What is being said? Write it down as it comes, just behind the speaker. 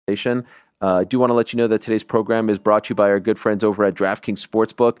I do want to let you know that today's program is brought to you by our good friends over at DraftKings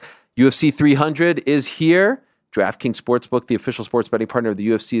Sportsbook. UFC 300 is here. DraftKings Sportsbook, the official sports betting partner of the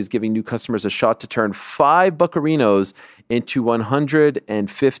UFC, is giving new customers a shot to turn 5 buccarinos into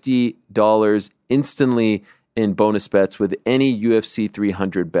 $150 instantly in bonus bets with any UFC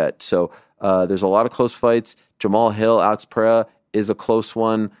 300 bet. So there's a lot of close fights. Jamal Hill, Alex Pereira is a close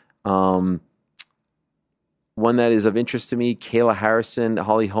one. One that is of interest to me, Kayla Harrison,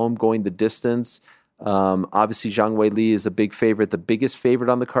 Holly Holm going the distance. Obviously, Zhang Weili is a big favorite. The biggest favorite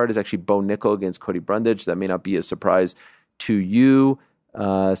on the card is actually Bo Nickal against Cody Brundage. That may not be a surprise to you.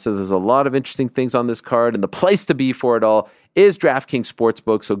 So there's a lot of interesting things on this card, and the place to be for it all is DraftKings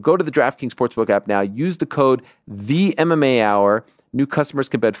Sportsbook. So go to the DraftKings Sportsbook app now. Use the code THEMMAHour. New customers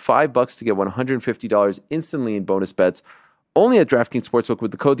can bet $5 to get $150 instantly in bonus bets. Only at DraftKings Sportsbook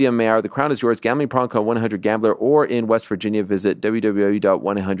with the code THEMMAHour. The crown is yours. Gambling problem, call 1-800-GAMBLER, or in West Virginia, visit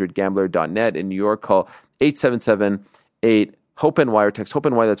www.1800gambler.net. In New York, call 877-8-HOPE-NY or text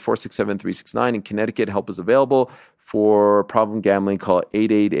HOPE-NY. That's 467-369. In Connecticut, help is available. For problem gambling, call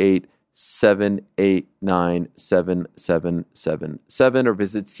 888-789-7777 or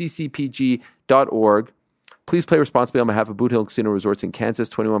visit ccpg.org. Please play responsibly on behalf of Boot Hill Casino Resorts in Kansas.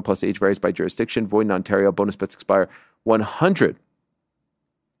 21 plus age varies by jurisdiction. Void in Ontario. Bonus bets expire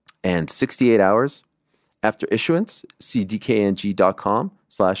 168 hours after issuance. See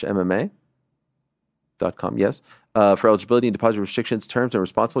dkng.com/MMA. Yes. For eligibility and deposit restrictions, terms, and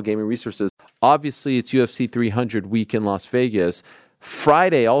responsible gaming resources. Obviously, it's UFC 300 week in Las Vegas.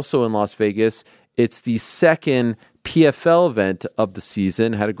 Friday, also in Las Vegas, it's the second PFL event of the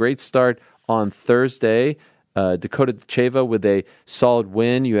season. Had a great start on Thursday. Dakota Dacheva with a solid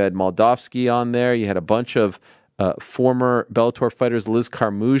win. You had Moldavsky on there. You had a bunch of former Bellator fighters, Liz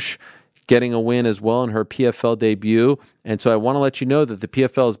Carmouche, getting a win as well in her PFL debut. And so I want to let you know that the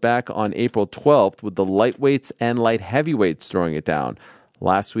PFL is back on April 12th with the lightweights and light heavyweights throwing it down.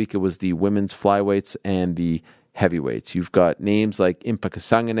 Last week it was the women's flyweights and the heavyweights. You've got names like Impa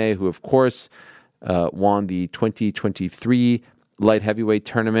Kasangane, who of course won the 2023 light heavyweight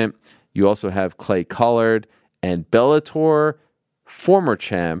tournament. You also have Clay Collard and Bellator former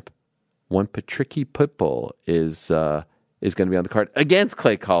champ, one Patricky Pitbull is going to be on the card against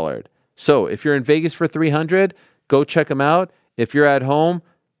Clay Collard. So if you're in Vegas for 300, go check him out. If you're at home,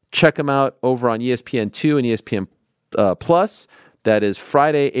 check him out over on ESPN2 and ESPN Plus. That is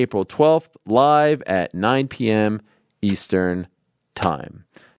Friday, April 12th, live at 9 p.m. Eastern Time.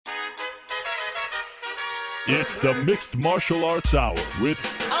 It's the Mixed Martial Arts Hour with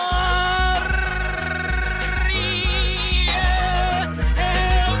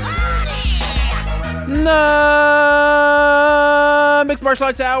The Mixed Martial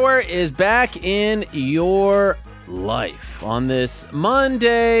Arts Hour is back in your life on this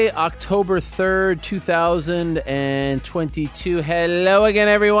Monday, October 3rd, 2022. Hello again,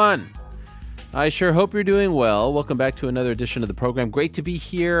 everyone. I sure hope you're doing well. Welcome back to another edition of the program. Great to be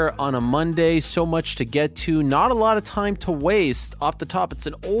here on a Monday. So much to get to. Not a lot of time to waste off the top. It's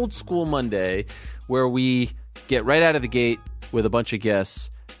an old school Monday where we get right out of the gate with a bunch of guests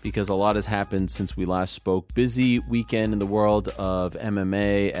because a lot has happened since we last spoke. Busy weekend in the world of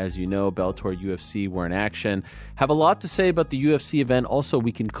MMA. As you know, Bellator, UFC were in action. Have a lot to say about the UFC event. Also,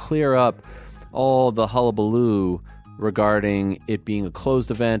 we can clear up all the hullabaloo regarding it being a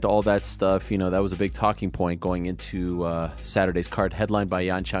closed event, all that stuff. You know, that was a big talking point going into Saturday's card, headlined by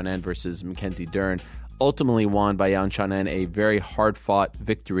Yan Xiaonan versus Mackenzie Dern. Ultimately won by Yan Xiaonan, a very hard-fought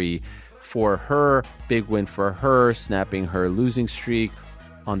victory for her, big win for her, snapping her losing streak.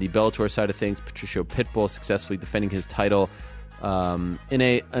 On the Bellator side of things, Patricio Pitbull successfully defending his title in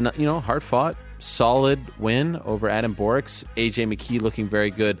a hard-fought, solid win over Adam Borix. AJ McKee looking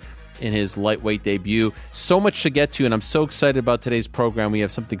very good in his lightweight debut. So much to get to, and I'm so excited about today's program. We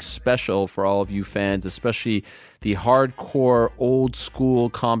have something special for all of you fans, especially the hardcore,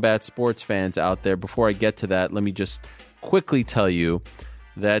 old-school combat sports fans out there. Before I get to that, let me just quickly tell you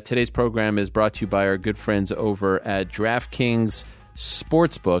that today's program is brought to you by our good friends over at DraftKings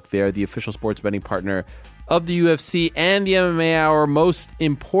Sportsbook. They are the official sports betting partner of the UFC and the MMA Hour, most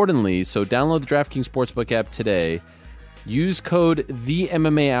importantly. So download the DraftKings Sportsbook app today. Use code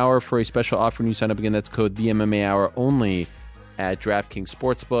THEMMAHour for a special offer when you sign up. Again, that's code THEMMAHour only at DraftKings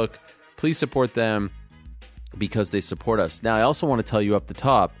Sportsbook. Please support them because they support us. Now, I also want to tell you up the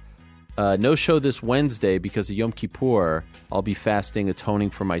top, no show this Wednesday because of Yom Kippur. I'll be fasting, atoning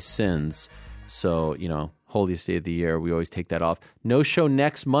for my sins. So, holiest day of the year, we always take that off. No show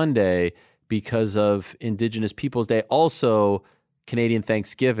next Monday because of Indigenous Peoples Day, also Canadian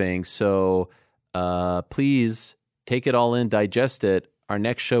Thanksgiving. So please take it all in, digest it. Our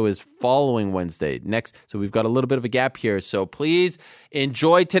next show is following Wednesday. So we've got a little bit of a gap here. So please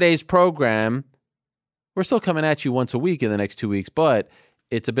enjoy today's program. We're still coming at you once a week in the next 2 weeks, but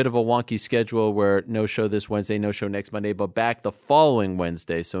it's a bit of a wonky schedule where no show this Wednesday, no show next Monday, but back the following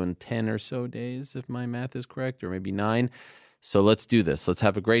Wednesday. So in 10 or so days, if my math is correct, or maybe 9. So let's do this. Let's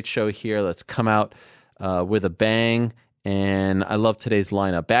have a great show here. Let's come out with a bang. And I love today's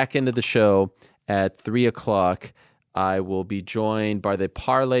lineup. Back into the show at 3 o'clock, I will be joined by the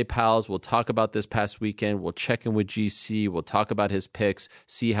Parlay Pals. We'll talk about this past weekend. We'll check in with GC. We'll talk about his picks,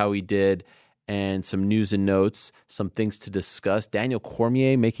 see how he did, and some news and notes, some things to discuss. Daniel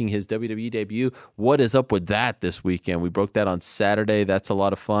Cormier making his WWE debut. What is up with that this weekend? We broke that on Saturday. That's a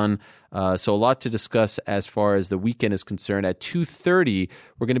lot of fun. So a lot to discuss as far as the weekend is concerned. At 2:30,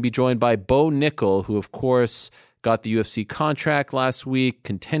 we're going to be joined by Bo Nickal, who, of course, got the UFC contract last week,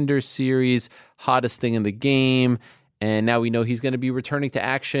 Contender Series, hottest thing in the game. And now we know he's going to be returning to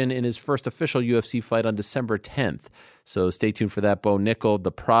action in his first official UFC fight on December 10th. So stay tuned for that. Bo Nickal,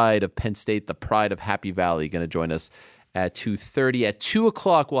 the pride of Penn State, the pride of Happy Valley, going to join us at 2:30. At 2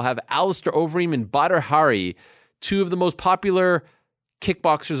 o'clock, we'll have Alistair Overeem and Badr, two of the most popular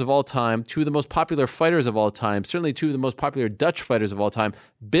kickboxers of all time, two of the most popular fighters of all time, certainly two of the most popular Dutch fighters of all time,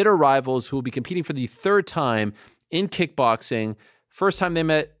 bitter rivals who will be competing for the third time in kickboxing. First time they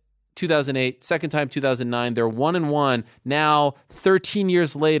met, 2008, second time 2009. They're 1-1. Now, 13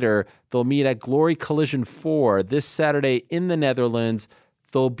 years later, they'll meet at Glory Collision 4 this Saturday in the Netherlands.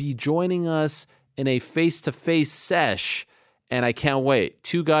 They'll be joining us in a face-to-face sesh, and I can't wait.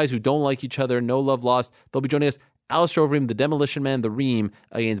 Two guys who don't like each other, no love lost. They'll be joining us. Alistair Overeem, the Demolition Man, the Reem,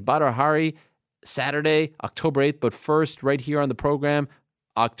 against Badr Saturday, October 8th. But first, right here on the program,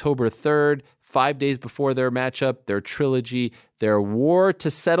 October 3rd, 5 days before their matchup, their trilogy, their war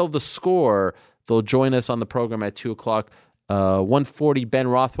to settle the score. They'll join us on the program at 2 o'clock. 140, Ben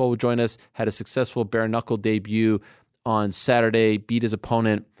Rothwell will join us, had a successful bare knuckle debut on Saturday, beat his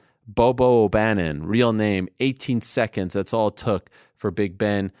opponent, Bobo O'Bannon, real name, 18 seconds. That's all it took for Big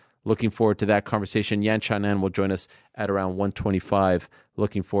Ben. Looking forward to that conversation. Xiaonan will join us at around 1:25.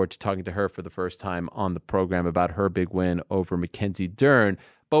 Looking forward to talking to her for the first time on the program about her big win over Mackenzie Dern.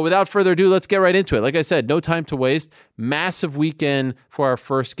 But without further ado, let's get right into it. Like I said, no time to waste. Massive weekend for our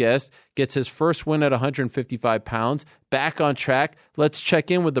first guest. Gets his first win at 155 pounds. Back on track. Let's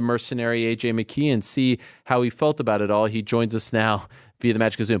check in with the mercenary AJ McKee and see how he felt about it all. He joins us now via the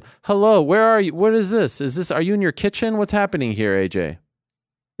Magic of Zoom. Hello, where are you? What is this? Are you in your kitchen? What's happening here, AJ?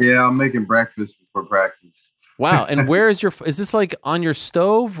 Yeah, I'm making breakfast before practice. Wow. And where is is this like on your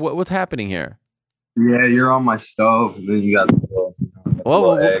stove? What's happening here? Yeah, you're on my stove, and then you got the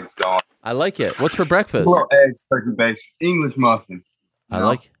little eggs going. I like it. What's for breakfast? Little eggs, turkey bacon, English muffin. I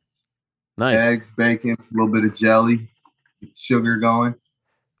like it. Nice. Eggs, bacon, a little bit of jelly, sugar going.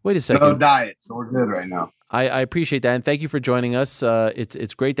 Wait a second. No diet, so we're good right now. I appreciate that, and thank you for joining us.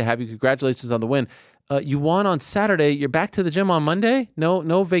 It's great to have you. Congratulations on the win. You won on Saturday. You're back to the gym on Monday?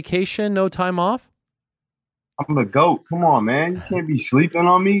 No vacation, no time off? I'm the GOAT. Come on, man. You can't be sleeping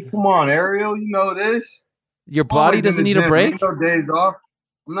on me. Come on, Ariel. You know this. Your body doesn't need a break? Ain't no days off.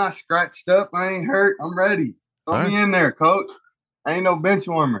 I'm not scratched up. I ain't hurt. I'm ready. Throw me in there, coach. I ain't no bench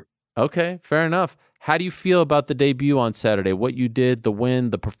warmer. Okay, fair enough. How do you feel about the debut on Saturday? What you did, the win,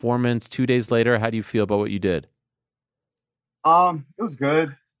 the performance 2 days later? How do you feel about what you did? It was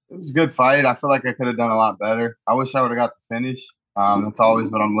good. It was a good fight. I feel like I could have done a lot better. I wish I would have got the finish. That's always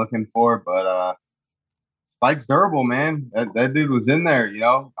what I'm looking for. But Spike's durable, man. That dude was in there, you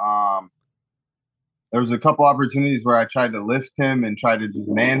know. There was a couple opportunities where I tried to lift him and try to just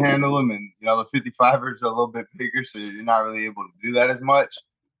manhandle him. And, you know, the 55ers are a little bit bigger, so you're not really able to do that as much.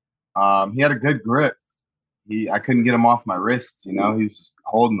 He had a good grip. I couldn't get him off my wrists, you know. He was just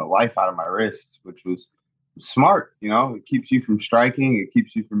holding the life out of my wrists, which was smart, you know. It keeps you from striking. It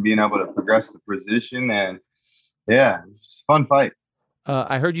keeps you from being able to progress the position. And, yeah, it was a fun fight.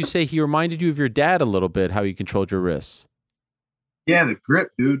 I heard you say he reminded you of your dad a little bit, how you controlled your wrists. Yeah, the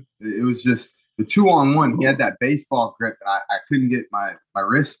grip, dude. It was just the 2-on-1. He had that baseball grip, and I couldn't get my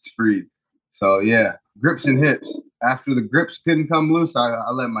wrists free. So, yeah, grips and hips. After the grips couldn't come loose, I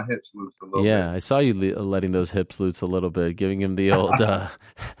let my hips loose a little bit. Yeah, I saw you letting those hips loose a little bit, giving him the old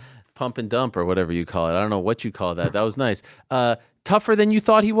pump and dump or whatever you call it. I don't know what you call that. That was nice. Tougher than you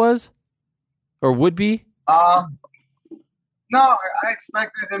thought he was or would be? No, I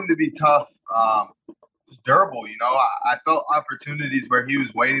expected him to be tough. Just durable, you know. I felt opportunities where he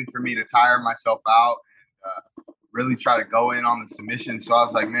was waiting for me to tire myself out and really try to go in on the submission. So I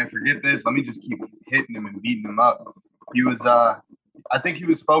was like, man, forget this. Let me just keep hitting him and beating him up. He was, I think he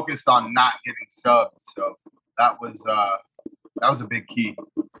was focused on not getting subbed. So that was was a big key.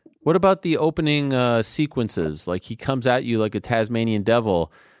 What about the opening sequences? Like he comes at you like a Tasmanian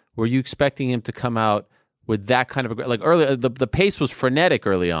devil. Were you expecting him to come out with that kind of like early? The pace was frenetic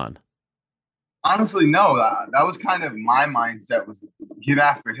early on. Honestly, no. That was kind of my mindset, was get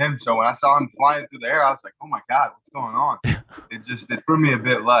after him. So when I saw him flying through the air, I was like, oh my God, what's going on? It threw me a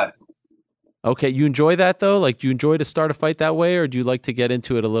bit less. Okay, you enjoy that though? Like, do you enjoy to start a fight that way, or do you like to get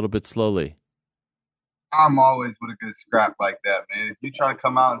into it a little bit slowly? I'm always with a good scrap like that, man. If you try to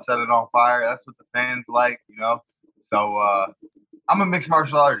come out and set it on fire, that's what the fans like, you know? So I'm a mixed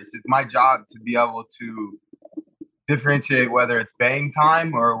martial artist. It's my job to be able to differentiate whether it's bang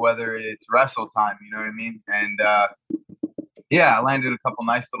time or whether it's wrestle time, you know what I mean? And yeah, I landed a couple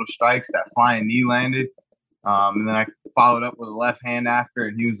nice little strikes. That flying knee landed. And then I followed up with a left hand after,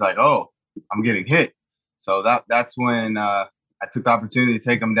 and he was like, oh, I'm getting hit. So that's when I took the opportunity to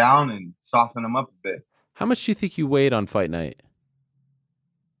take him down and soften him up a bit. How much do you think you weighed on fight night?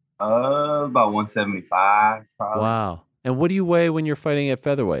 About 175, probably. Wow. And what do you weigh when you're fighting at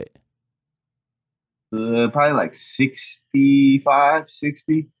featherweight? Probably like 65,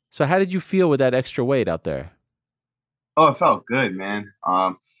 60. So how did you feel with that extra weight out there? Oh, it felt good, man.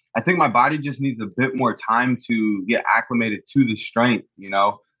 I think my body just needs a bit more time to get acclimated to the strength, you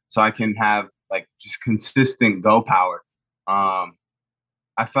know, so I can have like just consistent go power.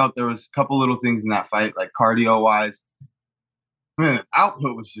 I felt there was a couple little things in that fight, like cardio wise. Man, the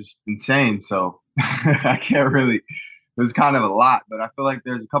output was just insane. So I can't really. It was kind of a lot, but I feel like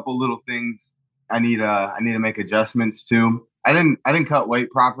there's a couple little things I need to make adjustments to. I didn't cut weight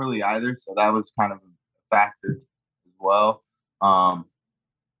properly either, so that was kind of a factor as well.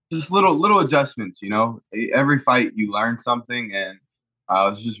 Just little adjustments, you know. Every fight you learn something, and I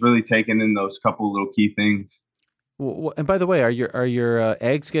was just really taking in those couple little key things. And by the way, are your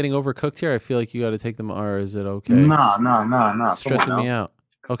eggs getting overcooked here? I feel like you got to take them, or is it okay? No. It's stressing me out.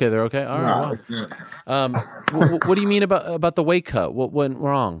 Okay, they're okay. All right. Nah, wow. What do you mean about the weight cut? What went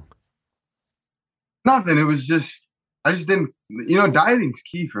wrong? nothing. It was just I just didn't. You know, dieting's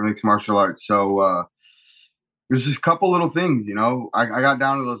key for mixed martial arts. So there's just a couple little things. You know, I got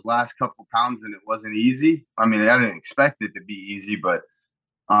down to those last couple pounds, and it wasn't easy. I mean, I didn't expect it to be easy, but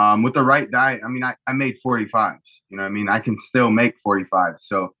with the right diet, I mean, I made 45s. You know what I mean? I can still make 45s.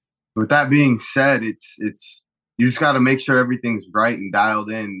 So with that being said, it's you just got to make sure everything's right and dialed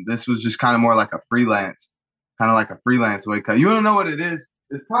in. This was just kind of more like a freelance, weight cut. You want to know what it is?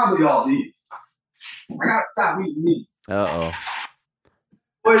 It's probably all these. I got to stop eating meat. Uh-oh.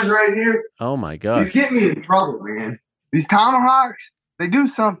 Boys right here. Oh, my God. These get me in trouble, man. These tomahawks, they do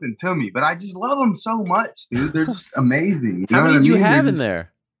something to me, but I just love them so much, dude. They're just amazing. How many do you have in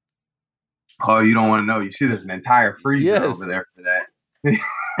there? Oh, you don't want to know. You see there's an entire freezer over there for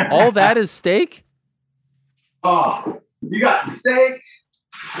that. All that is steak? Oh, you got the steaks.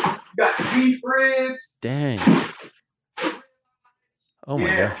 You got the beef ribs. Dang. Oh,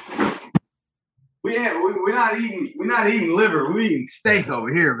 my God. We're not eating liver. We're eating steak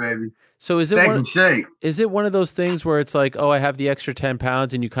over here, baby. So is it one of those things where it's like, oh, I have the extra 10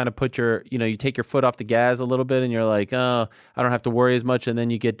 pounds, and you kind of put you take your foot off the gas a little bit, and you're like, oh, I don't have to worry as much. And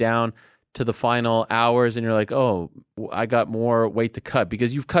then you get down to the final hours and you're like, oh, I got more weight to cut,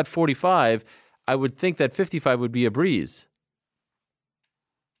 because you've cut 45. I would think that 55 would be a breeze.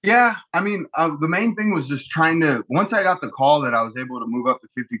 Yeah. I mean, the main thing was just once I got the call that I was able to move up to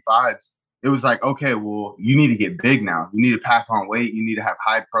 55s, it was like, okay, well, you need to get big now. You need to pack on weight. You need to have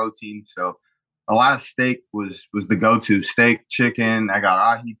high protein. So a lot of steak was the go-to. Steak, chicken. I got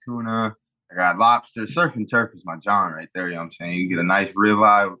ahi tuna. I got lobster. Surf and turf is my John right there. You know what I'm saying? You get a nice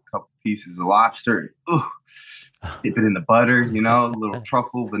ribeye with a couple pieces of lobster. Ooh, dip it in the butter, you know, a little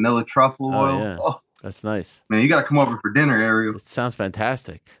vanilla truffle oil. Yeah. Oh, that's nice. Man, you got to come over for dinner, Ariel. It sounds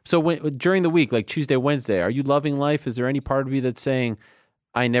fantastic. So during the week, like Tuesday, Wednesday, are you loving life? Is there any part of you that's saying,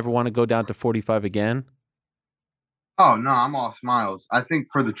 I never want to go down to 45 again? Oh, no, I'm all smiles. I think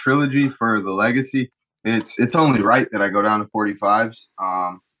for the trilogy, for the legacy, it's only right that I go down to 45s.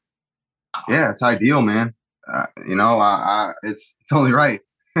 Yeah, it's ideal, man. You know, it's only right.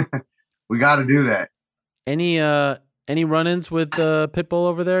 We got to do that. Any run-ins with Pitbull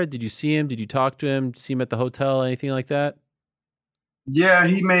over there? Did you see him? Did you talk to him? See him at the hotel? Anything like that? Yeah,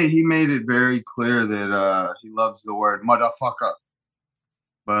 he made it very clear that he loves the word motherfucker.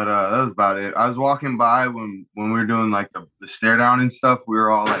 But that was about it. I was walking by when we were doing like the stare down and stuff. We were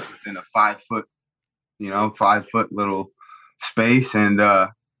all like within a 5 foot, 5 foot little space, and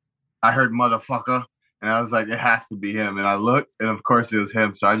I heard motherfucker, and I was like, it has to be him. And I looked, and of course it was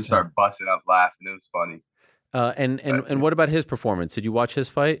him. So I just started busting up laughing. It was funny. And what about his performance? Did you watch his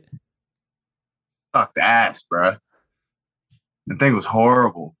fight? Sucked ass, bro. The thing was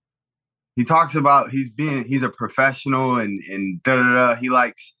horrible. He talks about he's a professional and da da da. He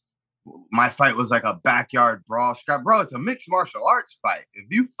likes my fight was like a backyard brawl scrap. Bro, it's a mixed martial arts fight. If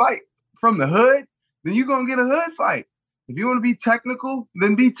you fight from the hood, then you're gonna get a hood fight. If you want to be technical,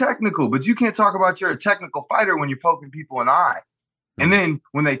 then be technical. But you can't talk about you're a technical fighter when you're poking people in the eye. And then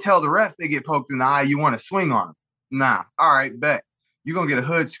when they tell the ref they get poked in the eye, you want to swing on them. Nah, all right, bet. You're going to get a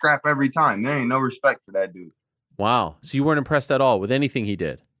hood scrap every time. There ain't no respect for that dude. Wow. So you weren't impressed at all with anything he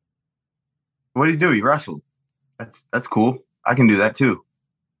did? What did he do? He wrestled. That's cool. I can do that too.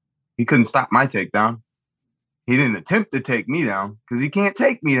 He couldn't stop my takedown. He didn't attempt to take me down because he can't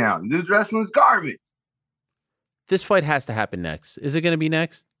take me down. Dude's wrestling's garbage. This fight has to happen next. Is it going to be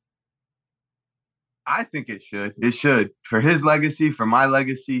next? I think it should. It should. For his legacy, for my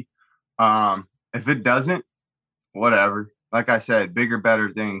legacy. If it doesn't, whatever. Like I said, bigger,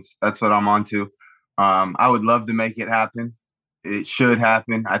 better things. That's what I'm on to. I would love to make it happen. It should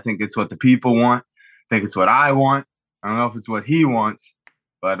happen. I think it's what the people want. I think it's what I want. I don't know if it's what he wants.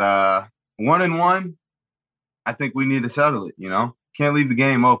 But 1-1, I think we need to settle it, Can't leave the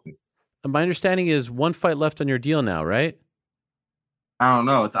game open. My understanding is one fight left on your deal now, right? I don't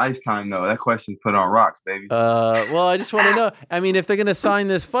know. It's ice time, though. That question's put on rocks, baby. Well, I just want to know. I mean, if they're going to sign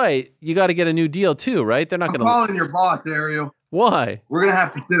this fight, you got to get a new deal too, right? They're not going to. I'm calling your boss, Ariel. Why? We're going to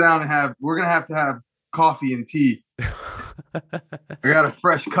have to sit down and we're going to have coffee and tea. I got a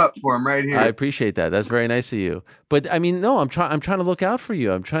fresh cup for him right here. I appreciate that. That's very nice of you. But I mean, no, I'm trying to look out for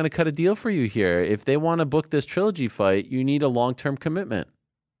you. I'm trying to cut a deal for you here. If they want to book this trilogy fight, you need a long-term commitment.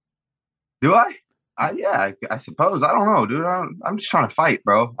 Do I? Yeah, I suppose. I don't know, dude. I'm just trying to fight,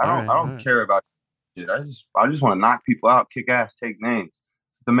 bro. I don't care about shit. I just want to knock people out, kick ass, take names.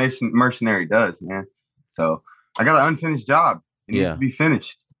 The mercenary does, man. So I got an unfinished job. It needs to be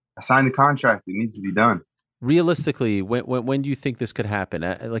finished. I signed the contract. It needs to be done. Realistically, when do you think this could happen?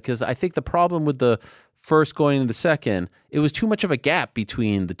 Because I think the problem with the first going into the second, it was too much of a gap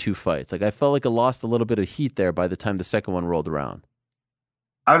between the two fights. Like I felt like it lost a little bit of heat there by the time the second one rolled around.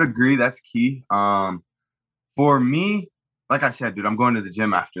 I would agree. That's key. For me, like I said, dude, I'm going to the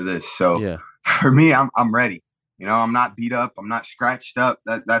gym after this. So for me, I'm ready. I'm not beat up. I'm not scratched up.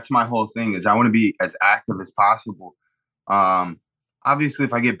 That's my whole thing is I want to be as active as possible. Obviously,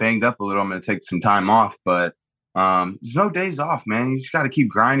 if I get banged up a little, I'm going to take some time off. But there's no days off, man. You just got to keep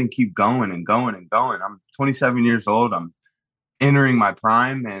grinding, keep going and going and going. I'm 27 years old. I'm entering my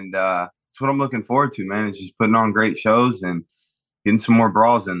prime. And that's what I'm looking forward to, man. It's just putting on great shows and getting some more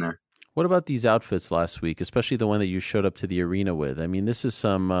brawls in there. What about these outfits last week, especially the one that you showed up to the arena with? I mean, this is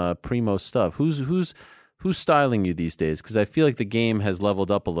some primo stuff. Who's styling you these days? Because I feel like the game has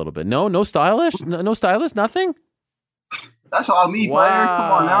leveled up a little bit. No stylish? No stylist? Nothing? That's all me, player.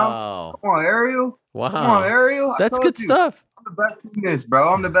 Come on now. Come on, Ariel. Wow. Come on, Ariel. That's good stuff. I'm the best in this,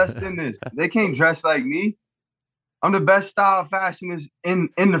 bro. I'm the best in this. They can't dress like me. I'm the best style fashionist in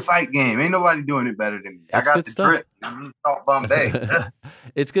the fight game. Ain't nobody doing it better than me. That's I got good the stuff. drip. I'm Salt Bombay.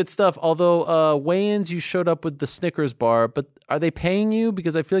 It's good stuff. Although weigh-ins, you showed up with the Snickers bar, but are they paying you?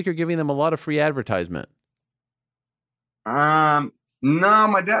 Because I feel like you're giving them a lot of free advertisement. No,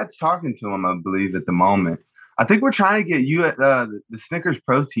 my dad's talking to him, I believe, at the moment. I think we're trying to get the Snickers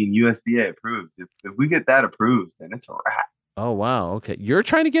protein USDA approved. If we get that approved, then it's a wrap. Oh, wow. Okay. You're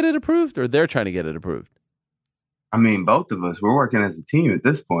trying to get it approved or they're trying to get it approved? I mean, both of us. We're working as a team at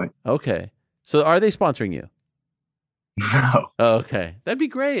this point. Okay. So are they sponsoring you? No. Oh, okay. That'd be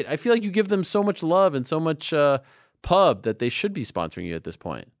great. I feel like you give them so much love and so much pub that they should be sponsoring you at this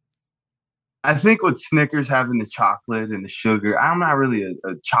point. I think with Snickers having the chocolate and the sugar, I'm not really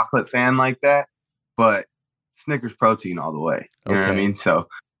a chocolate fan like that, but Snickers protein all the way. You know what I mean? So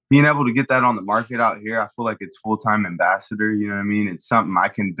being able to get that on the market out here, I feel like it's full-time ambassador. You know what I mean? It's something I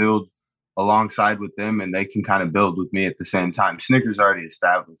can build alongside with them and they can kind of build with me at the same time. Snickers already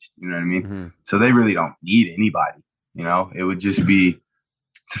established, you know what I mean? Mm-hmm. So they really don't need anybody, it would just be,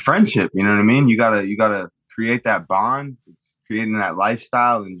 it's a friendship, you know what I mean? You gotta create that bond, creating that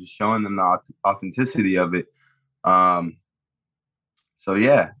lifestyle and just showing them the authenticity of it. So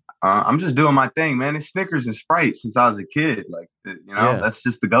yeah, I'm just doing my thing, man. It's Snickers and Sprite since I was a kid. Like, that's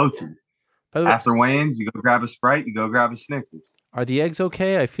just the go-to. After weigh-ins, you go grab a Sprite, you go grab a Snickers. Are the eggs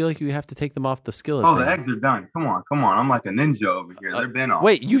okay? I feel like you have to take them off the skillet. Oh, the eggs are done. Come on. I'm like a ninja over here. They're been off.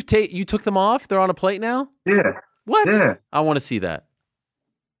 Wait, you took them off? They're on a plate now? Yeah. What? Yeah. I want to see that.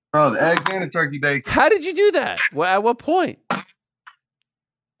 Bro, the eggs and the turkey bacon. How did you do that? At what point?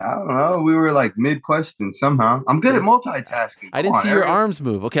 I don't know. We were like mid question somehow. I'm good at multitasking. I Come didn't on, see your Ariel. arms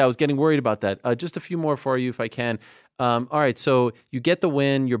move. Okay, I was getting worried about that. Just a few more for you if I can. All right, so you get the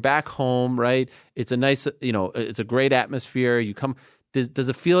win. You're back home, right? It's a nice, it's a great atmosphere. You come. Does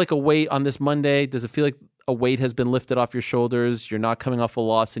it feel like a weight on this Monday? Does it feel like a weight has been lifted off your shoulders? You're not coming off a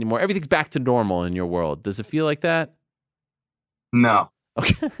loss anymore. Everything's back to normal in your world. Does it feel like that? No,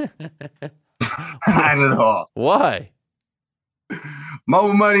 Okay. not at all. Why?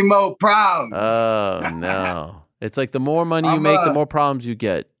 More money, more problems. Oh no! It's like the more money you I'm make, the more problems you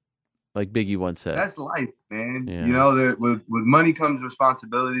get. Like Biggie once said. That's life, man. You Yeah. know, that with money comes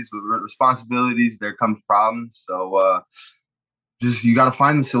responsibilities. With responsibilities, there comes problems. So just you got to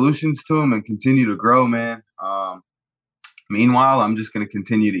find the solutions to them and continue to grow, man. Meanwhile, I'm just going to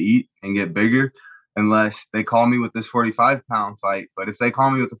continue to eat and get bigger unless they call me with this 45-pound fight. But if they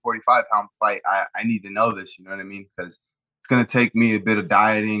call me with a 45-pound fight, I need to know this, you know what I mean? Because it's going to take me a bit of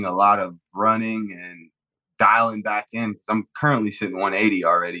dieting, a lot of running and dialing back in. Because I'm currently sitting 180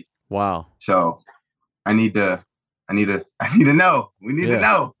 already. Wow. So I need to, I need to know. We need to Yeah.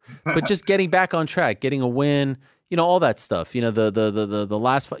 know. But just getting back on track, getting a win, all that stuff. The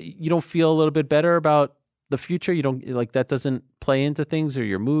last fight, you don't feel a little bit better about the future. You don't like that doesn't play into things or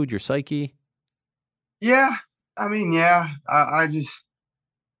your mood, your psyche. Yeah. I mean, yeah, I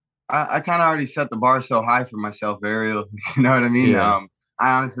kind of already set the bar so high for myself, Ariel. You know what I mean? Yeah.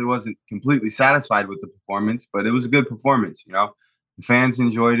 I honestly wasn't completely satisfied with the performance, but it was a good performance. You know, the fans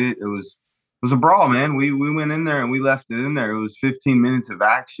enjoyed it. It was a brawl, man. We went in there and we left it in there. It was 15 minutes of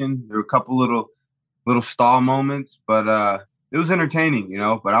action. There were a couple little stall moments, but it was entertaining. You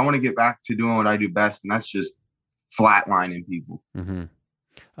know, but I want to get back to doing what I do best, and that's just flatlining people.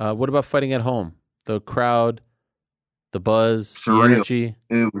 Mm-hmm. What about fighting at home? The crowd, the buzz, the Surreal. energy.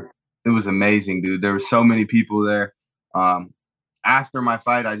 It was amazing, dude. There were so many people there. Um, After my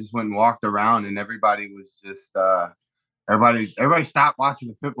fight, I just went and walked around, and everybody was just everybody stopped watching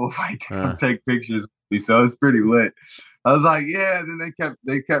the pitbull fight to come Uh, take pictures with me. So it was pretty lit. I was like, yeah. And then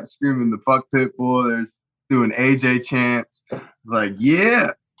they kept screaming the fuck pitbull. There's doing AJ chants. I was like, yeah,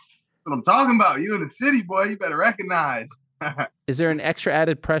 that's what I'm talking about. You in the city, boy. You better recognize. is there an extra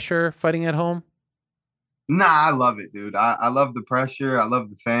added pressure fighting at home? Nah, I love it, dude. I love the pressure. I love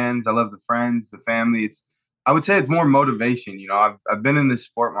the fans. I love the friends, the family. I would say it's more motivation. You know, I've been in this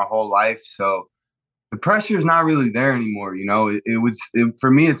sport my whole life, so the pressure is not really there anymore. You know,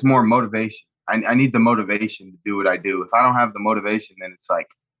 for me, it's more motivation. I need the motivation to do what I do. If I don't have the motivation, then it's like,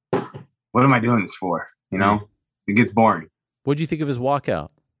 what am I doing this for? You know, it gets boring. What'd you think of his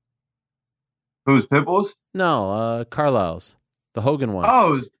walkout? Who's Pitbulls? No, Carlisle's, the Hogan one.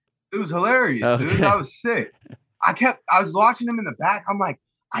 Oh, it was hilarious, dude. Okay. I was sick. I was watching him in the back. I'm like,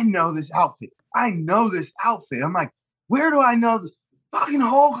 I know this outfit. I know this outfit. I'm like, where do I know this? Fucking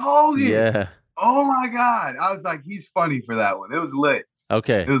Hulk Hogan. Yeah. Oh my God. I was like, he's funny for that one. It was lit.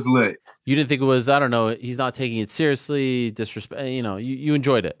 Okay. It was lit. You didn't think it was, I don't know, he's not taking it seriously, disrespect, you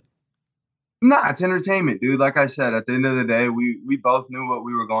enjoyed it. Nah, it's entertainment, dude. Like I said, at the end of the day, we both knew what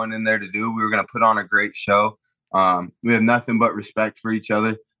we were going in there to do. We were gonna put on a great show. We have nothing but respect for each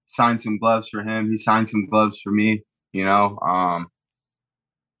other. Signed some gloves for him. He signed some gloves for me. You know,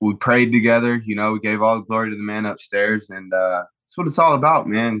 we prayed together. You know, we gave all the glory to the man upstairs, and that's what it's all about,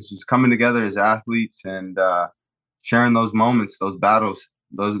 man. It's just coming together as athletes and sharing those moments, those battles.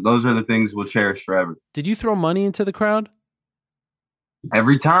 Those are the things we'll cherish forever. Did you throw money into the crowd?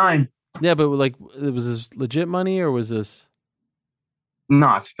 Every time. Yeah, but like, was this legit money or was this?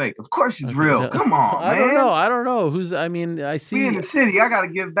 No, it's fake. Of course it's real. Come on, I man. don't know. I don't know. I see. We in the city. I got to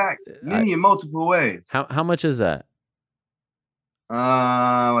give back many and multiple ways. How much is that?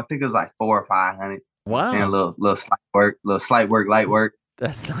 I think it was like 400 or 500. Wow. And a little slight work, light work.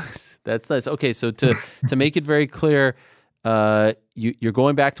 That's nice. That's nice. Okay, so to make it very clear, you're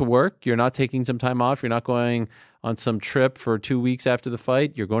going back to work. You're not taking some time off. You're not going on some trip for 2 weeks after the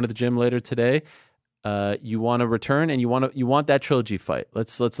fight. You're going to the gym later today. You want to return, and you want that trilogy fight.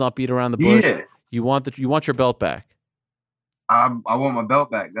 Let's not beat around the bush. Yeah. You want your belt back. I want my belt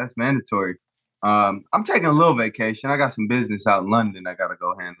back. That's mandatory. I'm taking a little vacation. I got some business out in London I got to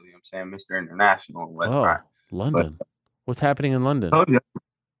go handle. You know what I'm saying? Mr. International and whatnot. London. What's happening in London? Told you,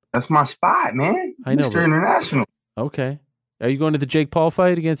 that's my spot, man. I know, Mr. International. Okay. Are you going to the Jake Paul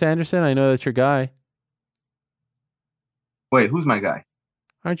fight against Anderson? I know that's your guy. Wait, who's my guy?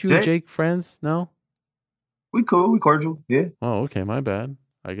 Aren't you and Jake friends? No? We cool. We cordial. Yeah. Oh, okay. My bad.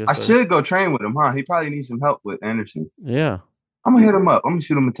 I guess I should go train with him, huh? He probably needs some help with Anderson. Yeah. I'm going to hit him up. I'm going to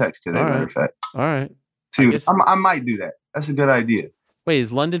shoot him a text today, matter of fact. All right. See, I might do that. That's a good idea. Wait,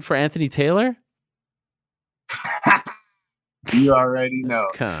 is London for Anthony Taylor? You already know.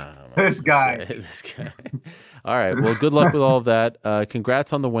 Come on, This guy. This guy. All right. Well, good luck with all of that.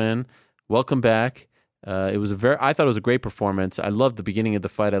 Congrats on the win. Welcome back. I thought it was a great performance. I loved the beginning of the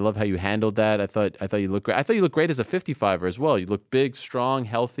fight. I love how you handled that. I thought you looked great. I thought you looked great as a 55er as well. You looked big, strong,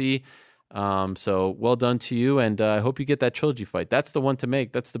 healthy. So well done to you. And I hope you get that trilogy fight. That's the one to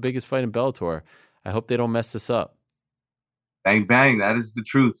make. That's the biggest fight in Bellator. I hope they don't mess this up. Bang, bang. That is the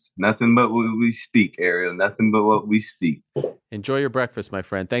truth. Nothing but what we speak, Ariel. Nothing but what we speak. Enjoy your breakfast, my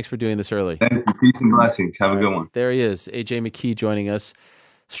friend. Thanks for doing this early. Thank you. Peace and blessings. Have a good one. There he is, AJ McKee joining us.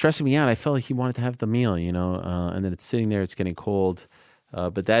 Stressing me out. I felt like he wanted to have the meal, and then it's sitting there. It's getting cold.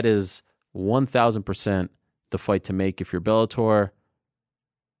 But that is 1,000% the fight to make if you're Bellator.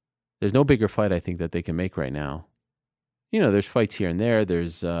 There's no bigger fight, I think, that they can make right now. There's fights here and there.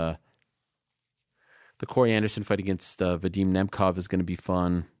 There's the Corey Anderson fight against Vadim Nemkov is going to be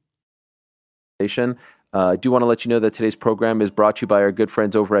fun. I do want to let you know that today's program is brought to you by our good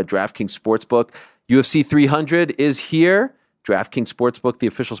friends over at DraftKings Sportsbook. UFC 300 is here. DraftKings Sportsbook, the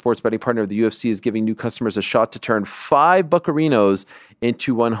official sports betting partner of the UFC, is giving new customers a shot to turn 5 buccarinos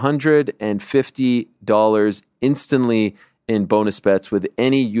into $150 instantly in bonus bets with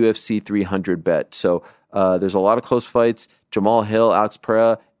any UFC 300 bet. So there's a lot of close fights. Jamal Hill, Alex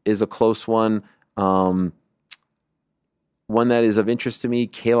Pereira is a close one. One that is of interest to me,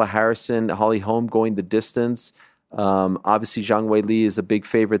 Kayla Harrison, Holly Holm going the distance. Obviously, Zhang Weili is a big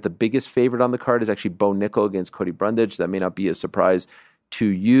favorite. The biggest favorite on the card is actually Bo Nickal against Cody Brundage. That may not be a surprise to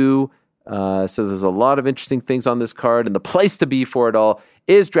you. So there's a lot of interesting things on this card, and the place to be for it all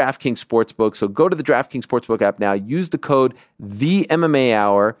is DraftKings Sportsbook. So go to the DraftKings Sportsbook app now. Use the code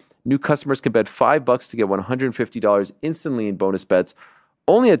THEMMAHour. New customers can bet $5 to get $150 instantly in bonus bets.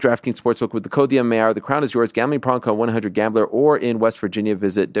 Only at DraftKings Sportsbook with the code THEMMAHour. The crown is yours. Gambling problem, call 1-800-GAMBLER, or in West Virginia,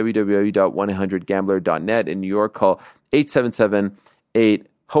 visit www.1800gambler.net. In New York, call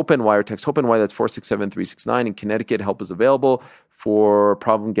 877-8-HOPE-NY or text HOPE-NY. That's 467-369. In Connecticut, help is available. For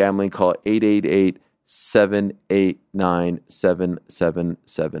problem gambling, call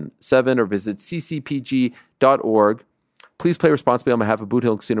 888-789-7777 or visit ccpg.org. Please play responsibly on behalf of Boot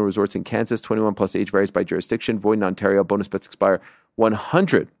Hill Casino Resorts in Kansas. 21 plus age varies by jurisdiction. Void in Ontario. Bonus bets expire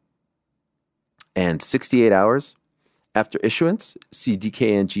 168 hours after issuance. See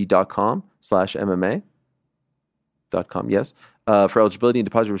dkng.com/MMA.com. Yes. For eligibility and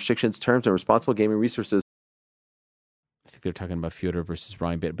deposit restrictions, terms, and responsible gaming resources. I think they're talking about Fyodor versus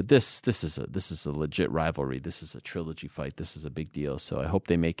Ryan Bader, but this is a legit rivalry. This is a trilogy fight. This is a big deal. So I hope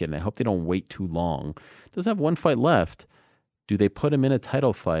they make it, and I hope they don't wait too long. Does have one fight left. Do they put him in a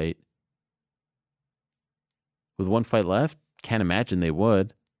title fight with one fight left? Can't imagine they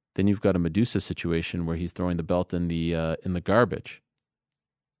would. Then you've got a Medusa situation where he's throwing the belt in the garbage.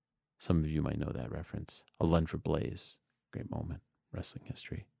 Some of you might know that reference. Alundra Blaze, great moment, wrestling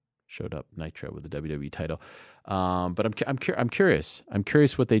history. Showed up Nitro with the WWE title. But I'm curious. I'm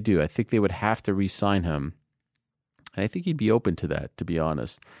curious what they do. I think they would have to re-sign him. And I think he'd be open to that, to be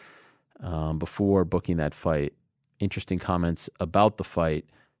honest, before booking that fight. Interesting comments about the fight.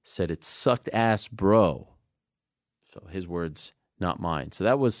 Said it sucked ass, bro. So his words, not mine. So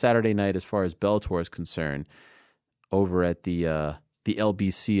that was Saturday night as far as Bellator is concerned. Over at the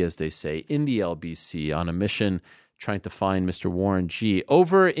LBC, as they say, in the LBC, on a mission trying to find Mr. Warren G.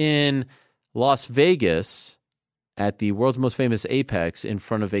 Over in Las Vegas, at the world's most famous Apex, in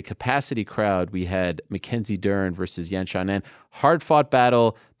front of a capacity crowd, we had Mackenzie Dern versus Yan Xiaonan. Hard-fought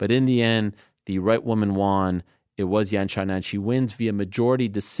battle, but in the end, the right woman won. It was Yan Xiaonan. She wins via majority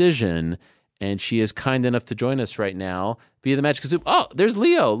decision, and she is kind enough to join us right now via the Magic Kazoo. Oh, there's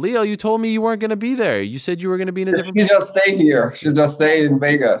Leo. Leo, you told me you weren't going to be there. You said you were going to be in a different... She just stayed here. She just stayed in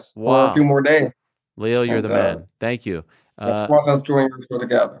Vegas for a few more days. Leo, you're the man. Thank you. Let us join the show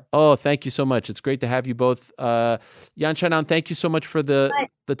together. Oh, thank you so much. It's great to have you both. Yan Xiaonan, thank you so much for the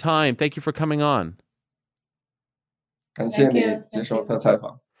time. Thank you for coming on. 感谢你接受他采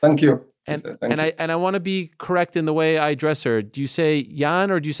访. Thank you. And I want to be correct in the way I address her. Do you say Yan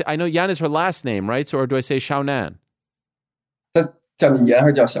or do you say... I know Yan is her last name, right? So, or do I say Xiaonan? 叫你严还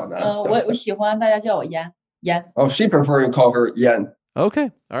是叫小南? 我喜欢大家叫我严. Oh, she prefer you call her Yan.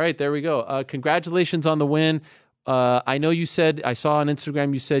 Okay. All right. There we go. Congratulations on the win. I know you said, I saw on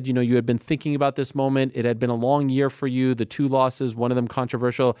Instagram, you said, you had been thinking about this moment. It had been a long year for you, the 2 losses, one of them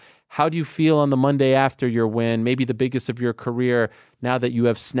controversial. How do you feel on the Monday after your win, maybe the biggest of your career, now that you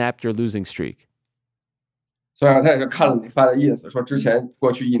have snapped your losing streak? 所以他也看了你发的 ins 说之前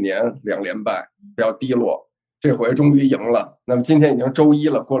过去1年2连败比较低落，这回终于赢了。那么今天已经周一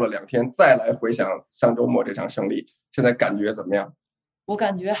了，过了2天再来回想上周末这场胜利，现在感觉怎么样？我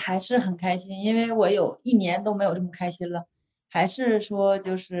感觉还是很开心，因为我有1年都没有这么开心了。还是说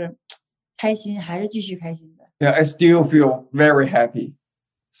就是开心，还是继续开心的。Yeah, I still feel very happy.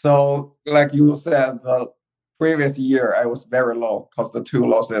 So, like you said, the previous year I was very low because the 2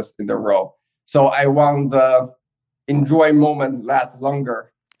 losses in a row. So I want the enjoy moment last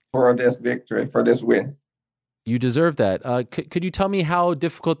longer for this victory, for this win. You deserve that. Could you tell me how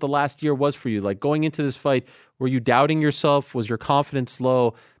difficult the last year was for you? Like going into this fight, were you doubting yourself? Was your confidence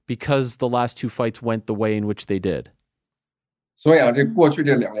low because the last 2 fights went the way in which they did? 所以啊，过去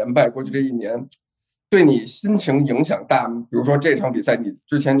这2连败，过去这1年，对你心情影响大吗？比如说这场比赛，你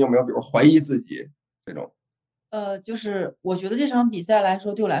之前有没有比如怀疑自己这种？就是我觉得这场比赛来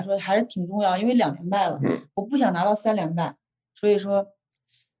说，对我来说还是挺重要，因为2连败了，我不想拿到3连败，所以说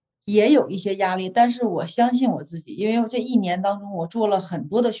也有一些压力。但是我相信我自己，因为这1年当中我做了很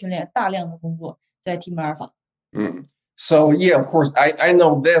多的训练，大量的工作在 Team Alpha。So yeah, of course, I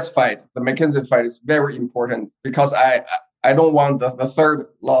know this fight, the McKenzie fight, is very important because I don't want the 3rd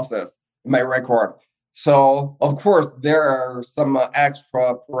losses in my record. So of course there are some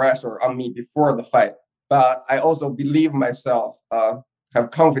extra pressure on me before the fight, but I also believe myself, have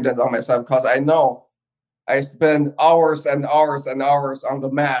confidence on myself because I know I spend hours and hours and hours on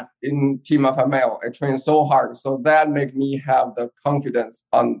the mat in Team Alpha Male. I train so hard, so that makes me have the confidence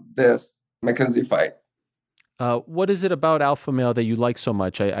on this McKenzie fight. What is it about Alpha Male that you like so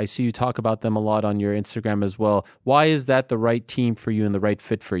much? I see you talk about them a lot on your Instagram as well. Why is that the right team for you and the right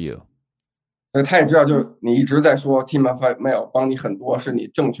fit for you? 他也知道，就是你一直在说 Team Alpha Male 帮你很多，是你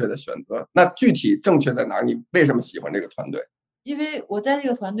正确的选择。那具体正确在哪儿？你为什么喜欢这个团队？因为我在这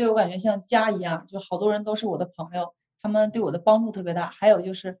个团队，我感觉像家一样，就好多人都是我的朋友，他们对我的帮助特别大。还有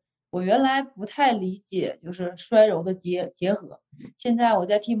就是我原来不太理解，就是摔柔的结合，现在我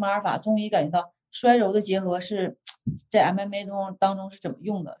在 Team Alpha 终于感觉到摔柔的结合是在 MMA 当中是怎么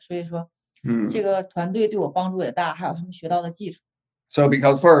用的，所以说，这个团队对我帮助也大，还有他们学到的技术。So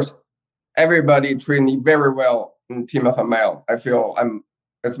because first, everybody treat me very well in Team Alpha Male. I feel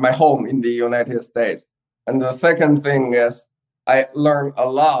it's my home in the United States. And the second thing is I learned a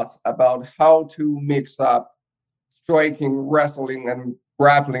lot about how to mix up striking, wrestling, and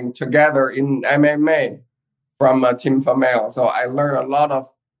grappling together in MMA from Team Alpha Male. So I learned a lot of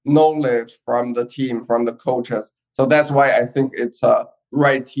knowledge from the team, from the coaches. So that's why I think it's a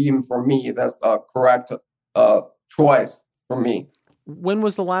right team for me. That's a correct choice for me. When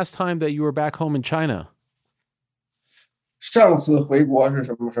was the last time that you were back home in China? 上次回国是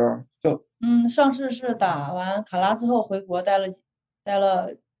什么时候？上次是打完卡拉之后回国待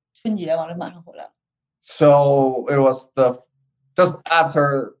了春节，完了马上回来了。So it was just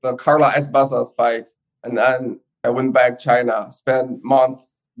after the Carla Esparza fight, and then I went back China, spent months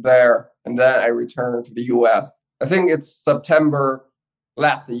there, and then I returned to the U.S. I think it's September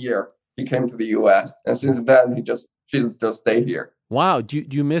last year he came to the U.S. and since then she just stayed here. Wow, do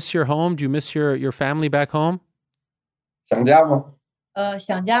you miss your home? Do you miss your family back home? 想家吗？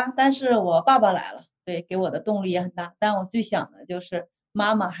想家，但是我爸爸来了，对，给我的动力也很大。但我最想的就是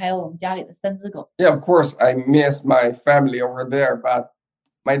妈妈，还有我们家里的3只狗。Yeah, of course, I miss my family over there, but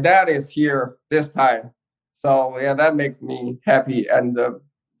my dad is here this time, so yeah, that makes me happy and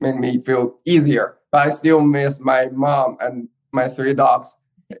make me feel easier. But I still miss my mom and my 3 dogs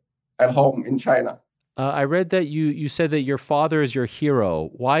at home in China. I read that you said that your father is your hero.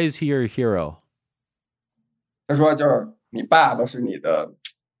 Why is he your hero? 他说就是你爸爸是你的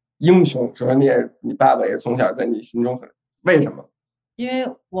英雄，说你爸爸也从小在你心中为什么？因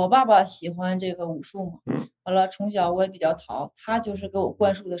为我爸爸喜欢这个武术嘛，完了从小我也比较淘，他就是给我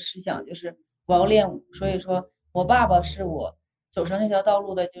灌输的思想就是我要练武，所以说我爸爸是我走上这条道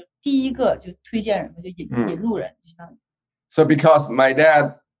路的就第一个就推荐人嘛，就引路人，就相当于。So because my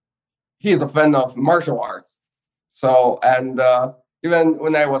dad, he's a fan of martial arts, so and even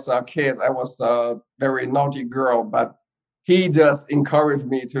when I was a kid, I was a very naughty girl, but he just encouraged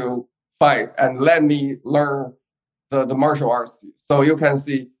me to fight and let me learn the martial arts. So you can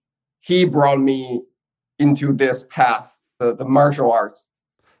see he brought me into this path, the martial arts.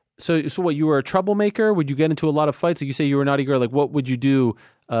 So what, you were a troublemaker? Would you get into a lot of fights? Like you say you were a naughty girl, like what would you do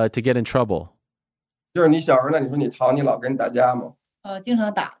to get in trouble? 就是你小时候那你说你淘你老跟人打架吗？经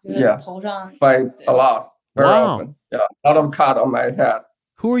常打，就是头上 fight a lot, very Wow. often. Yeah, a lot of cut on my head.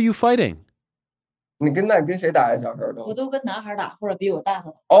 Who are you fighting? 你跟谁打呀？小时候我都跟男孩打，或者比我大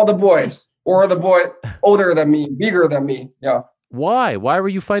的。All the boys, or the boy older than me, bigger than me. Yeah. Why? Why were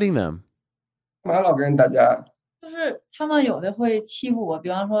you fighting them? 干嘛老跟人打架？就是他们有的会欺负我，比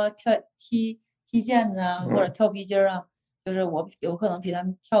方说踢毽子啊，或者跳皮筋啊，就是我有可能比他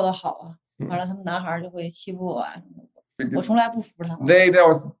们跳得好啊，完了他们男孩就会欺负我啊什么的，我从来不服他们。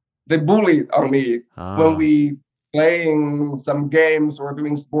They bullied on me when we playing some games or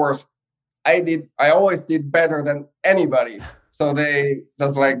doing sports, I always did better than anybody. So they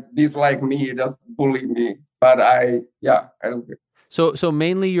just like dislike me, just bully me. But I don't care. So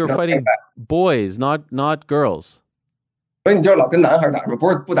mainly you're fighting boys, not girls. 所以你就老跟男孩打，不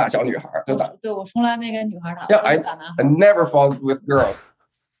是不打小女孩，就打。对，我从来没跟女孩打， Yeah, 我都打男孩。 I never fought with girls.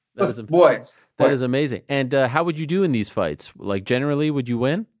 That is boys. That is amazing. And how would you do in these fights? Like generally, would you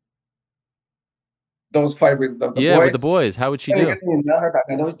win? Those fight with the yeah, boys? with the boys. How would she 那你 do? 跟你男孩打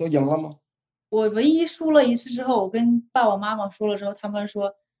架都赢了吗？我唯一输了一次之后，我跟爸爸妈妈说了之后，他们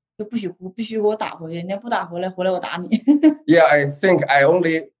说就不许哭，必须给我打回去，你要不打回来我打你。Yeah, I think I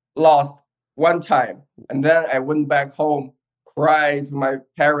only lost one time, and then I went back home, cried to my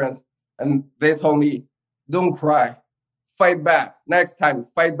parents, and they told me, "Don't cry, fight back. Next time,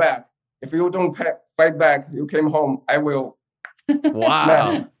 fight back. If you don't fight back, you came home, I will."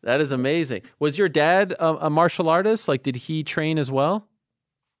 Wow, that is amazing. Was your dad a martial artist? Like, did he train as well?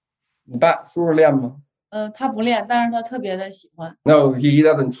 你爸叔叔练吗？他不练，但是他特别的喜欢。 No, he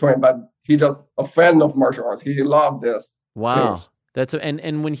doesn't train, but he just a fan of martial arts. He loved this. Wow. Things. That's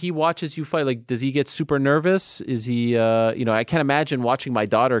and when he watches you fight, like, does he get super nervous? Is he, I can't imagine watching my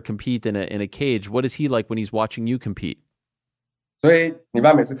daughter compete in a cage. What is he like when he's watching you compete? 所以你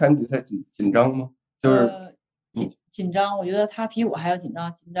爸每次看比赛紧张吗？就是紧张，我觉得他比我还要紧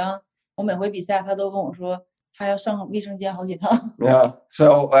张。我每回比赛，他都跟我说他要上卫生间好几趟。Yeah,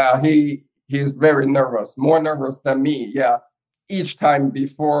 so he's very nervous, more nervous than me. Yeah, each time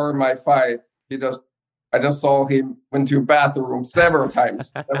before my fight, I just saw him went to bathroom several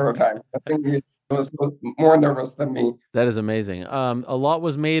times. I think he was more nervous than me. That is amazing. A lot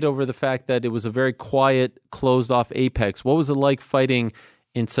was made over the fact that it was a very quiet, closed-off Apex. What was it like fighting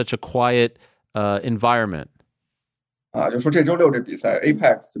in such a quiet environment? 就说这周六这比赛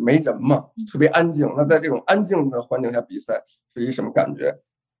Apex 没人嘛，特别安静。那在这种安静的环境下比赛是一什么感觉？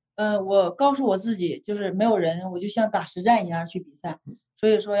我告诉我自己，就是没有人，我就像打实战一样去比赛。所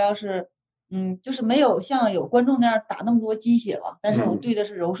以说，要是就是没有像有观众那样打那么多鸡血了，但是我对的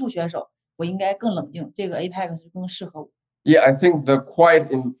是柔术选手，我应该更冷静。这个 Apex 更适合我。Yeah, I think the quiet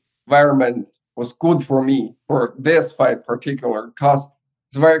environment was good for me for this fight particular because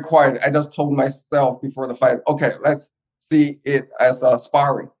it's very quiet. I just told myself before the fight, okay, let's see it as a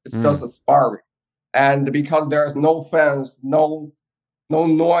sparring. It's just a sparring. And because there's no fans, no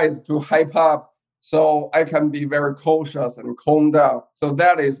noise to hype up, so I can be very cautious and calm down. So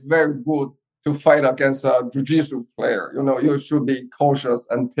that is very good to fight against a jiu-jitsu player. You should be cautious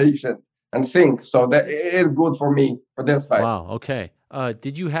and patient and think. So that it is good for me for this fight. Wow, okay.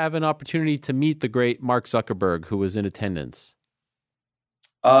 Did you have an opportunity to meet the great Mark Zuckerberg, who was in attendance?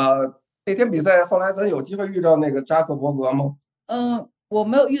 那天比赛后来咱有机会遇到那个扎克伯格吗？我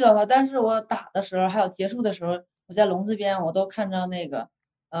没有遇到他，但是我打的时候还有结束的时候，我在笼子边我都看着那个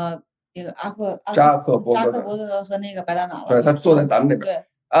扎克伯格和那个白大拿了。对，他坐在咱们那边。对。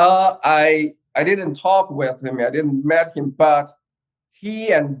I didn't talk with him. I didn't met him, but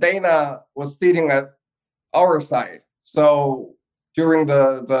he and Dana was sitting at our side. So during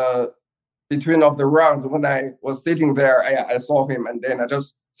the between of the rounds, when I was sitting there, I saw him and Dana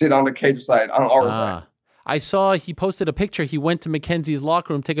just sit on the cage side on our side. I saw he posted a picture. He went to Mackenzie's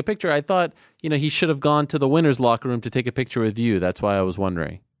locker room to take a picture. I thought, he should have gone to the winner's locker room to take a picture with you. That's why I was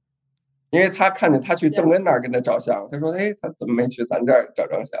wondering. 因为他看见他去邓恩那儿跟他照相，他说：“哎，他怎么没去咱这儿照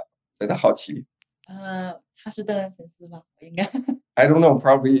张相？”所以他好奇。他是邓恩粉丝吧？应该。I don't know.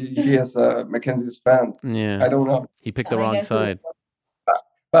 Probably he is a Mackenzie's fan. Yeah. I don't know. He picked the wrong side.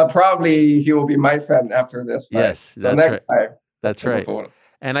 But probably he will be my fan after this fight. Yes, that's right. Time, that's right.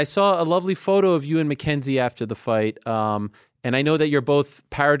 And I saw a lovely photo of you and Mackenzie after the fight. And I know that you're both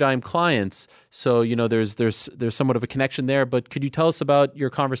Paradigm clients, so there's somewhat of a connection there. But could you tell us about your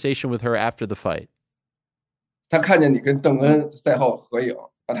conversation with her after the fight? 他看见你跟邓恩赛后合影，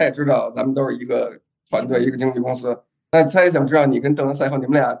他也知道咱们都是一个团队，一个经纪公司。那他也想知道你跟邓恩赛后你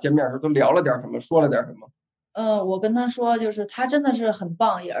们俩见面的时候都聊了点什么，说了点什么。我跟他说，就是他真的是很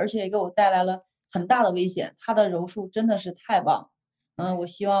棒，而且也给我带来了很大的危险。他的柔术真的是太棒。我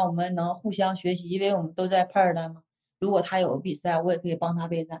希望我们能互相学习，因为我们都在 Paradigm 嘛。如果他有比赛，我也可以帮他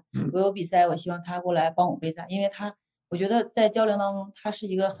备战。我有比赛，我希望他过来帮我备战，因为我觉得在交流当中，他是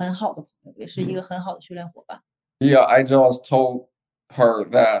一个很好的朋友，也是一个很好的训练伙伴。Yeah, I just told her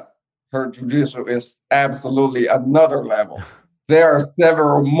that her jiu-jitsu is absolutely another level. There are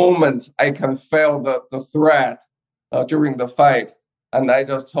several moments I can feel the threat during the fight, and I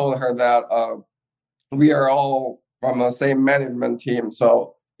just told her that we are all from the same management team.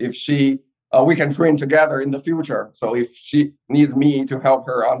 So if we can train together in the future. So if she needs me to help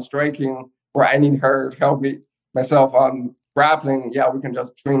her on striking, or I need her to help me myself on grappling, yeah, we can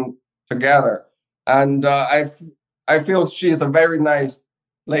just train together. And I feel she is a very nice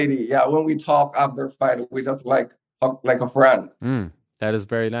lady. Yeah, when we talk after fight, we just talk like a friend. That is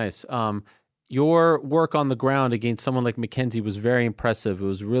very nice. Your work on the ground against someone like Mackenzie was very impressive. It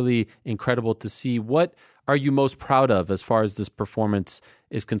was really incredible to see. What are you most proud of as far as this performance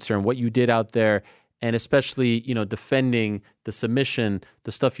is concerned? What you did out there, and especially, defending the submission,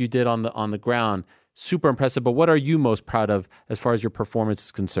 the stuff you did on the ground, super impressive. But what are you most proud of as far as your performance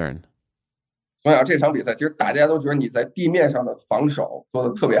is concerned? 所以这场比赛，其实大家都觉得你在地面上的防守做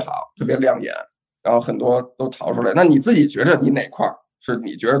得特别好，特别亮眼，然后很多都逃出来。那你自己觉得你哪块是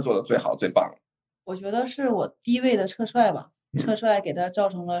你觉得做的最好、最棒的？我觉得是我低位的侧踹吧，侧踹给他造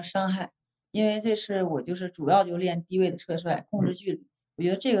成了伤害，因为这次我就是主要就练低位的侧踹，控制距离。我觉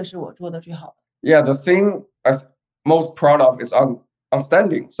得这个是我做的最好的。Yeah, the thing I'm most proud of is on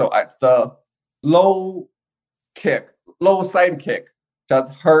standing. So at the low side kick,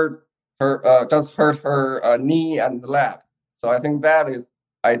 just hurt her knee and leg. So I think that is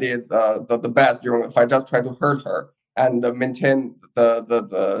I did the best during the fight. Just try to hurt her and maintain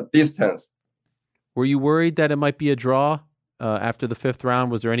the distance. Were you worried that it might be a draw after the 5th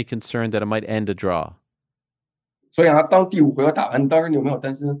round? Was there any concern that it might end a draw? 所以当第5回合打完，当时你有没有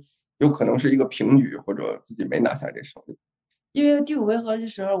担心有可能是一个平局，或者自己没拿下这胜利？因为第5回合的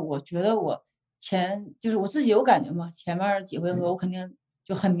时候，我觉得我就是我自己有感觉嘛，前面几回合我肯定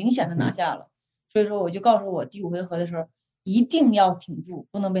就很明显的拿下了，所以说我就告诉我第5回合的时候一定要挺住，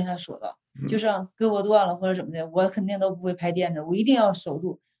不能被他锁到，就像胳膊断了或者怎么的，我肯定都不会拍垫着，我一定要守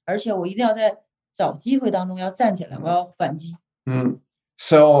住，而且我一定要在找机会当中要站起来，我要反击。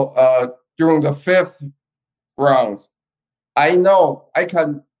So during the 5th round, I know I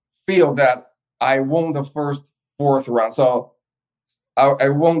can feel that I won the first 4th round. So I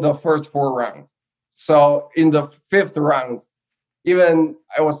won the first 4 rounds. So in the 5th round, even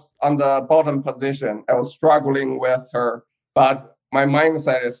I was on the bottom position, I was struggling with her, but my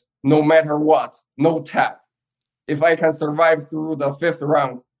mindset is no matter what, no tap. If I can survive through the 5th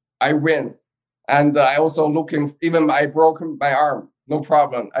round, I win. And I also even I broke my arm, no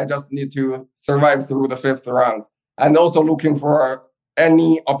problem. I just need to survive through the 5th round. And also looking for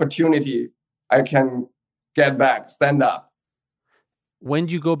any opportunity I can get back, stand up. When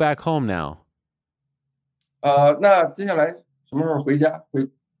do you go back home now? 那接下来什么时候回家？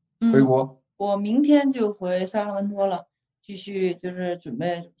回国？我明天就回萨克拉门托了，继续就是准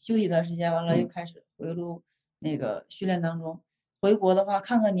备休息一段时间，完了又开始回入那个训练当中。回国的话，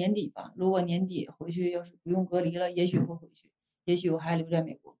看看年底吧。如果年底回去要是不用隔离了，也许会回去，也许我还留在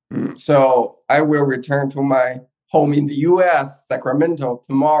美国。So I will return to my home in the U.S., Sacramento,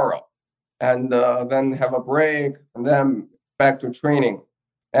 tomorrow, and then have a break, and then back to training,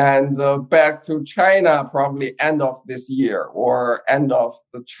 and back to China probably end of this year or end of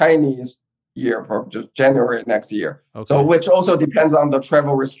the Chinese year, probably just January next year. Okay. So which also depends on the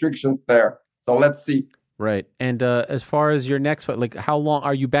travel restrictions there. So let's see. Right. And as far as your next fight, like how long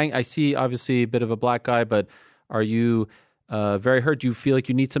are you I see obviously a bit of a black guy, but are you very hurt? Do you feel like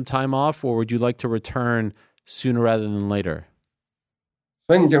you need some time off, or would you like to return sooner rather than later?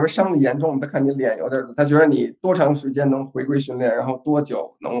 所以你这边伤的严重，他看你脸有点紫，他觉得你多长时间能回归训练，然后多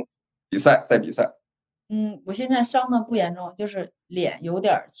久能再比赛？我现在伤的不严重，就是脸有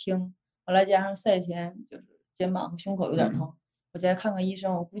点青，后来加上赛前就是肩膀和胸口有点疼，我再看看医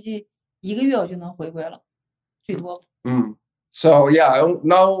生，我估计1个月我就能回归了，最多。So yeah,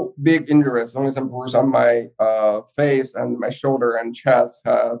 no big injuries, only some bruise on my face and my shoulder and chest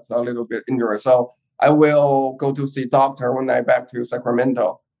has a little bit injury. So I will go to see doctor when I back to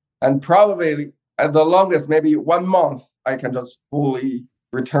Sacramento, and probably at the longest, maybe 1 month, I can just fully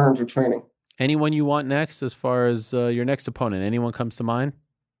return to training. Anyone you want next, as far as your next opponent? Anyone comes to mind?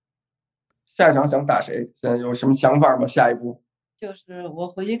 下一场想打谁？现在有什么想法吗？下一步？就是我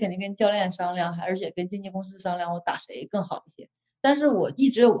回去肯定跟教练商量，而且跟经纪公司商量，我打谁更好一些。但是我一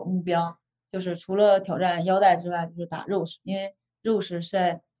直有个目标，就是除了挑战腰带之外，就是打Rose，因为Rose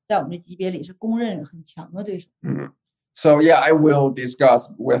在我们这级别里是公认很强的对手。So yeah, I will discuss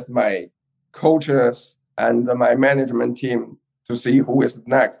with my coaches and my management team to see who is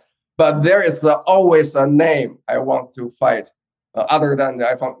next. But there is always a name I want to fight. Other than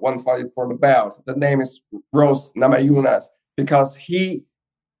I want to fight for the belt, the name is Rose Namajunas. Because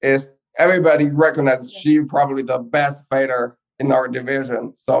everybody recognizes she probably the best fighter in our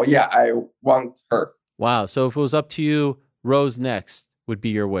division. So yeah, I want her. Wow. So if it was up to you, Rose next would be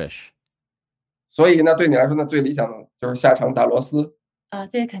your wish. 所以那对你来说，那最理想的就是下场打罗斯。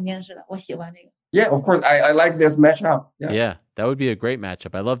这肯定是的，我喜欢这个。Yeah, of course, I like this matchup. Yeah, That would be a great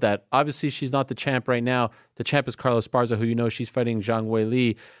matchup. I love that. Obviously, she's not the champ right now. The champ is Carla Esparza, who you know she's fighting Zhang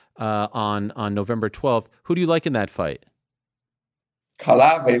Weili on November 12th. Who do you like in that fight? 卡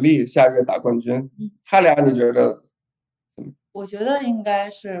拉韦利下月打冠军，他俩你觉得？我觉得应该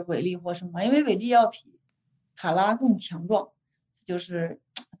是韦利获胜吧，因为韦利要比卡拉更强壮，就是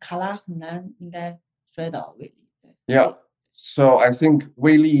卡拉很难应该摔倒韦利。Yeah, so I think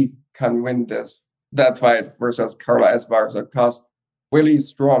Weili can win that fight versus Carla Esparza because Weili is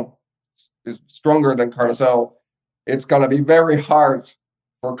stronger than Carla, so it's gonna be very hard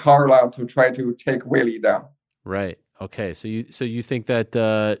for Carla to try to take Weili down. Right. Okay. So you think that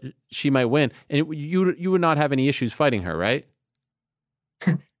she might win, and you would not have any issues fighting her, right?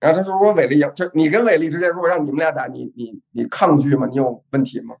 然后他说：“如果韦利赢，就你跟韦利之间，如果让你们俩打，你抗拒吗？你有问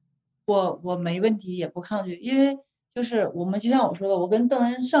题吗？”我没问题，也不抗拒，因为就是我们就像我说的，我跟邓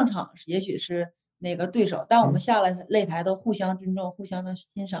恩上场也许是那个对手，但我们下了擂台都互相尊重，互相的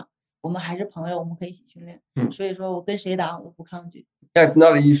欣赏，我们还是朋友，我们可以一起训练。所以说我跟谁打我都不抗拒。That's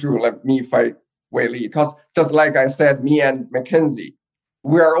not an issue. Like me fight Weili, because just like I said, me and Mackenzie,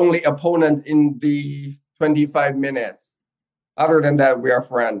 we are only opponent in the 25 minutes. Other than that, we are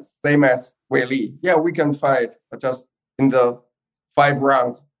friends. Same as Weili. Yeah, we can fight, but just in the 5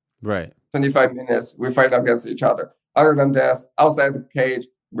 rounds. Right. 25 minutes, we fight against each other. Other than that, outside the cage,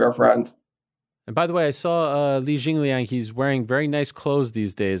 we are friends. And by the way, I saw Li Jingliang. He's wearing very nice clothes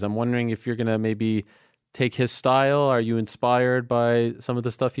these days. I'm wondering if you're going to maybe take his style. Are you inspired by some of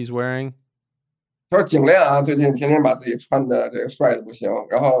the stuff he's wearing? 他说景亮啊，最近天天把自己穿的这个帅的不行。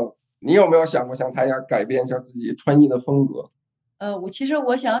然后你有没有想过像他一样改变一下自己穿衣的风格？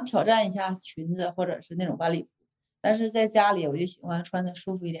我想挑战一下裙子或者是那种晚礼服，但是在家里我就喜欢穿的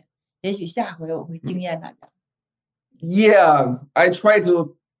舒服一点。也许下回我会惊艳大家。Yeah, I try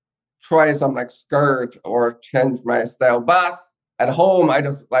some like skirt or change my style, but at home I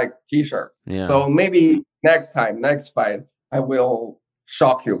just like t-shirt. Yeah. So maybe next fight, I will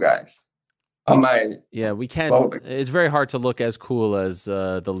shock you guys. We can't. It's very hard to look as cool as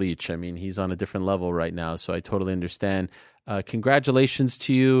the Leech. I mean, he's on a different level right now, so I totally understand. Congratulations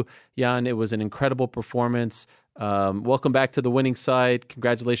to you, Jan. It was an incredible performance. Welcome back to the winning side.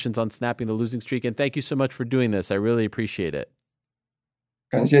 Congratulations on snapping the losing streak, and thank you so much for doing this. I really appreciate it.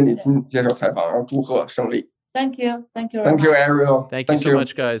 感谢你接受采访，然后祝贺胜利。Thank you, Ariel. Thank you so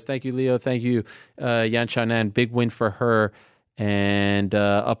much, guys. Thank you, Leo. Thank you, Yan Xiaonan. Big win for her. And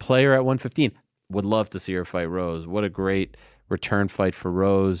a player at 115. Would love to see her fight Rose. What a great return fight for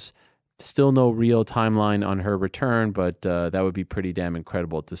Rose. Still no real timeline on her return, but that would be pretty damn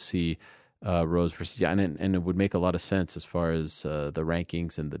incredible to see Rose versus Yan. And it would make a lot of sense as far as the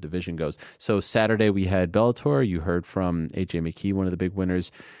rankings and the division goes. So Saturday we had Bellator. You heard from AJ McKee, one of the big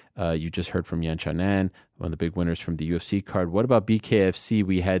winners. You just heard from Yan Xiaonan, one of the big winners from the UFC card. What about BKFC?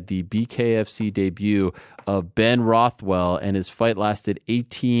 We had the BKFC debut of Ben Rothwell, and his fight lasted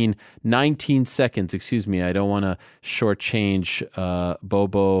 19 seconds. Excuse me, I don't want to shortchange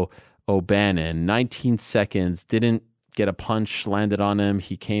Bobo O'Bannon. 19 seconds, didn't get a punch landed on him.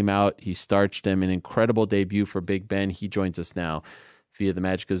 He came out, he starched him. An incredible debut for Big Ben. He joins us now via the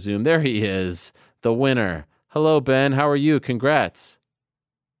magic of Zoom. There he is, the winner. Hello, Ben. How are you? Congrats.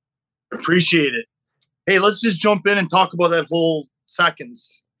 Appreciate it. Hey, let's just jump in and talk about that whole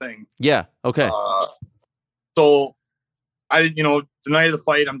seconds thing. Yeah. Okay. So the night of the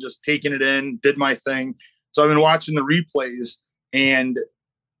fight, I'm just taking it in, did my thing. So I've been watching the replays, and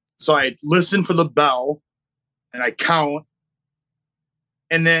so I listen for the bell and I count,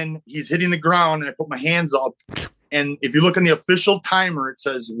 and then he's hitting the ground and I put my hands up. And if you look on the official timer, it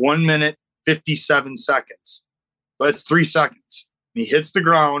says 1 minute, 57 seconds. So that's 3 seconds. And he hits the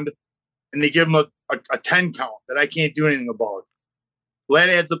ground, and they give him a 10 count that I can't do anything about. Well, that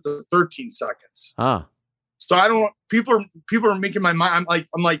adds up to 13 seconds. So people are making my mind.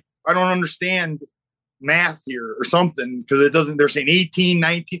 I'm like, I don't understand math here or something, because they're saying 18,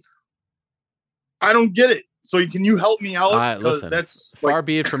 19. I don't get it. So can you help me out? Listen, that's far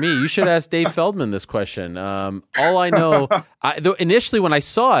be it from me. You should ask Dave Feldman this question. All I know, initially when I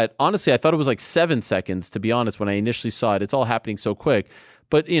saw it, honestly, I thought it was like 7 seconds, to be honest, when I initially saw it. It's all happening so quick.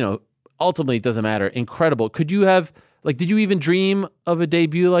 But, ultimately it doesn't matter. Incredible. Could you have, did you even dream of a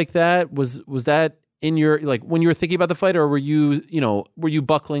debut like that? Was that in your, when you were thinking about the fight, or were you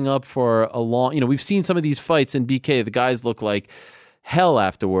buckling up for a long, we've seen some of these fights in BK, the guys look like hell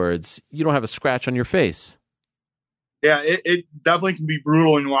afterwards. You don't have a scratch on your face. Yeah, it definitely can be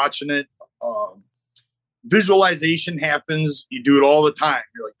brutal in watching it. Visualization happens. You do it all the time.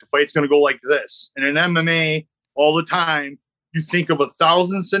 You're like, the fight's going to go like this. And in MMA, all the time, you think of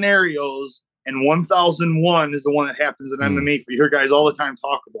 1,000 scenarios and 1001 is the one that happens in MMA. You hear guys all the time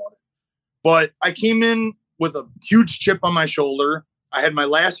talk about it. But I came in with a huge chip on my shoulder. I had my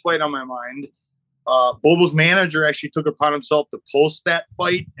last fight on my mind. Bobo's manager actually took it upon himself to post that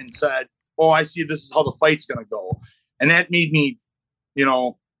fight and said, "Oh, I see. This is how the fight's going to go." And that made me,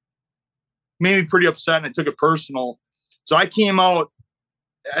 made me pretty upset, and I took it personal. So I came out.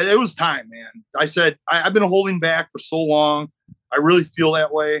 It was time, man. I said, I've been holding back for so long. I really feel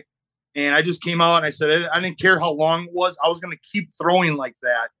that way. And I just came out and I said, I didn't care how long it was. I was going to keep throwing like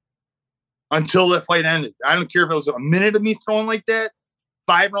that until that fight ended. I don't care if it was a minute of me throwing like that,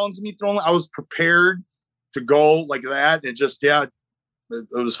 5 rounds of me throwing. I was prepared to go like that. It just, it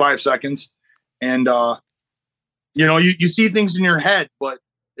was 5 seconds. And, you see things in your head, but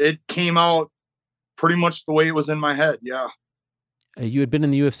it came out pretty much the way it was in my head. Yeah. You had been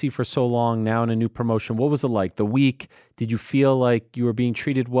in the UFC for so long, now in a new promotion. What was it like? The week, did you feel like you were being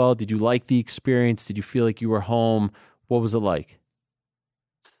treated well? Did you like the experience? Did you feel like you were home? What was it like?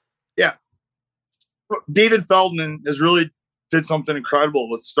 Yeah. David Feldman has really did something incredible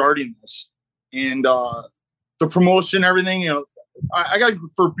with starting this. And the promotion, everything, I got,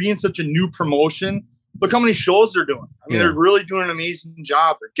 for being such a new promotion, look how many shows they're doing. I mean, they're really doing an amazing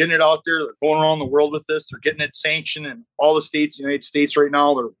job. They're getting it out there. They're going around the world with this. They're getting it sanctioned in all the states, United States right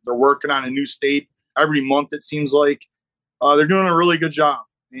now. They're working on a new state every month, it seems like. They're doing a really good job.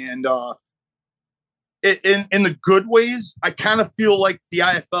 And in the good ways, I kind of feel like the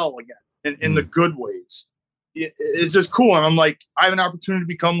IFL again, in the good ways. It's just cool. And I'm like, I have an opportunity to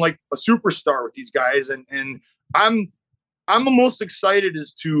become like a superstar with these guys. And I'm the most excited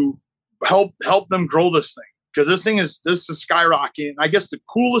is to help them grow this thing, because this is skyrocketing. I guess the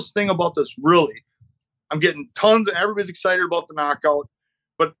coolest thing about this, really, I'm getting tons, and everybody's excited about the knockout.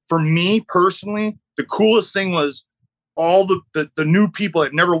 But for me personally, the coolest thing was all the new people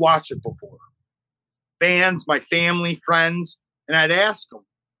that never watched it before, fans, my family, friends, and I'd ask them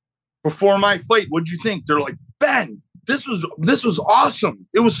before my fight, "What'd you think?" They're like, "Ben, this was awesome.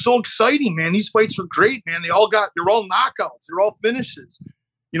 It was so exciting, man. These fights were great, man. They're all knockouts. They're all finishes."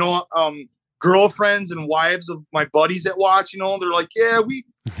 Girlfriends and wives of my buddies that watch, they're like,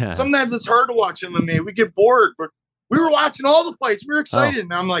 sometimes it's hard to watch MMA. We get bored, but we were watching all the fights. We were excited.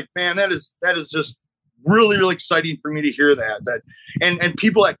 And I'm like, man, that is just really, really exciting for me to hear that. And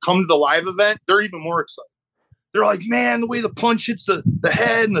people that come to the live event, they're even more excited. They're like, man, the way the punch hits the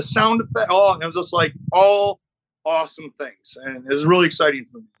head and the sound effect. Oh, and it was just like all awesome things. And it's really exciting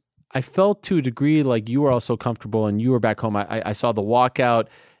for me. I felt to a degree like you were also comfortable and you were back home. I saw the walkout.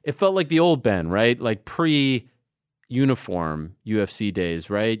 It felt like the old Ben, right? Like pre-uniform UFC days,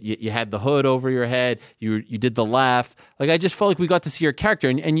 right? You had the hood over your head. You did the laugh. Like, I just felt like we got to see your character,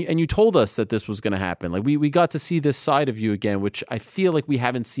 and you told us that this was going to happen. Like, we got to see this side of you again, which I feel like we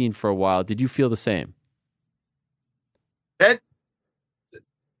haven't seen for a while. Did you feel the same?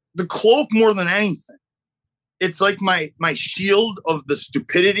 The cloak, more than anything, it's like my shield of the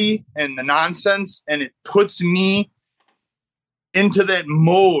stupidity and the nonsense, and it puts me into that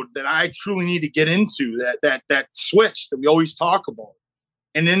mode that I truly need to get into, that switch that we always talk about.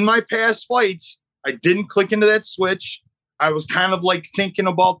 And in my past fights, I didn't click into that switch. I was kind of like thinking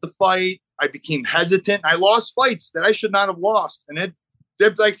about the fight. I became hesitant. I lost fights that I should not have lost. And it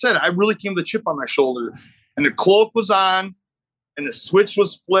like I said, I really came with a chip on my shoulder, and the cloak was on and the switch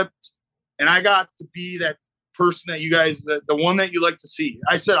was flipped. And I got to be that person that you guys, the one that you like to see.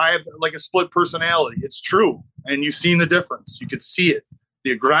 I said, I have like a split personality. It's true. And you've seen the difference. You could see it,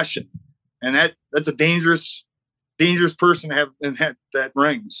 the aggression. And that's a dangerous person to have in that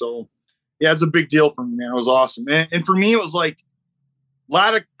ring. So yeah, it's a big deal for me, man. It was awesome. And for me, it was like a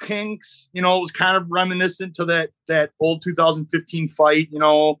lot of kinks, it was kind of reminiscent to that old 2015 fight,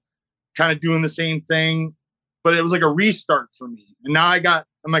 kind of doing the same thing, but it was like a restart for me. And now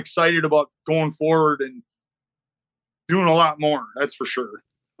I'm excited about going forward and doing a lot more. That's for sure.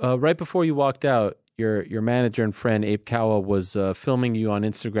 Right before you walked out, your manager and friend Abe Kawa was filming you on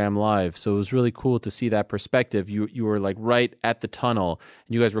Instagram Live, so it was really cool to see that perspective. You were like right at the tunnel,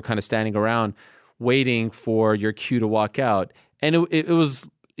 and you guys were kind of standing around waiting for your cue to walk out. And it was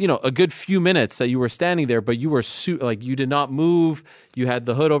a good few minutes that you were standing there, but you were like you did not move. You had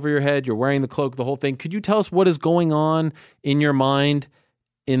the hood over your head. You're wearing the cloak, the whole thing. Could you tell us what is going on in your mind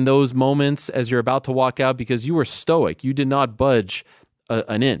in those moments as you're about to walk out? Because you were stoic. You did not budge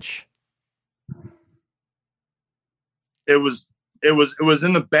an inch. It was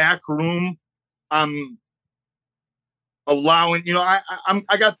in the back room. I'm allowing,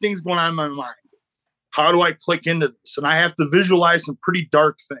 I got things going on in my mind. How do I click into this? And I have to visualize some pretty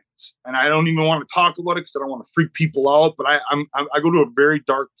dark things. And I don't even want to talk about it because I don't want to freak people out. But I go to a very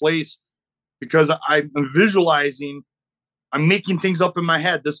dark place. because I'm visualizing, I'm making things up in my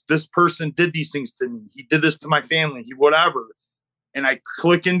head. This person did these things to me. He did this to my family. He whatever. And I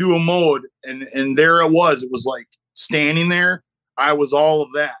click into a mode, and there it was. It was like standing there. I was all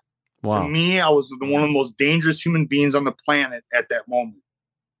of that. Wow. To me, I was one of the most dangerous human beings on the planet at that moment.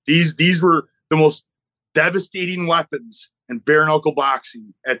 These were the most devastating weapons in bare knuckle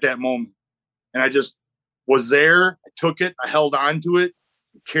boxing at that moment. And I just was there. I took it. I held on to it,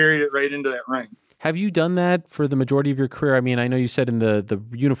 and carried it right into that ring. Have you done that for the majority of your career? I mean, I know you said in the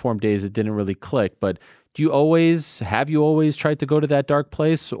uniform days it didn't really click, but have you always tried to go to that dark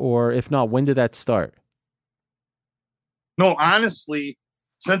place? Or if not, when did that start? No, honestly,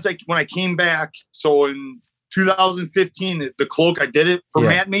 when I came back, so in 2015, the cloak, I did it for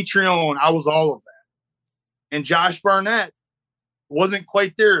Matt Matrione. I was all of that. And Josh Barnett wasn't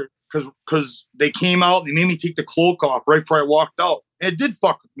quite there because they came out, they made me take the cloak off right before I walked out. And it did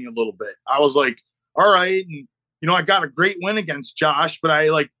fuck with me a little bit. I was like, all right. And, I got a great win against Josh, but I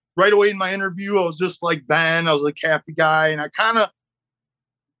right away in my interview, I was just like Ben. I was like happy guy. And I kind of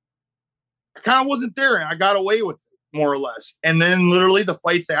wasn't there, and I got away with it more or less. And then literally the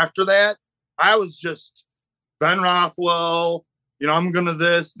fights after that, I was just Ben Rothwell, I'm going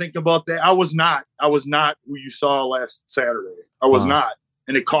to think about that. I was not who you saw last Saturday. I was not.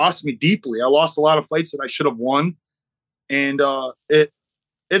 And it cost me deeply. I lost a lot of fights that I should have won. And it's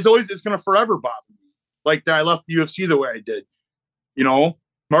going to forever bother me. Like that I left the UFC the way I did.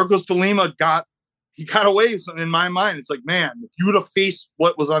 Marcos de Lima got away with something in my mind. It's like, man, if you would have faced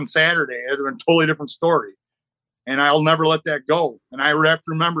what was on Saturday, it would have been a totally different story. And I'll never let that go. And I have to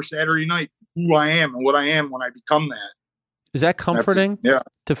remember Saturday night who I am and what I am when I become that. Is that comforting?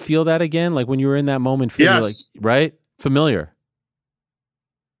 To feel that again? Like when you were in that moment, right? Familiar.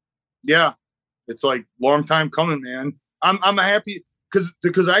 Yeah. It's like long time coming, man. I'm happy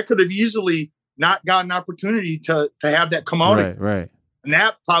because I could have easily not gotten an opportunity to have that come out again. Right. And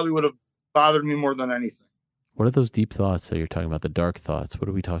that probably would have bothered me more than anything. What are those deep thoughts that you're talking about? The dark thoughts. What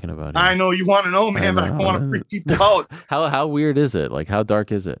are we talking about here? I know you want to know, man, but I don't want to freak people out. How weird is it? Like, how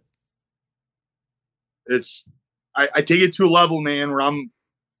dark is it? It's I take it to a level, man, where I'm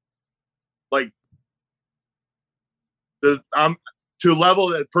like I'm to a level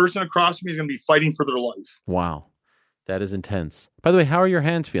that the person across from me is going to be fighting for their life. Wow, that is intense. By the way, how are your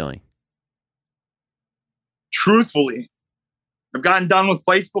hands feeling? Truthfully, I've gotten done with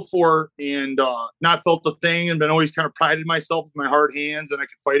fights before and not felt the thing, and been always kind of prided myself with my hard hands and I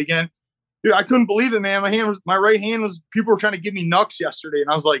could fight again. Dude, I couldn't believe it, man. My right hand was, people were trying to give me knucks yesterday, and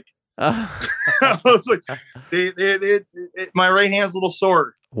I was like, I was like, my right hand's a little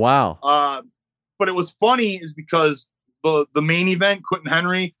sore. Wow. But it was funny is because the main event, Quentin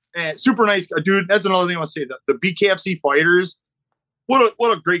Henry, super nice dude. That's another thing I want to say. The BKFC fighters, what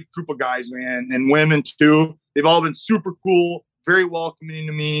a great group of guys, man, and women too. They've all been super cool, very welcoming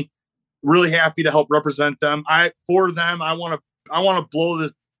to me. Really happy to help represent them. For them, I want to blow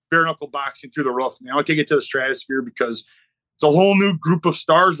this bare knuckle boxing through the roof. Man, I want to take it to the stratosphere because it's a whole new group of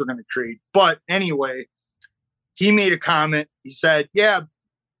stars we're going to create. But anyway, he made a comment. He said, yeah,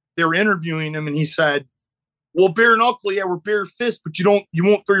 they were interviewing him, and he said, well, bare knuckle, yeah, we're bare fist, but you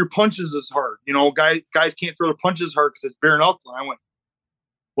won't throw your punches as hard. Guys can't throw their punches as hard because it's bare knuckle. And I went,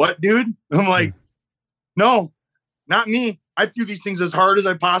 what, dude? I'm like, no, not me. I threw these things as hard as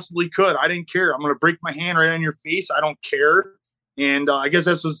I possibly could. I didn't care. I'm going to break my hand right on your face. I don't care. And I guess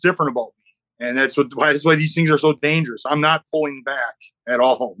that's what's different about me. And that's why these things are so dangerous. I'm not pulling back at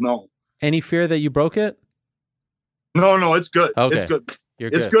all. No. Any fear that you broke it? No, it's good. Okay. It's good.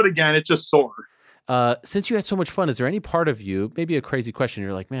 It's good again. It's just sore. Since you had so much fun, is there any part of you, maybe a crazy question,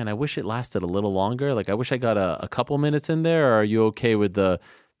 you're like, man, I wish it lasted a little longer. Like, I wish I got a couple minutes in there. Or are you okay with the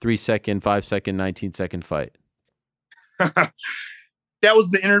 3 second, 5 second, 19 second fight? That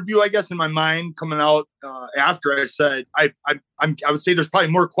was the interview, I guess, in my mind coming out after I said, I would say there's probably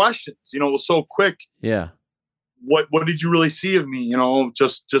more questions, it was so quick. Yeah. What did you really see of me?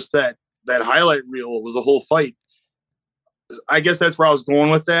 Just that highlight reel. It was a whole fight. I guess that's where I was going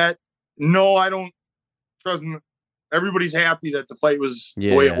with that. No, I don't trust me. Everybody's happy that the fight was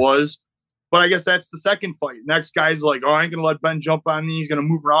the way it was. But I guess that's the second fight. Next guy's like, oh, I ain't going to let Ben jump on me. He's going to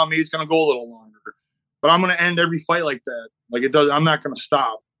move around me. He's going to go a little longer. But I'm going to end every fight like that. Like it does. I'm not going to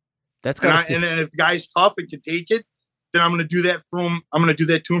stop. That's and if the guy's tough and can take it, then I'm going to do that for him. I'm going to do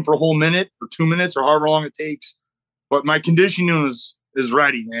that to him for a whole minute or 2 minutes or however long it takes. But my conditioning is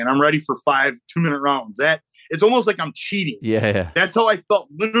ready, man. I'm ready for 5 2-minute rounds. It's almost like I'm cheating. Yeah. That's how I felt.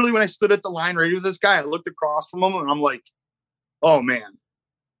 Literally, when I stood at the line ready with this guy, I looked across from him and I'm like, oh man,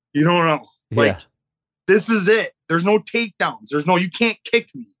 you don't know. Like, this is it. There's no takedowns. You can't kick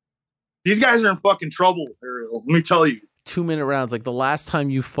me. These guys are in fucking trouble, Ariel. Let me tell you. 2-minute rounds. Like the last time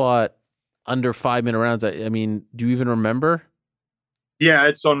you fought under 5-minute rounds, I mean, do you even remember? Yeah,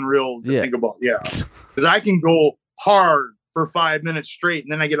 it's unreal to think about. Yeah. Because I can go hard for 5 minutes straight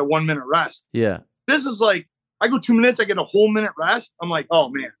and then I get a 1-minute rest. Yeah. This is like, I go 2 minutes, I get a whole minute rest. I'm like, oh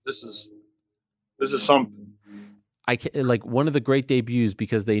man, this is something. Like one of the great debuts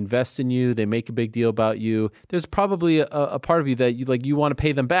because they invest in you, they make a big deal about you. There's probably a part of you that you want to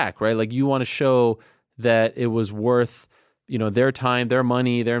pay them back, right? Like you want to show that it was worth, their time, their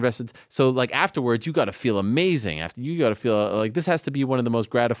money, their investments. So like afterwards, you got to feel amazing. You got to feel like this has to be one of the most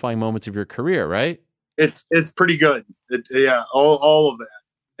gratifying moments of your career, right? It's pretty good. All of that,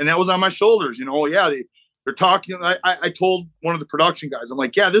 and that was on my shoulders. Yeah, they're talking. I told one of the production guys, I'm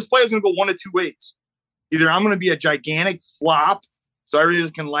like, yeah, this fight is gonna go one of two ways. Either I'm going to be a gigantic flop, so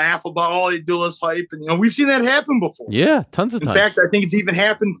everybody can laugh about all they do is hype, and we've seen that happen before. Yeah, tons of times. In fact, I think it's even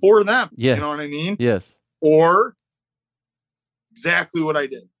happened for them. Yes. You know what I mean? Yes. Or exactly what I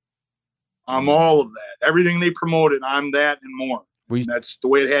did. I'm all of that. Everything they promoted, I'm that and more. That's the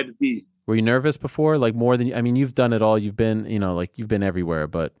way it had to be. Were you nervous before? Like more than? I mean, you've done it all. You've been, you've been everywhere,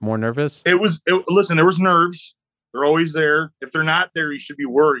 but more nervous? Listen, there was nerves. They're always there. If they're not there, you should be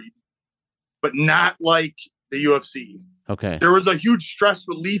worried. But not like the UFC. Okay. There was a huge stress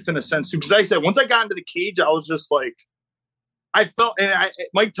relief in a sense too, because like I said, once I got into the cage, I was just like, I felt, and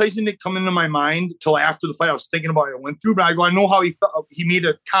Mike Tyson didn't come into my mind till after the fight. I was thinking about it. I went through, but I know how he felt. He made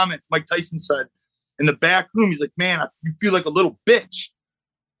a comment. Mike Tyson said in the back room, he's like, "Man, you feel like a little bitch,"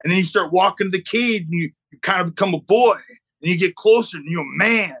 and then you start walking to the cage, and you kind of become a boy, and you get closer, and you're a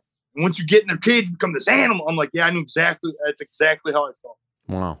man. And once you get in the cage, you become this animal. I'm like, yeah, I knew exactly. That's exactly how I felt.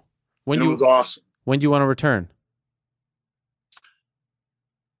 Wow. It was awesome. When do you want to return?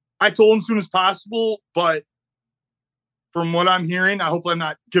 I told him as soon as possible, but from what I'm hearing, I hope I'm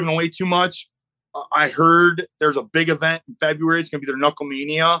not giving away too much. I heard there's a big event in February. It's going to be their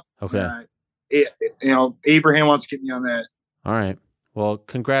Knucklemania. Okay. Abraham wants to get me on that. All right. Well,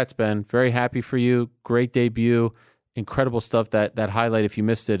 congrats, Ben. Very happy for you. Great debut. Incredible stuff. That highlight, if you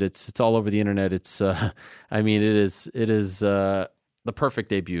missed it, it's all over the internet. It's, it is the perfect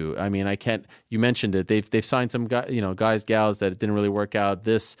debut. I mean, you mentioned it. They've signed some guys, gals that it didn't really work out.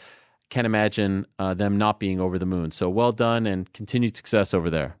 This, can't imagine them not being over the moon. So well done and continued success over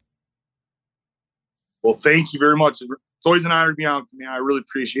there. Well, thank you very much. It's always an honor to be on with you, man. I really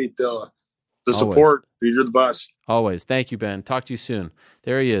appreciate the support. You're the best. Always. Thank you, Ben. Talk to you soon.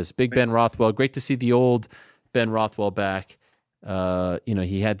 There he is. Big Ben Rothwell. Great to see the old Ben Rothwell back.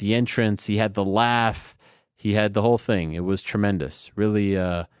 He had the entrance, he had the laugh, he had the whole thing. It was tremendous. Really,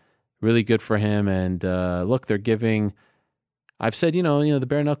 really good for him. And look, they're giving. I've said, the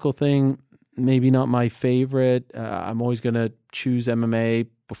bare knuckle thing, maybe not my favorite. I'm always going to choose MMA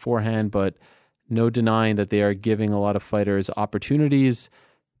beforehand, but no denying that they are giving a lot of fighters opportunities,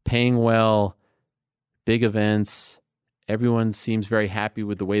 paying well, big events. Everyone seems very happy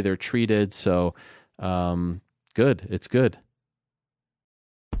with the way they're treated. So, good. It's good.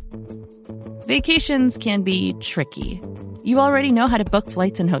 Vacations can be tricky. You already know how to book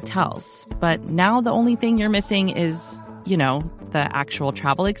flights and hotels, but now the only thing you're missing is, the actual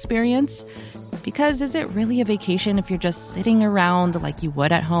travel experience. Because is it really a vacation if you're just sitting around like you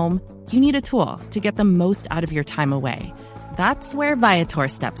would at home? You need a tool to get the most out of your time away. That's where Viator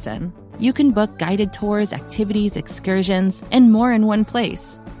steps in. You can book guided tours, activities, excursions, and more in one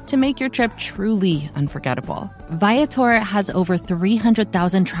place to make your trip truly unforgettable. Viator has over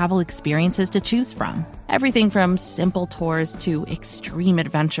 300,000 travel experiences to choose from. Everything from simple tours to extreme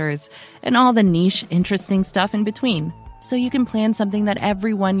adventures and all the niche, interesting stuff in between. So you can plan something that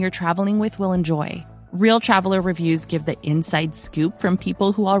everyone you're traveling with will enjoy. Real traveler reviews give the inside scoop from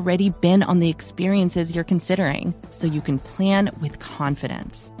people who already been on the experiences you're considering, so you can plan with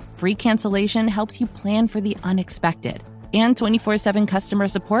confidence. Free cancellation helps you plan for the unexpected. And 24/7 customer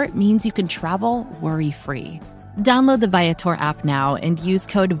support means you can travel worry-free. Download the Viator app now and use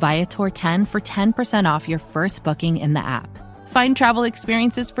code Viator10 for 10% off your first booking in the app. Find travel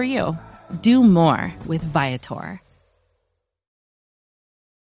experiences for you. Do more with Viator.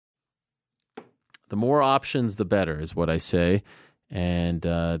 The more options, the better, is what I say. And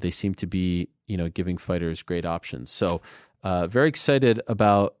they seem to be, giving fighters great options. So very excited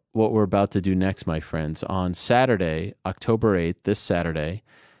about what we're about to do next, my friends. On Saturday, October 8th, this Saturday,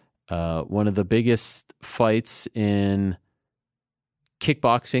 one of the biggest fights in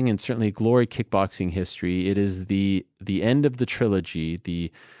kickboxing and certainly glory kickboxing history. It is the end of the trilogy,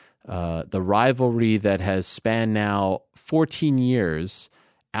 the rivalry that has spanned now 14 years.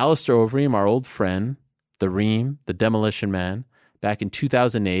 Alistair Overeem, our old friend, the Reem, the Demolition Man, back in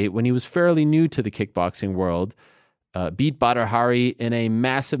 2008 when he was fairly new to the kickboxing world. Beat Badr in a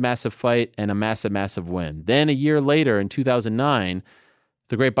massive, massive fight and a massive, massive win. Then a year later, in 2009,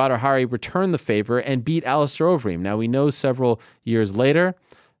 the great Badr returned the favor and beat Alistair Overeem. Now, we know several years later,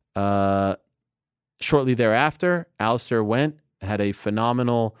 shortly thereafter, Alistair had a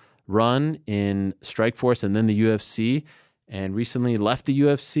phenomenal run in Strikeforce and then the UFC, and recently left the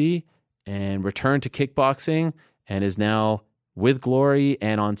UFC and returned to kickboxing and is now with Glory.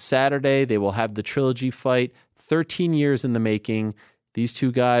 And on Saturday, they will have the trilogy fight, 13 years in the making. These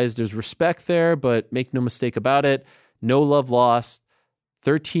two guys, there's respect there, but make no mistake about it, no love lost.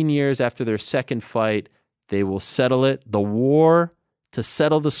 13 years after their second fight, they will settle it. The war to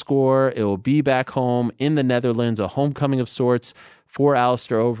settle the score. It will be back home in the Netherlands, a homecoming of sorts for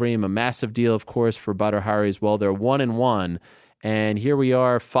Alistair Overeem, a massive deal, of course, for Badr as well. They're 1-1, and here we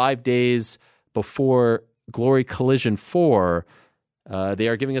are 5 days before Glory Collision 4. They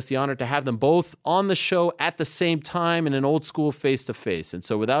are giving us the honor to have them both on the show at the same time in an old school face-to-face. And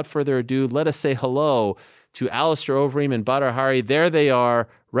so without further ado, let us say hello to Alistair Overeem and Badr. There they are,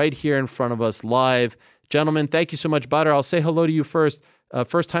 right here in front of us live. Gentlemen, thank you so much. Badr, I'll say hello to you first.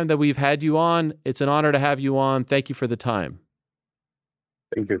 First time that we've had you on. It's an honor to have you on. Thank you for the time.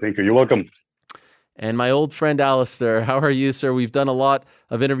 Thank you. You're welcome. And my old friend Alistair, how are you, sir? We've done a lot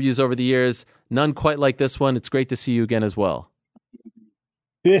of interviews over the years. None quite like this one. It's great to see you again as well.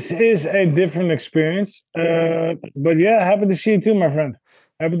 This is a different experience. But yeah, happy to see you too, my friend.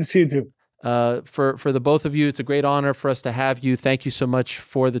 Happy to see you too. For the both of you, it's a great honor for us to have you. Thank you so much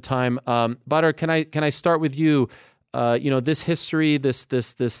for the time. Badr, can I start with you? This history,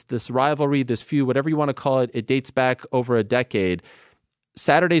 this rivalry, this feud, whatever you want to call it, it dates back over a decade.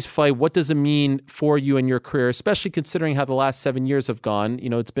 Saturday's fight, what does it mean for you and your career, especially considering how the last 7 years have gone?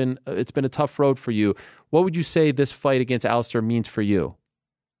 It's been a tough road for you. What would you say this fight against Alistair means for you?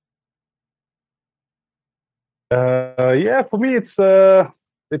 For me, it's a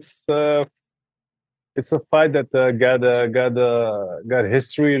fight that got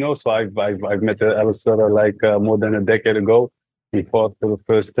history, So I've met Alistair more than a decade ago. We fought for the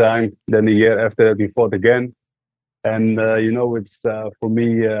first time. Then the year after that, we fought again. And it's for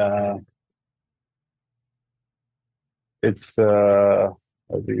me, it's how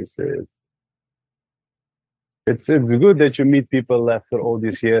do you say it? It's good that you meet people after all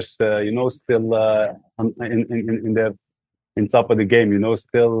these years, still in top of the game,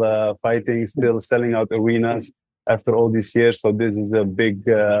 still fighting, still selling out arenas after all these years. So this is a big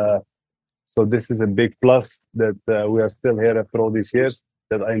plus that we are still here after all these years.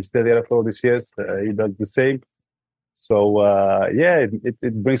 That I'm still here after all these years. He does the same. So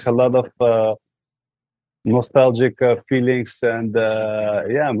it brings a lot of nostalgic feelings, and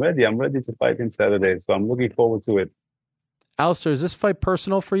I'm ready. I'm ready to fight on Saturday. So I'm looking forward to it. Alistair, is this fight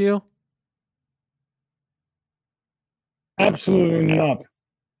personal for you? Absolutely not.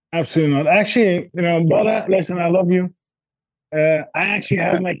 Absolutely not. Actually, brother, listen, I love you. I actually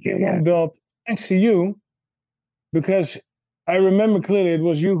have my K1 belt thanks to you, because I remember clearly it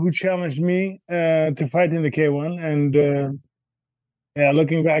was you who challenged me to fight in the K1. And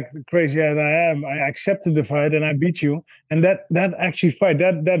looking back, crazy as I am, I accepted the fight and I beat you. And that actually fight,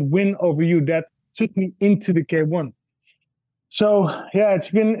 that win over you, that took me into the K1. So yeah, it's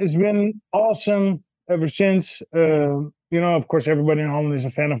been awesome ever since. Of course, everybody in Holland is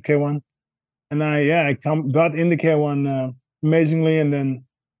a fan of K1, and I got in the K1 amazingly, and then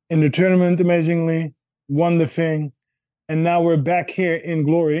in the tournament amazingly, won the thing, and now we're back here in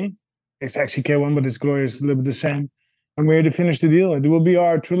Glory. It's actually K1, but it's Glory is a little bit the same, and we're here to finish the deal. It will be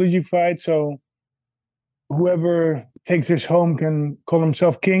our trilogy fight, so whoever takes this home can call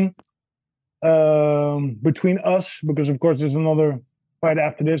himself king. Between us, because of course there's another fight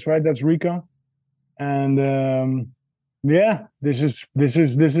after this, right? That's Rico, and this is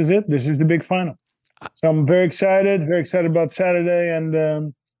it. This is the big final. So I'm very excited about Saturday,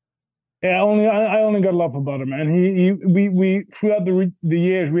 and I only got love about him, man. We throughout the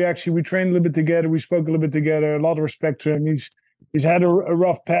years we trained a little bit together, we spoke a little bit together. A lot of respect to him. He's had a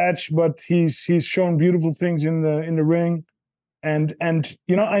rough patch, but he's shown beautiful things in the ring. And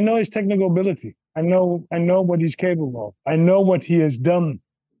I know his technical ability. I know what he's capable of. I know what he has done.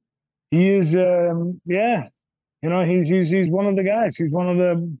 He is he's one of the guys. He's one of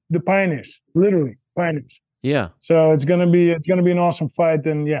the pioneers, literally pioneers. Yeah. So it's gonna be an awesome fight,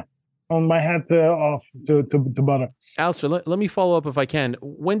 and on my hat off to Badr. Alistair, let me follow up if I can.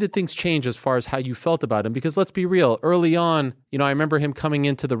 When did things change as far as how you felt about him? Because let's be real, early on, I remember him coming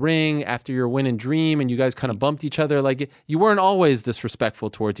into the ring after your win in Dream, and you guys kind of bumped each other. Like, you weren't always this respectful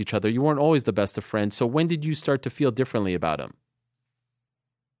towards each other. You weren't always the best of friends. So when did you start to feel differently about him?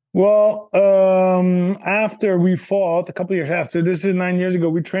 Well, after we fought, a couple of years after, this is 9 years ago,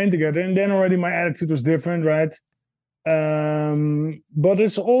 we trained together, and then already my attitude was different, right? But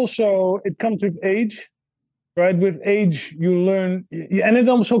it's also, it comes with age, right? With age, you learn, and it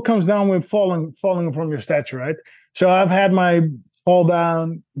also comes down with falling from your stature, right? So I've had my fall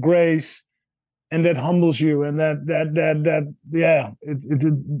down grace, and that humbles you, and yeah,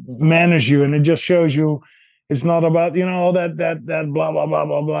 it manners you, and it just shows you it's not about all that blah blah blah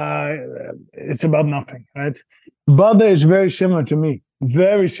blah blah. It's about nothing, right? Badr is very similar to me,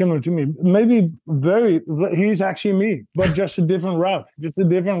 very similar to me. Maybe very, he's actually me, but just a different route,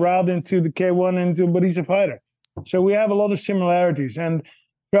 into the K1 but he's a fighter. So we have a lot of similarities, and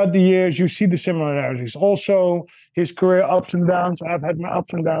throughout the years, you see the similarities. Also, his career ups and downs. I've had my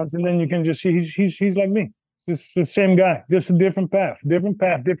ups and downs, and then you can just see he's like me. It's the same guy, just a different path, different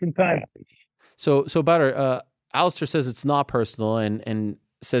time. So Badr, Alistair says it's not personal, and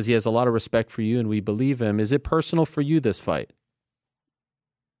says he has a lot of respect for you, and we believe him. Is it personal for you, this fight?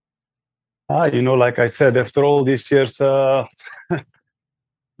 Like I said, after all these years, you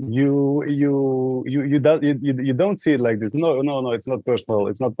don't see it like this. No, it's not personal.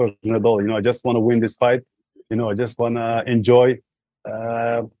 It's not personal at all. I just want to win this fight. I just want to enjoy.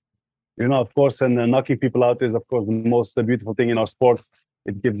 Of course, and knocking people out is, of course, the most beautiful thing in our sports.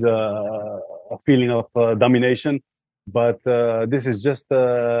 It gives a feeling of domination. But this is just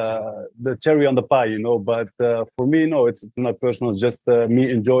the cherry on the pie, But for me, no, it's not personal. It's just me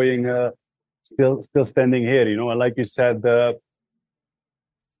enjoying still standing here, And like you said,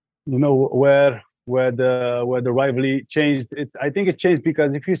 where the rivalry changed. I think it changed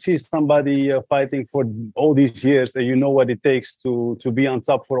because if you see somebody fighting for all these years, and you know what it takes to be on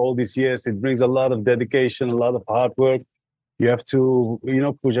top for all these years, it brings a lot of dedication, a lot of hard work. You have to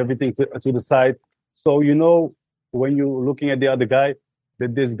push everything to the side. So when you're looking at the other guy,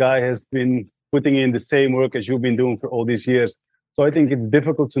 that this guy has been putting in the same work as you've been doing for all these years. So I think it's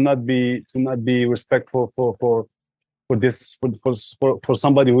difficult to not be respectful for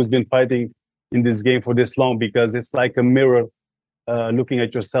somebody who's been fighting in this game for this long, because it's like a mirror, looking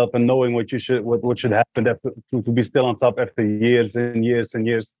at yourself and knowing what should happen to be still on top after years and years and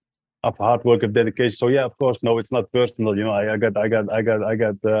years of hard work, of dedication. So yeah, of course, no, it's not personal. I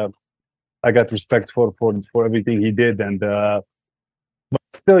got respect for everything he did, and but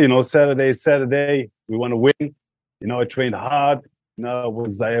still, Saturday, we want to win. I trained hard.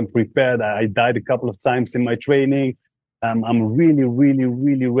 I am prepared. I died a couple of times in my training. I'm really, really,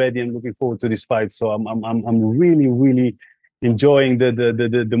 really ready and looking forward to this fight. So I'm really, really enjoying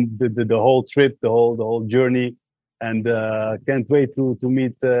the whole trip, the whole journey, and can't wait to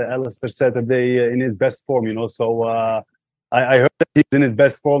meet Alistair Saturday in his best form. So I heard that he's in his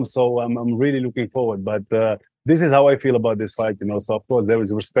best form, so I'm really looking forward. But this is how I feel about this fight. So of course there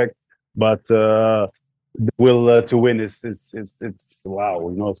is respect, but the will to win is it's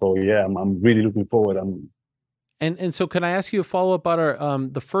wow. So yeah, I'm really looking forward. And so can I ask you a follow-up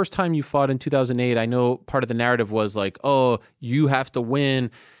about the first time you fought in 2008? I know part of the narrative was like, oh, you have to win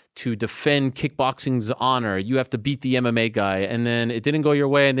to defend kickboxing's honor. You have to beat the MMA guy. And then it didn't go your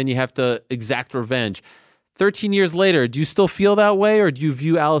way, and then you have to exact revenge. 13 years later, do you still feel that way, or do you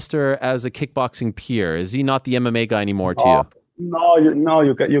view Alistair as a kickboxing peer? Is he not the MMA guy anymore to you? No,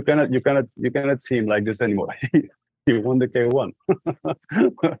 you cannot see him like this anymore. He won the K1,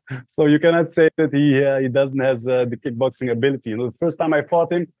 so you cannot say that he doesn't have the kickboxing ability. The first time I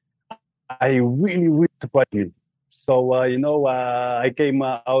fought him, I really surprised me. So I came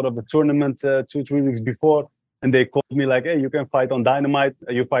out of the tournament 2-3 weeks before, and they called me like, "Hey, you can fight on Dynamite.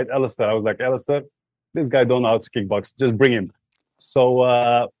 You fight Alistair." I was like, "Alistair, this guy don't know how to kickbox. Just bring him."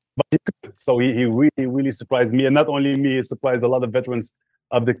 So. So he really surprised me, and not only me, he surprised a lot of veterans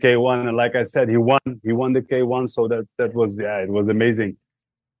of the K1. And like I said, he won the K1, so that was it was amazing.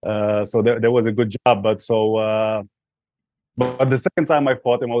 So there was a good job. But the second time I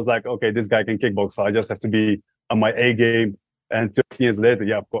fought him, I was like, okay, this guy can kickbox, so I just have to be on my A game. And 13 years later,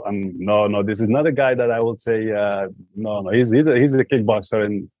 yeah, of course, no, this is not a guy that I would say no, he's a kickboxer,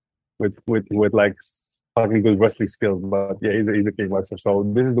 and with like fucking good wrestling skills, but yeah, he's a kickboxer. So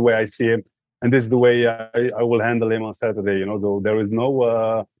this is the way I see him, and this is the way I will handle him on Saturday. Though there is no,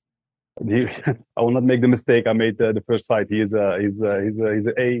 I will not make the mistake I made the first fight. He's a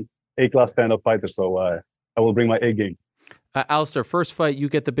A-class stand-up fighter. So I will bring my A game. Alistair, first fight you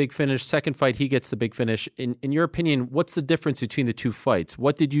get the big finish. Second fight he gets the big finish. In your opinion, what's the difference between the two fights?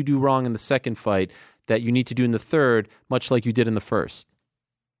 What did you do wrong in the second fight that you need to do in the third, much like you did in the first?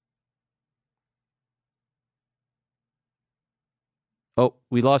 Oh,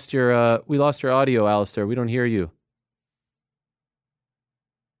 we lost your audio, Alistair. We don't hear you.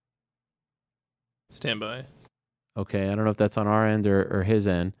 Stand by. Okay, I don't know if that's on our end or his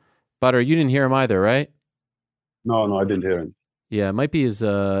end. Badr, you didn't hear him either, right? No, I didn't hear him. Yeah, it might be his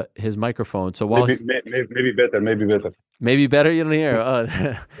microphone. So while maybe better. maybe better, you don't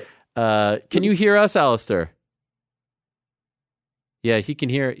hear. Can you hear us, Alistair? Yeah, he can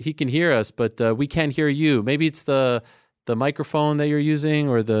hear us, but we can't hear you. Maybe it's the microphone that you're using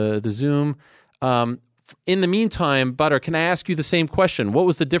or the Zoom. In the meantime, Badr, can I ask you the same question? What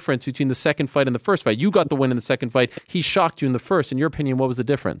was the difference between the second fight and the first fight? You got the win in the second fight. He shocked you in the first. In your opinion, what was the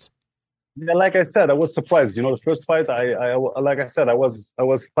difference? Yeah, like I said, I was surprised. The first fight, I like I said, I was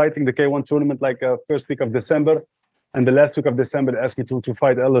fighting the K1 tournament like first week of December, and the last week of December they asked me to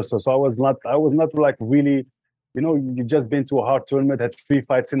fight Alistair. So I was not like really, you just been to a hard tournament, had 3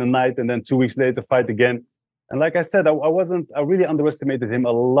 fights in a night, and then 2 weeks later fight again. And like I said, I really underestimated him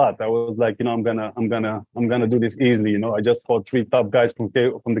a lot. I was like, I'm gonna do this easily. I just fought 3 top guys from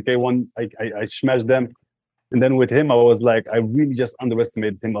the K1. I smashed them. And then with him, I was like, I really just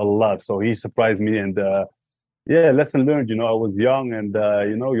underestimated him a lot. So he surprised me. And lesson learned, I was young and,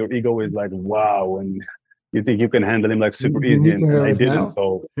 your ego is like, wow. And you think you can handle him like super easy. And I didn't.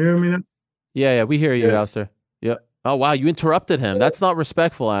 So hear me now? Yeah, we hear you, Yes. Alistair. Yeah. Oh, wow, you interrupted him. That's not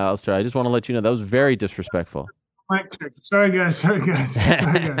respectful, Alistair. I just want to let you know that was very disrespectful. Sorry, guys.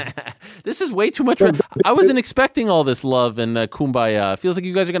 This is way too much. I wasn't expecting all this love and kumbaya. It feels like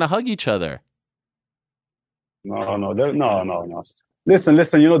you guys are going to hug each other. No. Listen.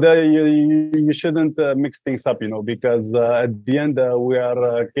 You shouldn't mix things up, because at the end we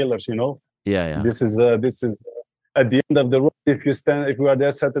are killers, Yeah. This is at the end of the road. If we are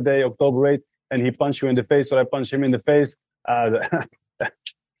there Saturday, October 8th, and he punch you in the face or I punch him in the face,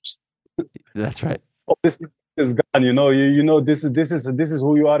 that's right. All this is gone. This is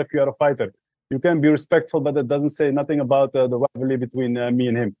who you are if you are a fighter. You can be respectful, but it doesn't say nothing about the rivalry between me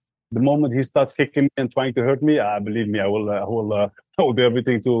and him. The moment he starts kicking me and trying to hurt me, believe me, I will do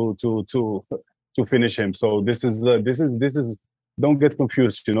everything to finish him. So this is. Don't get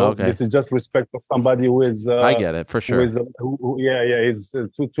confused. Okay. This is just respect for somebody who is. I get it for sure. He's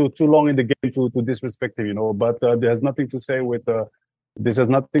too long in the game to disrespect him. But there's nothing to say with. This has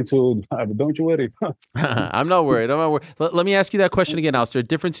nothing to. Don't you worry. I'm not worried. Let me ask you that question again, Alistair.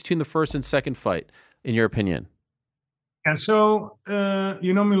 Difference between the first and second fight, in your opinion? Yeah, so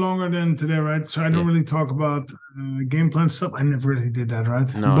you know me longer than today, right? So I don't really talk about game plan stuff. I never really did that, right?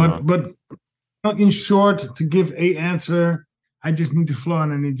 But in short, to give a answer, I just need to flow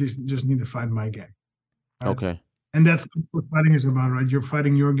and I just need to fight my game. Right? Okay. And that's what fighting is about, right? You're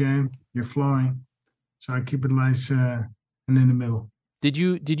fighting your game, you're flowing. So I keep it nice and in the middle. Did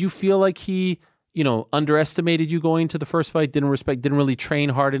you feel like he, underestimated you going to the first fight, didn't really train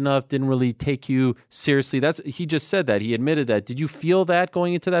hard enough, didn't really take you seriously? He just said that. He admitted that. Did you feel that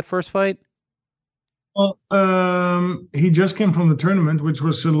going into that first fight? Well, he just came from the tournament, which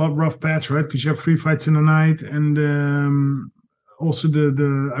was a rough patch, right? Because you have 3 fights in a night, and also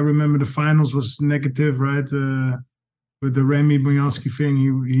I remember the finals was negative, right? With the Remy Bojanski thing,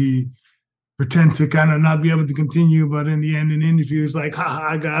 he pretend to kind of not be able to continue, but in the end, in interviews, like,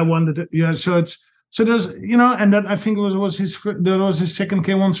 haha, I won it. Yeah, so there's, and that I think that was his second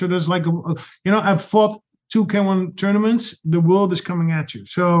K1. So there's like, I've fought 2 K1 tournaments. The world is coming at you.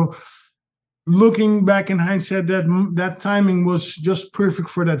 So looking back in hindsight, that timing was just perfect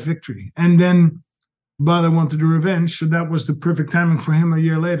for that victory. And then Badr wanted the revenge, so that was the perfect timing for him a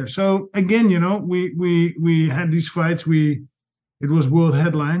year later. So again, we had these fights. It was world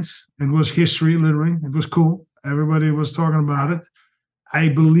headlines. It was history, literally. It was cool. Everybody was talking about it. I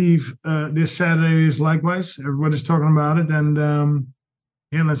believe this Saturday is likewise. Everybody's talking about it. And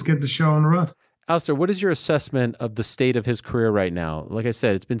let's get the show on the road. Alistair, what is your assessment of the state of his career right now? Like I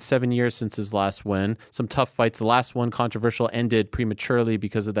said, it's been 7 years since his last win. Some tough fights. The last one, controversial, ended prematurely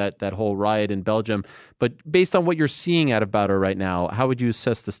because of that whole riot in Belgium. But based on what you're seeing out of Badr right now, how would you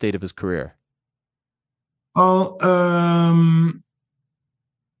assess the state of his career? Well,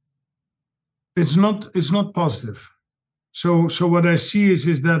 it's not positive. So what I see is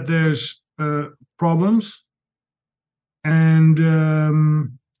that there's problems.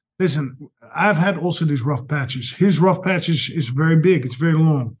 And listen, I've had also these rough patches. His rough patches is very big. It's very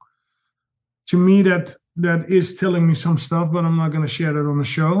long. To me, that is telling me some stuff, but I'm not going to share that on the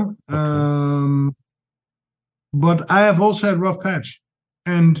show. Okay. But I have also had rough patch.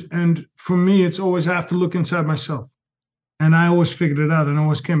 And for me, it's always I have to look inside myself. And I always figured it out and I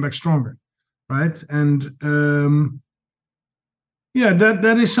always came back stronger. Right. And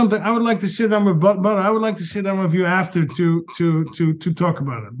that is something I would like to sit down with, but I would like to sit down with you after to talk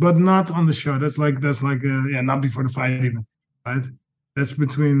about it, but not on the show. That's like not before the fight even, right? That's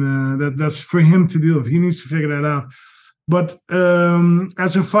between that's for him to deal with. He needs to figure that out. But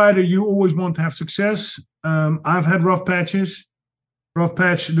as a fighter, you always want to have success. I've had rough patches. Rough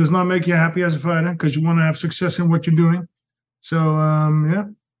patch does not make you happy as a fighter because you want to have success in what you're doing. So, yeah.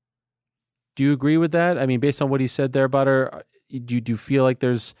 Do you agree with that? I mean, based on what he said there, Badr, do you feel like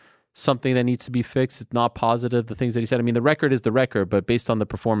there's something that needs to be fixed? It's not positive, the things that he said. I mean, the record is the record, but based on the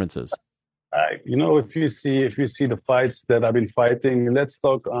performances. If you see the fights that I've been fighting, let's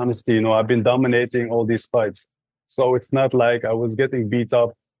talk honesty. I've been dominating all these fights. So it's not like I was getting beat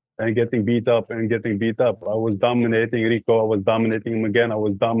up and getting beat up and getting beat up. I was dominating Rico. I was dominating him again. I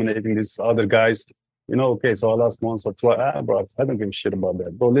was dominating these other guys. Okay, so I lost once or twice. Bro, I don't give a shit about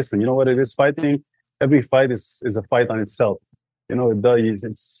that. Bro, listen, you know what it is? Fighting, every fight is a fight on itself.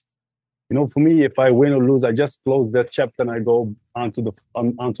 It's for me, if I win or lose, I just close that chapter and I go onto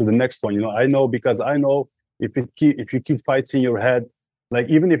the next one. I know because I know if you keep fights in your head, like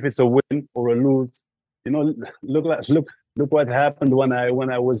even if it's a win or a lose, look what happened when I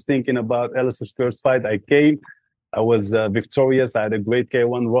was thinking about Alistair's first fight. I was victorious. I had a great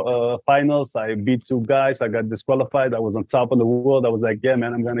K1 finals. I beat 2 guys. I got disqualified. I was on top of the world. I was like, yeah,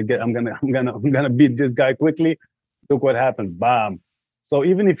 man, I'm gonna beat this guy quickly. Look what happens. Bam. So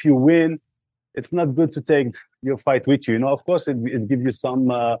even if you win, it's not good to take your fight with you. Of course, it gives you some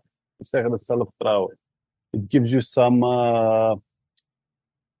it gives you some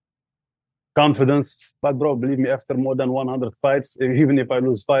confidence. But bro, believe me, after more than 100 fights, even if I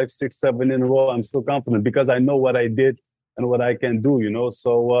lose 5, 6, 7 in a row, I'm still confident because I know what I did and what I can do.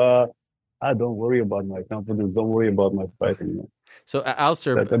 So I don't worry about my confidence. Don't worry about my fighting. So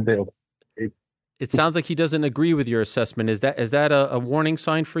Alistair, it sounds like he doesn't agree with your assessment. Is that a warning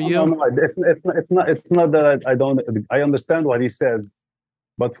sign for you? No, it's not that I don't. I understand what he says,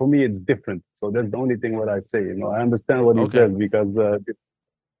 but for me, it's different. So that's the only thing what I say. I understand what he says because,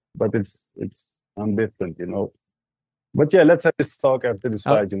 but I'm different. But yeah, let's have this talk after this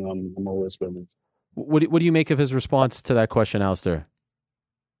fight. I'm always willing. What do you make of his response to that question, Alistair?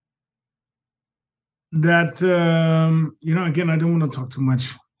 That again, I don't want to talk too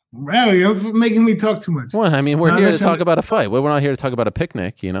much. Well, you're making me talk too much. Well, I mean, we're here to talk about a fight. We're not here to talk about a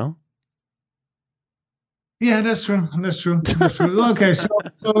picnic, Yeah, that's true. Okay, so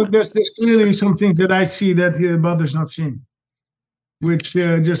there's clearly some things that I see that Badr's not seeing, which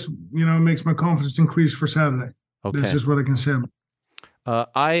just makes my confidence increase for Saturday. Okay. That's just what I can say.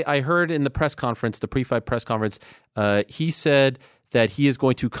 I heard in the press conference, the pre-fight press conference, he said that he is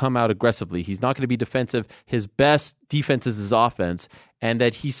going to come out aggressively. He's not going to be defensive. His best defense is his offense. And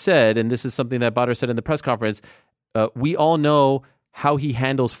that he said, and this is something that Badr said in the press conference, we all know how he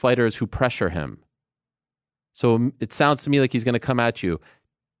handles fighters who pressure him. So it sounds to me like he's going to come at you.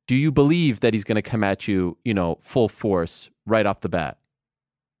 Do you believe that he's going to come at you, full force right off the bat?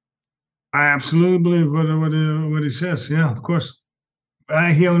 I absolutely believe what he says. Yeah, of course.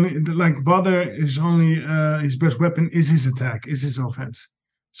 He only, like Badr, is only his best weapon is his attack, is his offense.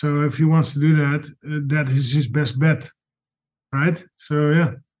 So if he wants to do that, that is his best bet, right? So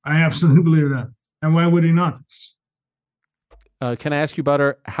yeah, I absolutely believe that. And why would he not? Can I ask you,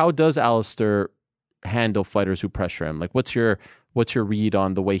 Badr, how does Alistair handle fighters who pressure him? Like, what's your read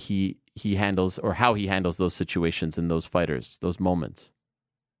on the way he handles or how he handles those situations and those fighters, those moments?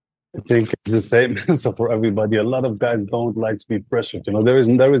 I think it's the same answer for everybody. A lot of guys don't like to be pressured. There is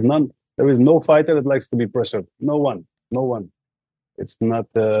no fighter that likes to be pressured. No one. It's not.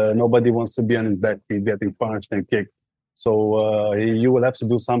 Nobody wants to be on his back feet getting punched and kicked. So you will have to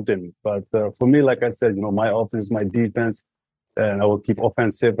do something. But for me, like I said, my offense, my defense, and I will keep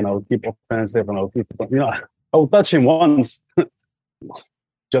offensive, and I will keep offensive, and I will keep. I will touch him once.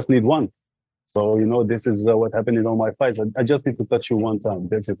 Just need one. So, this is what happened in all my fights. I just need to touch you one time.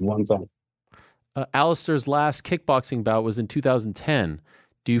 That's it, one time. Alistair's last kickboxing bout was in 2010.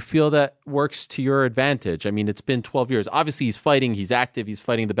 Do you feel that works to your advantage? I mean, it's been 12 years. Obviously, he's fighting. He's active. He's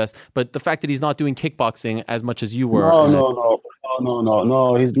fighting the best. But the fact that he's not doing kickboxing as much as you were. No. I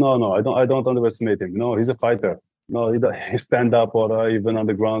don't underestimate him. No, he's a fighter. No, he stand up or even on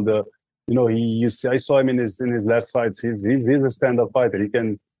the ground. I saw him in his last fights. He's a stand-up fighter.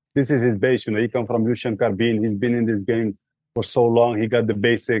 This is his base, He come from Yushan Karbin. He's been in this game for so long. He got the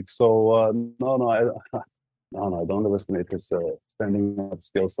basics. So I don't underestimate his standing up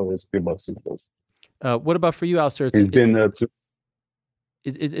skills or his kickboxing skills. What about for you, Alistair? It's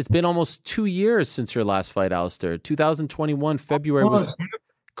been almost 2 years since your last fight, Alistair. 2021 February was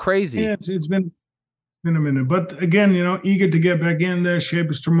crazy. Yeah, it's been a minute, but again, eager to get back in there. Shape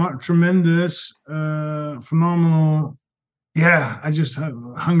is tremendous, phenomenal. Yeah, I just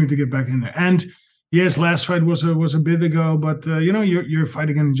hungry to get back in there. And Yes, last fight was a bit ago, but you're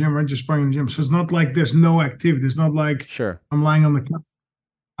fighting in the gym, right? You're sparring in the gym, so it's not like there's no activity. It's not like Sure. I'm lying on the couch.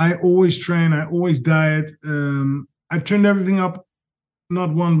 I always train. I always diet. I've turned everything up,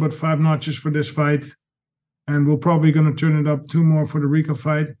 not 1 but 5 notches for this fight, and we're probably going to turn it up 2 more for the Rico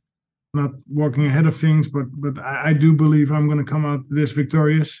fight. Not walking ahead of things, but I do believe I'm going to come out this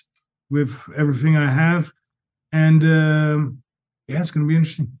victorious with everything I have, and it's going to be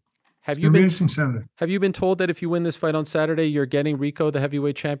interesting. Have you been told that if you win this fight on Saturday, you're getting Rico, the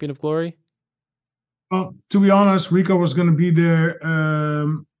heavyweight champion of glory? Well, to be honest, Rico was going to be there.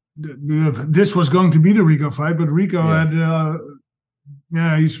 This was going to be the Rico fight, but Rico had,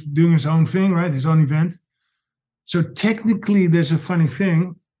 he's doing his own thing, right? His own event. So technically, there's a funny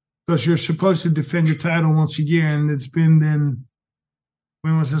thing because you're supposed to defend your title once a year, and it's been then.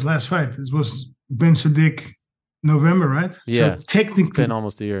 When was his last fight? It was Ben Sadiq. November, right? Yeah. So technically, it's been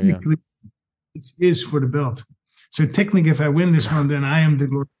almost a year. Yeah. It is for the belt. So technically, if I win this one, then I am the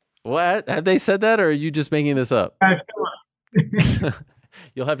glory. What? Have they said that, or are you just making this up?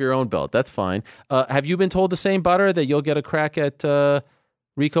 You'll have your own belt. That's fine. Have you been told the same, Badr, that you'll get a crack at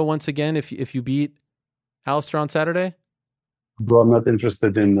Rico once again if you beat Alistair on Saturday? Bro, I'm not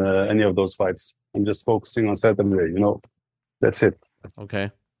interested in any of those fights. I'm just focusing on Saturday. That's it.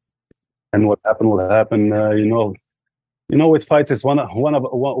 Okay. And what happened will happen. With fights, it's one at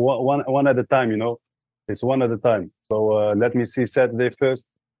a time. It's one at a time. So let me see Saturday first.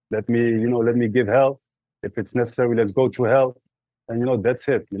 Let me give hell. If it's necessary, let's go through hell. And that's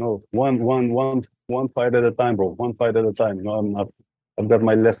it. One fight at a time, bro. One fight at a time. I've got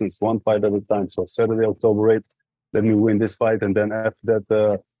my lessons. One fight at a time. So Saturday, October 8th, let me win this fight, and then after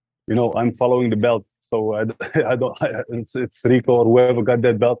that, I'm following the belt. So it's Rico or whoever got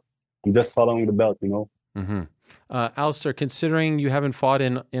that belt. I'm just following the belt, Mm-hmm. Alistair, considering you haven't fought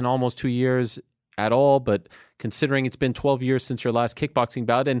in almost 2 years at all, but considering it's been 12 years since your last kickboxing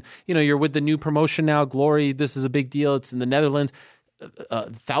bout, and you're with the new promotion now, Glory, this is a big deal. It's in the Netherlands.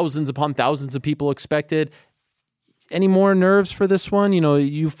 Thousands upon thousands of people expected. Any more nerves for this one?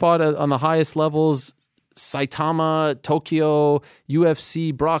 You fought on the highest levels, Saitama, Tokyo,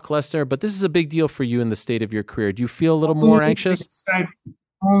 UFC, Brock Lesnar, but this is a big deal for you in the state of your career. Do you feel a little more anxious?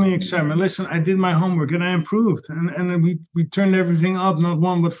 Only excitement. Listen, I did my homework and I improved, and we turned everything up, not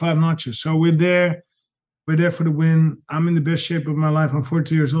 1 but 5 notches. So we're there for the win. I'm in the best shape of my life. I'm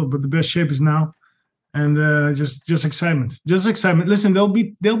 40 years old, but the best shape is now, and just excitement, Listen, there'll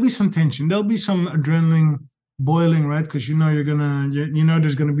be some tension, there'll be some adrenaline boiling, right? Because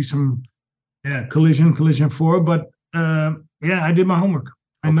there's gonna be some collision 4. But I did my homework.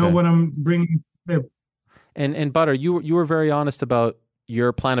 I know what I'm bringing. And Badr, you were very honest about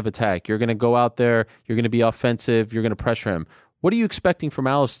your plan of attack. You're going to go out there, you're going to be offensive, you're going to pressure him. What are you expecting from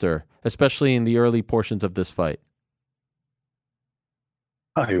Alistair, especially in the early portions of this fight?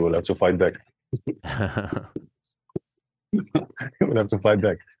 He will have to fight back. He will have to fight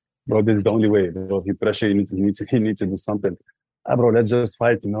back. Bro, this is the only way. If you pressure, he needs to do something. Bro, let's just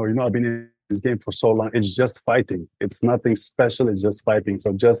fight. I've been in this game for so long. It's just fighting. It's nothing special. It's just fighting.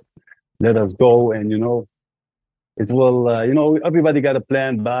 So just let us go, and it will, everybody got a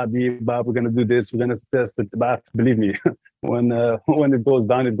plan. Bob, we're going to do this. We're going to test it. Bob, believe me, when it goes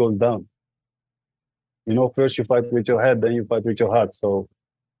down, it goes down. First you fight with your head, then you fight with your heart. So,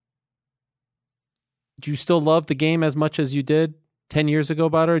 do you still love the game as much as you did 10 years ago,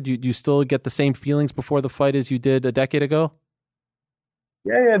 Badr? Do you still get the same feelings before the fight as you did a decade ago?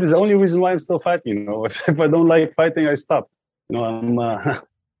 Yeah. There's the only reason why I'm still fighting. If I don't like fighting, I stop.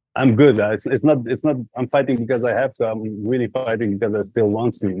 I'm good. It's not. I'm fighting because I have to. I'm really fighting because I still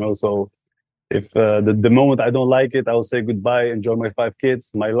want to. So if the moment I don't like it, I'll say goodbye. Enjoy my 5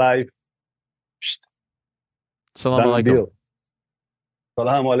 kids, my life. Salam alaikum.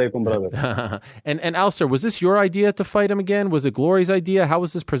 Salam alaikum, brother. And Alistair, was this your idea to fight him again? Was it Glory's idea? How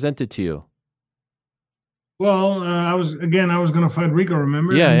was this presented to you? Well, I was going to fight Rico.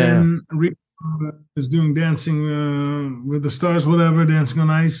 Remember? Yeah. Then Rico is doing dancing with the stars, whatever, dancing on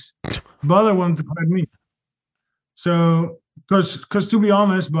ice. Badr wanted to fight me. So, because to be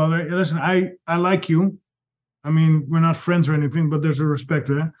honest, Badr, listen, I like you. I mean, we're not friends or anything, but there's a respect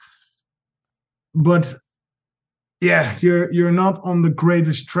there. But yeah, you're not on the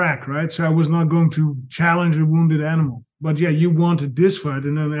greatest track, right? So I was not going to challenge a wounded animal. But yeah, you wanted this fight,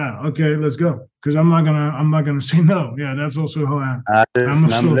 and then okay, let's go. Because I'm not gonna say no. Yeah, that's also how I am.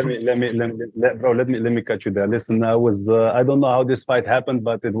 Let me cut you there. Listen, I don't know how this fight happened,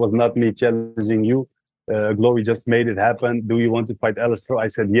 but it was not me challenging you. Glory just made it happen. Do you want to fight Alistair? I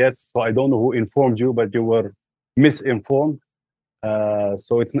said yes. So I don't know who informed you, but you were misinformed.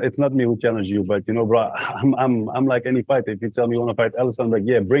 So it's not me who challenge you, but you know, bro, I'm like any fighter. If you tell me you want to fight Alistair, I'm like,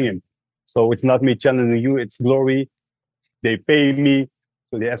 yeah, bring him. So it's not me challenging you. It's Glory. They pay me.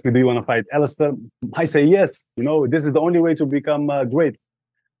 So they ask me, do you want to fight Alistair? I say yes. You know, this is the only way to become great.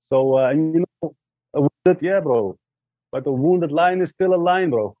 So, and you know, yeah, bro. But a wounded lion is still a lion,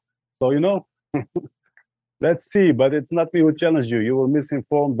 bro. So, you know, let's see. But it's not me who challenge you. You were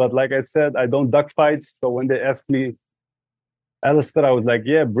misinformed. But like I said, I don't duck fights. So when they asked me, Alistair, I was like,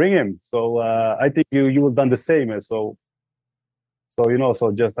 yeah, bring him. So I think you would done the same. So you know, so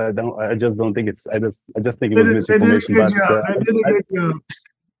I just don't think it's. I just think it was misinformation. They did a good job.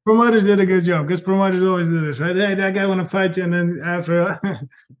 Promoters did a good job because promoters always do this, right? Hey, that guy want to fight you, and then after,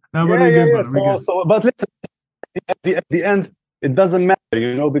 So, but listen, at the end, it doesn't matter,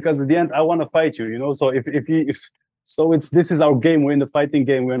 you know, because at the end, I want to fight you, you know. So if this is our game. We're in the fighting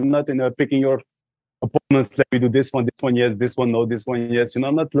game. We're not in picking your opponents. Like we do this one yes, this one no, this one yes. You know,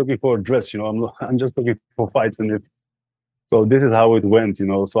 I'm not looking for a dress. You know, I'm just looking for fights, and so this is how it went. You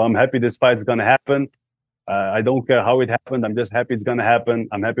know, so I'm happy this fight's gonna happen. I don't care how it happened. I'm just happy it's gonna happen.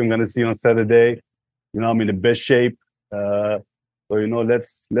 I'm happy I'm gonna see you on Saturday. You know, I'm in the best shape. So you know,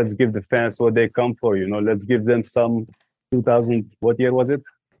 let's give the fans what they come for. You know, let's give them some 2000. What year was it?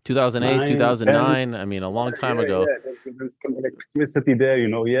 2008, 2009. I mean, a long time ago. Yeah, there's some electricity there. You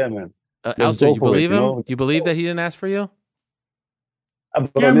know, yeah, man. Alistair, you believe him? You know? You believe that he didn't ask for you?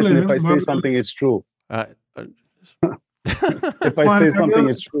 But listen, if I say something, it's true. If I say something,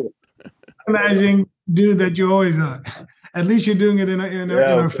 it's true. Recognizing, dude, that you always are. At least you're doing it in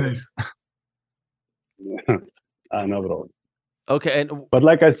our face. I know, bro. Okay, but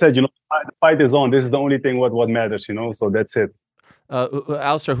like I said, you know, the fight is on. This is the only thing what matters, you know. So that's it.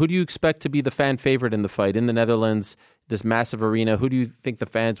 Alistair, who do you expect to be the fan favorite in the fight in the Netherlands? This massive arena. Who do you think the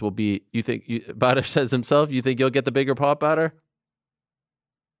fans will be? You think Badr says himself? You think you'll get the bigger pop, Badr?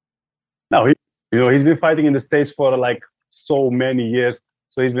 No, he's been fighting in the States for like so many years.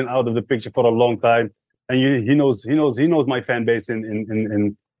 So he's been out of the picture for a long time, and he knows my fan base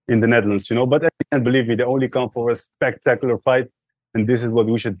in the Netherlands, you know. But at the end, believe me, they only come for a spectacular fight, and this is what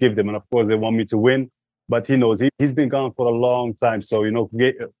we should give them. And of course, they want me to win, but he knows he's been gone for a long time. So you know,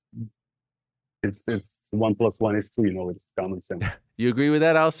 it's 1 + 1 is 2. You know, it's common sense. You agree with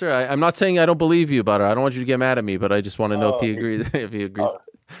that, Alistair? I'm not saying I don't believe you, Badr. I don't want you to get mad at me, but I just want to know if he agrees. If he agrees,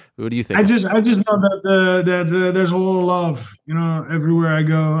 what do you think? I just know that there's a lot of love. You know, everywhere I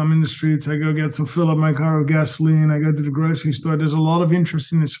go, I'm in the streets. I go fill up my car with gasoline. I go to the grocery store. There's a lot of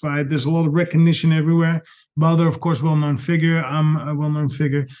interest in this fight. There's a lot of recognition everywhere. Badr, of course, well-known figure. I'm a well-known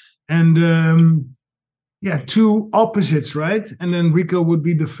figure, and two opposites, right? And then Rico would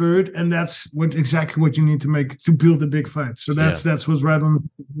be the third, and that's exactly what you need to build a big fight. So that's what's right on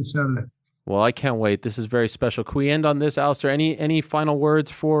the Saturday. Well, I can't wait. This is very special. Can we end on this, Alistair? Any final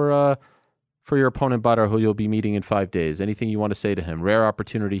words for your opponent, Badr, who you'll be meeting in 5 days? Anything you want to say to him? Rare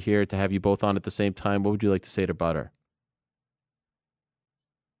opportunity here to have you both on at the same time. What would you like to say to Badr?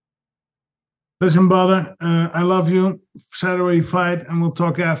 Listen, Badr, I love you. Saturday fight, and we'll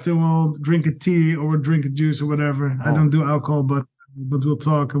talk after. We'll drink a tea or we'll drink a juice or whatever. I don't do alcohol, but we'll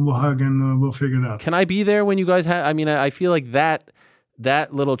talk and we'll hug and we'll figure it out. Can I be there when you guys have? I mean, I feel like that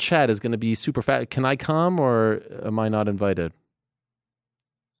little chat is going to be super fast. Can I come or am I not invited?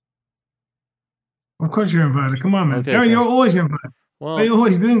 Of course you're invited. Come on, man. Okay, You're always invited. Well, why are you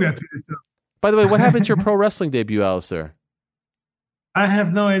always doing that to yourself? By the way, what happened to your pro wrestling debut, Alistair? I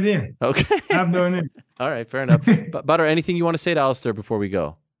have no idea. Okay. I have no idea. All right, fair enough. Badr, anything you want to say to Alistair before we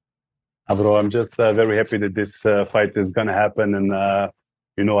go? Bro, I'm just very happy that this fight is going to happen. And,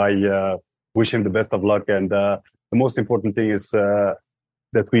 you know, I wish him the best of luck. And the most important thing is that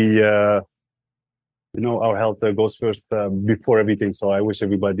we, you know, our health goes first before everything. So I wish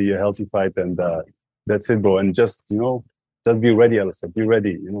everybody a healthy fight. And that's it, bro. And just, you know, just be ready, Alistair. Be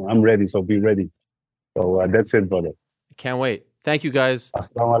ready. You know, I'm ready, so be ready. So that's it, brother. Can't wait. Thank you, guys.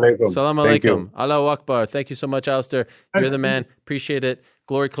 Assalamu alaikum. Assalamu alaikum. Allahu Akbar. Thank you so much, Alistair. You're the man. Appreciate it.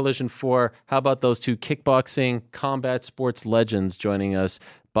 Glory Collision 4. How about those two kickboxing, combat sports legends joining us?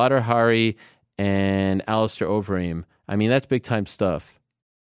 Badr Hari and Alistair Overeem. I mean, that's big-time stuff.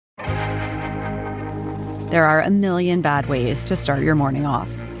 There are a million bad ways to start your morning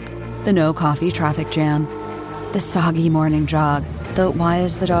off. The no coffee traffic jam. The soggy morning jog. The why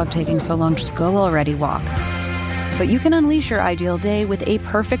is the dog taking so long? Just go already walk. But you can unleash your ideal day with a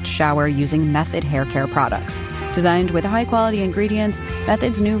perfect shower using Method hair care products. Designed with high-quality ingredients,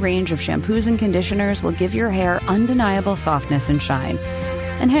 Method's new range of shampoos and conditioners will give your hair undeniable softness and shine.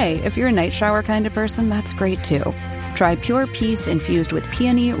 And hey, if you're a night shower kind of person, that's great too. Try Pure Peace infused with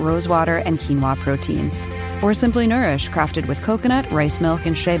peony, rosewater, and quinoa protein. Or Simply Nourish, crafted with coconut, rice milk,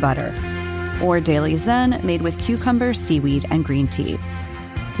 and shea butter. Or Daily Zen, made with cucumber, seaweed, and green tea.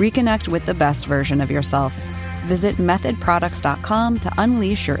 Reconnect with the best version of yourself. Visit methodproducts.com to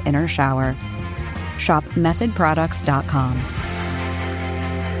unleash your inner shower. Shop methodproducts.com.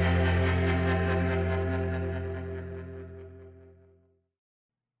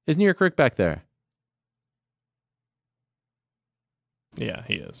 Is New York Rick back there? Yeah,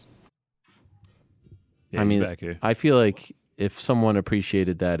 he is. I mean, back here. I feel like if someone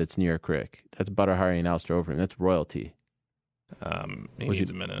appreciated that, it's New York Rick. That's Badr Hari and Alistair Overeem. That's royalty. He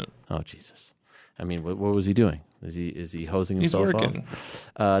needs a minute. Oh, Jesus. I mean, what was he doing? Is he hosing himself He's working.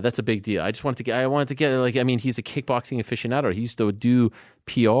 Off? That's a big deal. I wanted to get like, I mean, he's a kickboxing aficionado. He used to do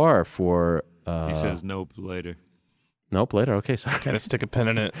PR for. He says nope later. Nope later. Okay, sorry. Kind of stick a pin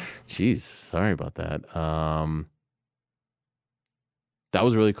in it. Jeez, sorry about that. That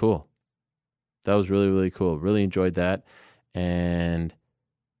was really cool. That was really, really cool. Really enjoyed that, and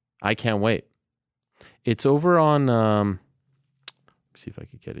I can't wait. It's over on. Let me see if I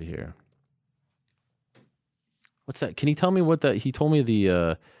could get it here. What's that? Can you tell me what that? He told me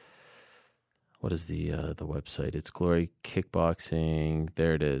the. What is the website? It's Glory Kickboxing.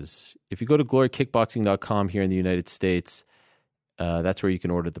 There it is. If you go to glorykickboxing.com here in the United States, that's where you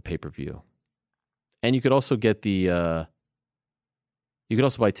can order the pay-per-view, and you could also get the. You could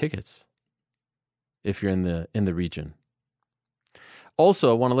also buy tickets if you're in the region.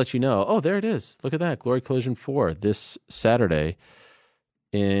 Also, I want to let you know. Oh, there it is. Look at that. Glory Collision 4 this Saturday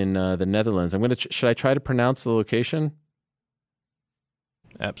in the Netherlands. Should I try to pronounce the location?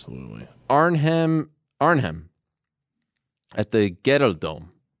 Absolutely. Arnhem at the Geldome,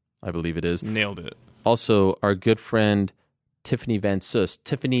 I believe it is. Nailed it. Also, our good friend Tiffany Van Sus,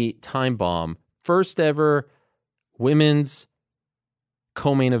 Tiffany Time Bomb, first ever women's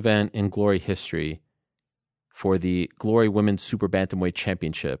co-main event in Glory history for the Glory Women's Super Bantamweight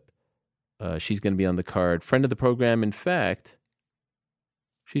Championship. She's going to be on the card. Friend of the program, in fact,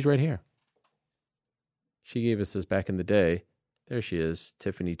 she's right here. She gave us this back in the day. There she is,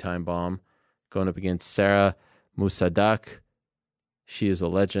 Tiffany Time Bomb, going up against Sarah Musadak. She is a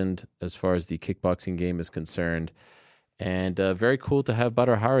legend as far as the kickboxing game is concerned. And very cool to have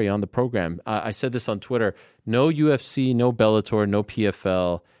Badr Hari on the program. I said this on Twitter. No UFC, no Bellator, no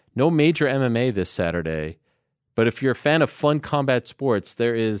PFL, no major MMA this Saturday. But if you're a fan of fun combat sports,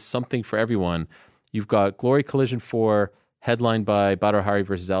 there is something for everyone. You've got Glory Collision 4, headlined by Badr Hari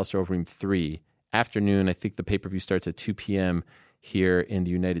versus Alistair Overeem 3. Afternoon, I think the pay-per-view starts at 2 p.m. here in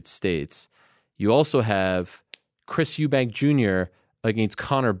the United States. You also have Chris Eubank Jr. against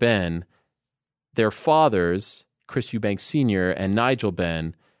Conor Benn. Their fathers, Chris Eubank Sr. and Nigel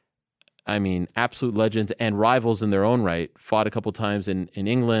Benn, I mean, absolute legends and rivals in their own right. Fought a couple times in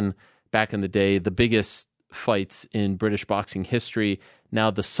England back in the day, the biggest fights in British boxing history. Now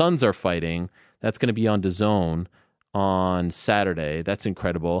the sons are fighting. That's going to be on DAZN on Saturday. That's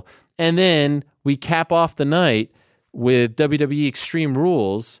incredible. And then we cap off the night with WWE Extreme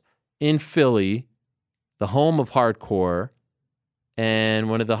Rules in Philly, the home of hardcore, and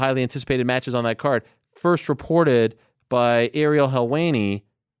one of the highly anticipated matches on that card. First reported by Ariel Helwani,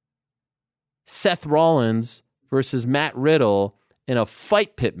 Seth Rollins versus Matt Riddle in a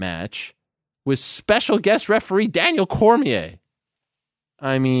fight pit match with special guest referee Daniel Cormier.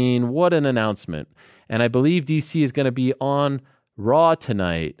 I mean, what an announcement. And I believe DC is going to be on Raw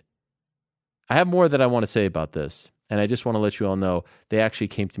tonight. I have more that I want to say about this, and I just want to let you all know they actually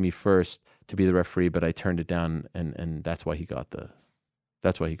came to me first to be the referee, but I turned it down, and that's why he got the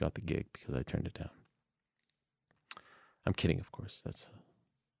gig, because I turned it down. I'm kidding, of course. That's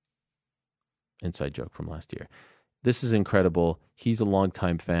an inside joke from last year. This is incredible. He's a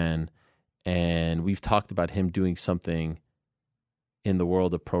longtime fan, and we've talked about him doing something in the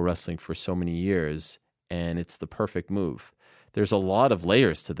world of pro wrestling for so many years, and it's the perfect move. There's a lot of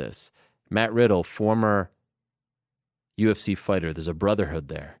layers to this. Matt Riddle, former UFC fighter, there's a brotherhood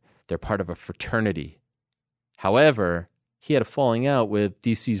there. They're part of a fraternity. However, he had a falling out with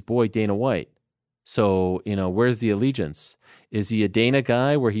DC's boy, Dana White. So, where's the allegiance? Is he a Dana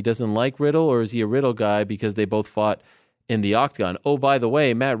guy where he doesn't like Riddle, or is he a Riddle guy because they both fought in the octagon? Oh, by the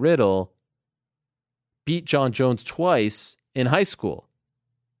way, Matt Riddle beat John Jones twice in high school.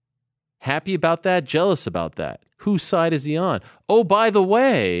 Happy about that? Jealous about that? Whose side is he on? Oh, by the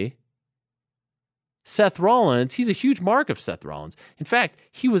way, Seth Rollins, he's a huge mark of Seth Rollins. In fact,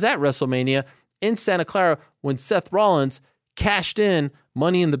 he was at WrestleMania in Santa Clara when Seth Rollins cashed in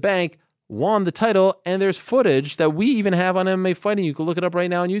Money in the Bank, won the title, and there's footage that we even have on MMA Fighting. You can look it up right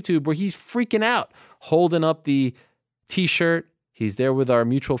now on YouTube, where he's freaking out, holding up the T-shirt. He's there with our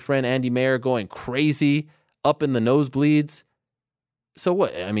mutual friend Andy Mayer, going crazy up in the nosebleeds. So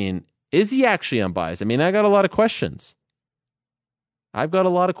what? I mean, is he actually unbiased? I mean, I got a lot of questions. I've got a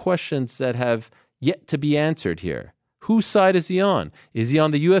lot of questions that have yet to be answered here. Whose side is he on? Is he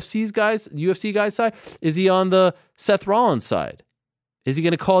on the UFC guy's side? Is he on the Seth Rollins side? Is he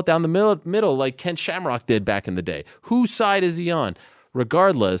going to call it down the middle like Ken Shamrock did back in the day? Whose side is he on?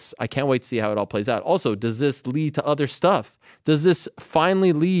 Regardless, I can't wait to see how it all plays out. Also, does this lead to other stuff? Does this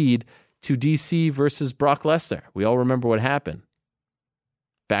finally lead to DC versus Brock Lesnar? We all remember what happened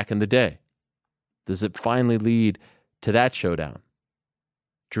back in the day. Does it finally lead to that showdown?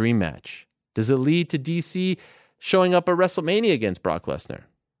 Dream match. Does it lead to DC showing up at WrestleMania against Brock Lesnar?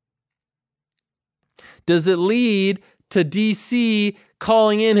 Does it lead to DC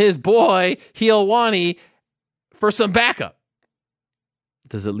calling in his boy, Xiaonan, for some backup?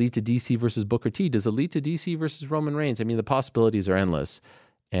 Does it lead to DC versus Booker T? Does it lead to DC versus Roman Reigns? I mean, the possibilities are endless.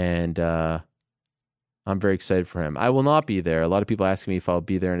 And I'm very excited for him. I will not be there. A lot of people asking me if I'll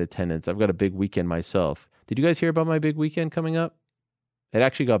be there in attendance. I've got a big weekend myself. Did you guys hear about my big weekend coming up? It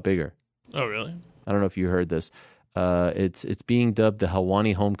actually got bigger. Oh, really? I don't know if you heard this. It's being dubbed the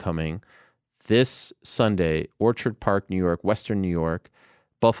Helwani Homecoming. This Sunday, Orchard Park, New York, Western New York,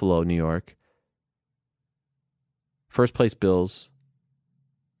 Buffalo, New York. First place Bills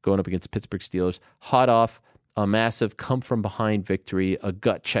going up against Pittsburgh Steelers. Hot off a massive come-from-behind victory, a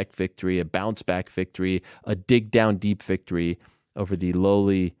gut-check victory, a bounce-back victory, a dig-down-deep victory over the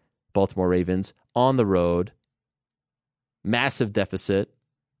lowly Baltimore Ravens on the road. Massive deficit.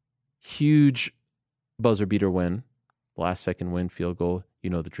 Huge buzzer-beater win. Last-second win, field goal.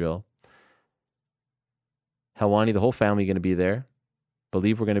 You know the drill. Helwani, the whole family going to be there.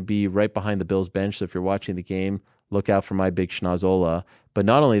 Believe we're going to be right behind the Bills bench, so if you're watching the game, look out for my big schnozola. But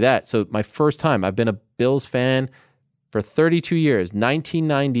not only that, so my first time, I've been a Bills fan for 32 years.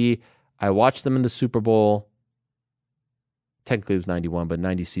 1990, I watched them in the Super Bowl. Technically it was 91, but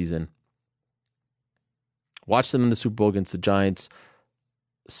 90 season. Watched them in the Super Bowl against the Giants.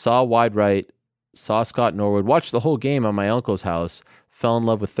 Saw wide right. Saw Scott Norwood. Watched the whole game at my uncle's house. Fell in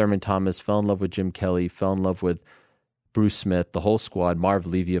love with Thurman Thomas. Fell in love with Jim Kelly. Fell in love with Bruce Smith, the whole squad. Marv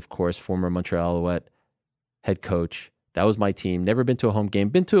Levy, of course, former Montreal Alouette head coach. That was my team. Never been to a home game.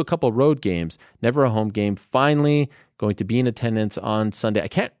 Been to a couple road games. Never a home game. Finally going to be in attendance on Sunday. I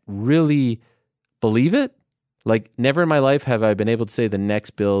can't really believe it. Like, never in my life have I been able to say the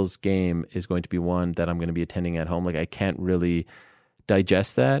next Bills game is going to be one that I'm going to be attending at home. Like, I can't really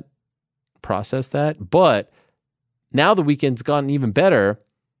digest that, process that. But now the weekend's gotten even better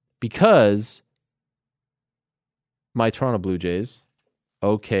because my Toronto Blue Jays,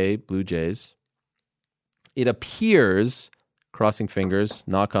 Blue Jays, it appears, crossing fingers,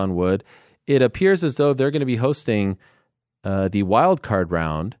 knock on wood, it appears as though they're going to be hosting the wild card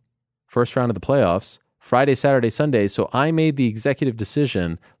round, first round of the playoffs, Friday, Saturday, Sunday. So I made the executive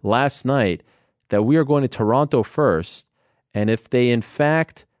decision last night that we are going to Toronto first. And if they in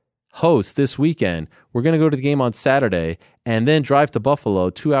fact host this weekend, we're going to go to the game on Saturday and then drive to Buffalo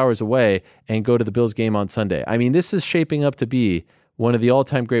 2 hours away and go to the Bills game on Sunday. I mean, this is shaping up to be one of the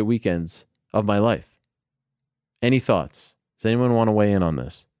all-time great weekends of my life. Any thoughts? Does anyone want to weigh in on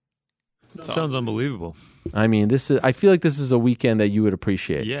this? Sounds unbelievable. I mean, I feel like this is a weekend that you would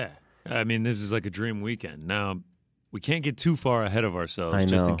appreciate. Yeah. I mean, this is like a dream weekend. Now, we can't get too far ahead of ourselves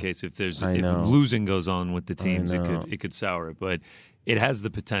just in case if losing goes on with the teams, it could sour it. But it has the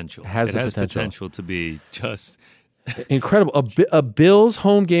potential. It has potential to be just incredible. A Bills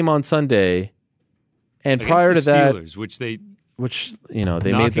home game on Sunday, and prior to that, Steelers, which you know,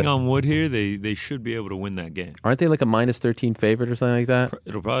 they knocking on wood here, they should be able to win that game. Aren't they like a -13 favorite or something like that?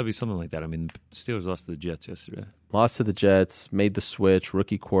 It'll probably be something like that. I mean, Steelers lost to the Jets yesterday. Lost to the Jets, made the switch,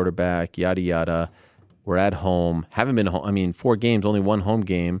 rookie quarterback, yada yada. We're at home. Haven't been home. I mean, 4 games, only 1 home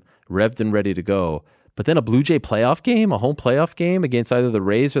game, revved and ready to go. But then a Blue Jay playoff game, a home playoff game against either the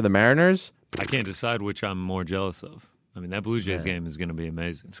Rays or the Mariners. I can't decide which I'm more jealous of. I mean, that Blue Jays game is going to be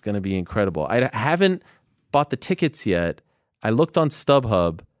amazing. It's going to be incredible. I haven't bought the tickets yet. I looked on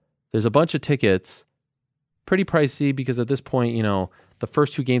StubHub. There's a bunch of tickets. Pretty pricey because at this point, you know, the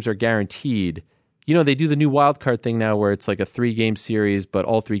first 2 games are guaranteed. You know, they do the new wild card thing now where it's like a 3-game series, but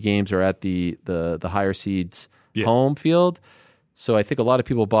all 3 games are at the higher seeds home field. So I think a lot of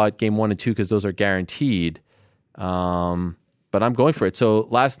people bought game 1 and 2 because those are guaranteed. But I'm going for it. So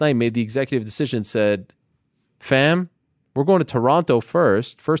last night made the executive decision, said, fam, we're going to Toronto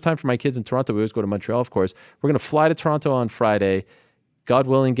first. First time for my kids in Toronto. We always go to Montreal, of course. We're going to fly to Toronto on Friday. God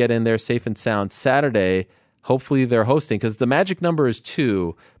willing, get in there safe and sound. Saturday, hopefully they're hosting because the magic number is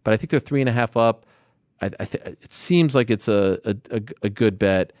 2, but I think they're 3.5 up. It seems like it's a good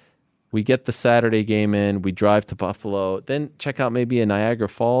bet. We get the Saturday game in. We drive to Buffalo. Then check out maybe a Niagara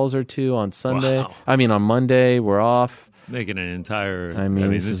Falls or two on Sunday. Wow. I mean, on Monday, we're off. Making an entire. I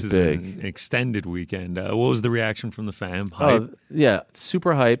mean, this is big. An extended weekend. What was the reaction from the fam? Hype? Oh, yeah,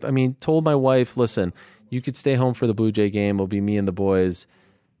 super hype. I mean, told my wife, listen, you could stay home for the Blue Jay game. It'll be me and the boys,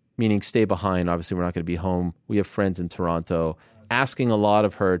 meaning stay behind. Obviously, we're not going to be home. We have friends in Toronto. Asking a lot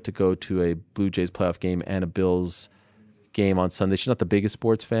of her to go to a Blue Jays playoff game and a Bills game on Sunday. She's not the biggest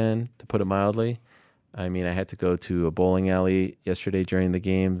sports fan, to put it mildly. I mean, I had to go to a bowling alley yesterday during the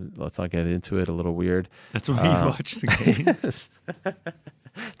game. Let's not get into it. A little weird. That's where you watched the game. Yes.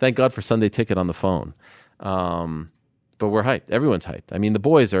 Thank God for Sunday Ticket on the phone. But we're hyped. Everyone's hyped. I mean, the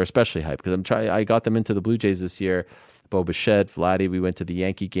boys are especially hyped because I got them into the Blue Jays this year. Bo Bichette, Vladdy. We went to the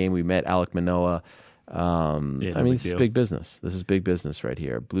Yankee game. We met Alek Manoah. I mean, this is big business. This is big business right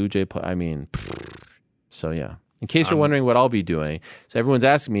here. Blue Jay play. I mean, so yeah. In case you're wondering what I'll be doing, so everyone's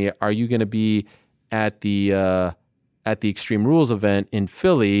asking me, are you going to be at the Extreme Rules event in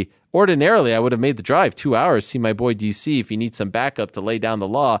Philly? Ordinarily, I would have made the drive 2 hours, see my boy DC. If he needs some backup to lay down the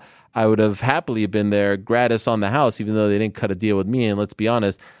law, I would have happily been there gratis on the house, even though they didn't cut a deal with me. And let's be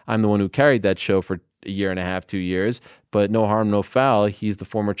honest, I'm the one who carried that show for a year and a half, 2 years. But no harm, no foul. He's the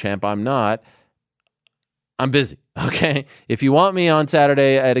former champ. I'm not. I'm busy, okay? If you want me on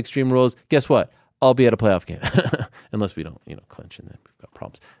Saturday at Extreme Rules, guess what? I'll be at a playoff game. Unless we don't, clinch, and then we've got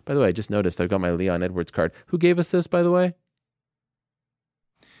problems. By the way, I just noticed I've got my Leon Edwards card. Who gave us this, by the way?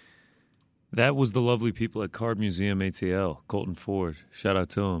 That was the lovely people at Card Museum ATL, Colton Ford. Shout out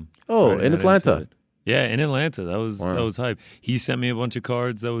to him. Oh, in Atlanta. Yeah, in Atlanta. That was hype. He sent me a bunch of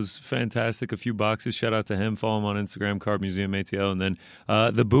cards. That was fantastic. A few boxes. Shout out to him. Follow him on Instagram, Card Museum ATL. And then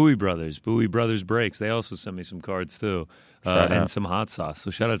the Bowie Brothers Breaks. They also sent me some cards too. And some hot sauce.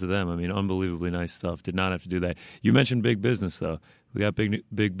 So shout out to them. I mean, unbelievably nice stuff. Did not have to do that. You mentioned big business though. We got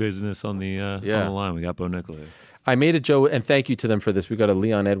big business on the line. We got Bo Nickal here. I made a joke, and thank you to them for this. We got a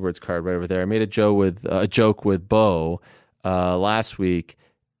Leon Edwards card right over there. I made a joke with Bo last week.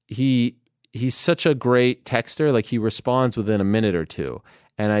 He's such a great texter. Like, he responds within a minute or two.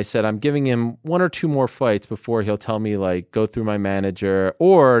 And I said, I'm giving him 1 or 2 more fights before he'll tell me, like, go through my manager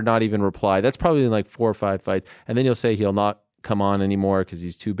or not even reply. That's probably in like 4 or 5 fights. And then he'll say he'll not come on anymore because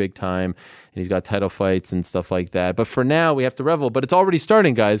he's too big time and he's got title fights and stuff like that. But for now, we have to revel. But it's already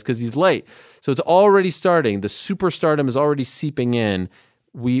starting, guys, because he's late. So it's already starting. The superstardom is already seeping in.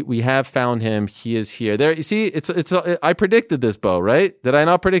 We have found him. He is here. There, you see, I predicted this, Bo, right? Did I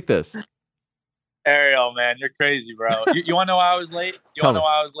not predict this? Ariel, man, you're crazy, bro. You want to know why I was late? Tell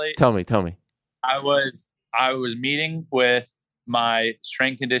me. Tell me. I was meeting with my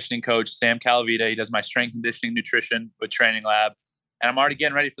strength conditioning coach, Sam Calavita. He does my strength conditioning nutrition with Training Lab. And I'm already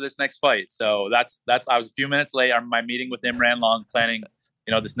getting ready for this next fight. So that's I was a few minutes late. My meeting with him ran long, planning,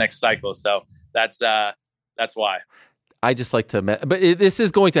 this next cycle. So that's why. I just like to, but this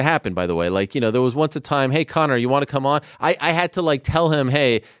is going to happen, by the way. Like, there was once a time, hey, Connor, you want to come on? I had to tell him,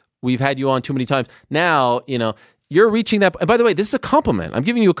 hey, we've had you on too many times. Now, you're reaching that. And by the way, this is a compliment. I'm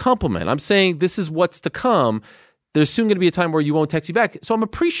giving you a compliment. I'm saying this is what's to come. There's soon going to be a time where you won't text me back. So I'm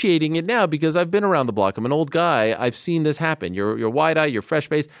appreciating it now because I've been around the block. I'm an old guy. I've seen this happen. You're wide-eyed. You're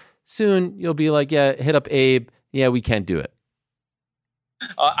fresh-faced. Soon you'll be like, yeah, hit up Abe. Yeah, we can't do it.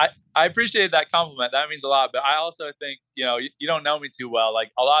 I appreciate that compliment. That means a lot. But I also think, you don't know me too well. Like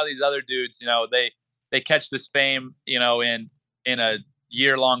a lot of these other dudes, they catch this fame, in a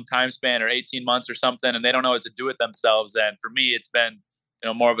year-long time span or 18 months or something, and they don't know what to do with themselves. And for me, it's been,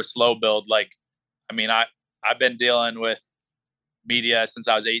 more of a slow build. Like, I mean, I've been dealing with media since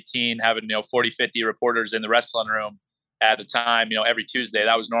I was 18, having, 40, 50 reporters in the wrestling room at a time, every Tuesday.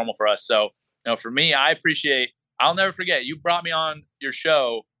 That was normal for us. So, for me, I'll never forget, you brought me on your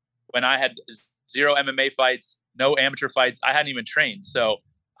show when I had 0 MMA fights, no amateur fights. I hadn't even trained. So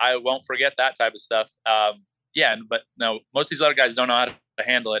I won't forget that type of stuff. But no, most of these other guys don't know how to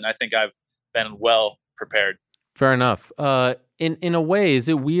handle it. And I think I've been well prepared. Fair enough. In a way, is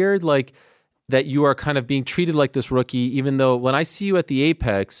it weird, like, that you are kind of being treated like this rookie, even though when I see you at the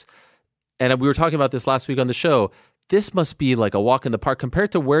Apex, and we were talking about this last week on the show, this must be like a walk in the park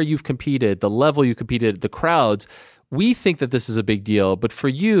compared to where you've competed, the level you competed, the crowds. We think that this is a big deal, but for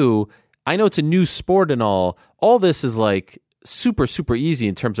you, I know it's a new sport and all this is like super, super easy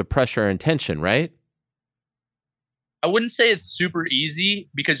in terms of pressure and tension, right? I wouldn't say it's super easy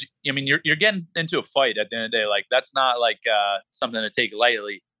because, you're getting into a fight at the end of the day. Like, that's not like something to take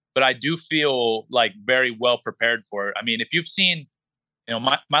lightly. But I do feel like very well prepared for it. I mean, if you've seen,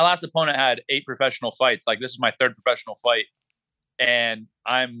 my last opponent had 8 professional fights. Like, this is my 3rd professional fight, and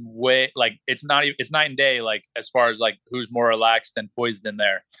I'm it's night and day. Like, as far as like who's more relaxed and poised in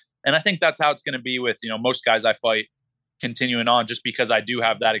there. And I think that's how it's going to be with, most guys I fight continuing on, just because I do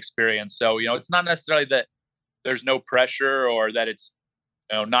have that experience. So, it's not necessarily that there's no pressure or that it's,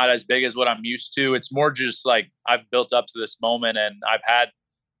 not as big as what I'm used to. It's more just like I've built up to this moment and I've had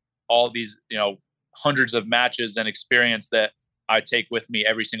all these, hundreds of matches and experience that I take with me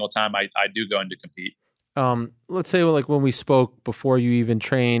every single time I do go in to compete. Let's say like when we spoke before you even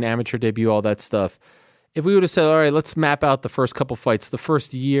train, amateur debut, all that stuff, if we would have said, all right, let's map out the first couple fights, the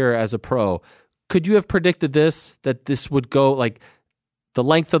first year as a pro, could you have predicted that this would go like the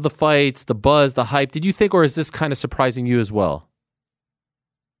length of the fights, the buzz, the hype? Did you think, or is this kind of surprising you as well?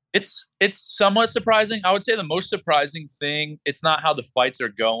 It's somewhat surprising. I would say the most surprising thing, it's not how the fights are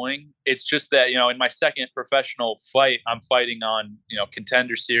going. It's just that, in my second professional fight, I'm fighting on,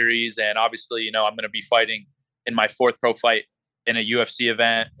 Contender Series. And obviously, I'm going to be fighting in my fourth pro fight in a UFC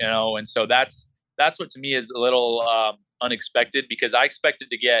event, and so that's what to me is a little unexpected, because I expected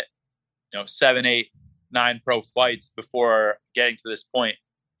to get, 7, 8, 9 pro fights before getting to this point.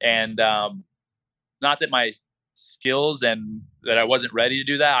 And not that my skills and that I wasn't ready to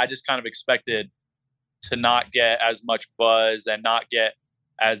do that. I just kind of expected to not get as much buzz and not get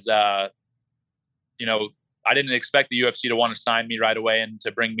as, I didn't expect the UFC to want to sign me right away and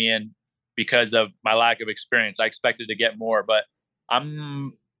to bring me in because of my lack of experience. I expected to get more, but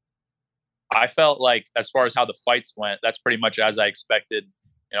I felt like as far as how the fights went, that's pretty much as I expected.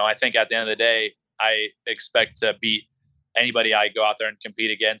 I think at the end of the day, I expect to beat anybody I go out there and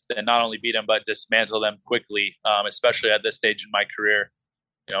compete against, and not only beat them, but dismantle them quickly, especially at this stage in my career.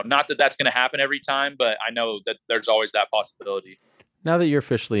 Not that that's going to happen every time, but I know that there's always that possibility. Now that you're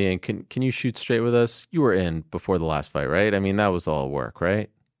officially in, can you shoot straight with us? You were in before the last fight, right? I mean, that was all work, right?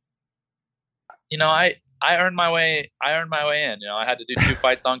 I earned my way. I earned my way in. I had to do 2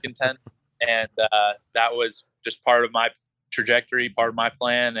 fights on Contend, and that was just part of my trajectory, part of my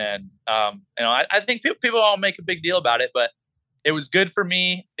plan. And I think people all make a big deal about it, but it was good for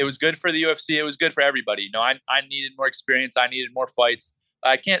me. It was good for the UFC. It was good for everybody. I needed more experience. I needed more fights.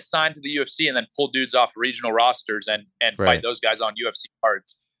 I can't sign to the UFC and then pull dudes off regional rosters and Right. fight those guys on UFC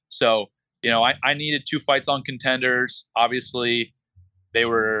cards. So, I needed 2 fights on Contenders. Obviously they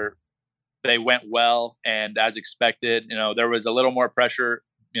went well, and as expected, there was a little more pressure,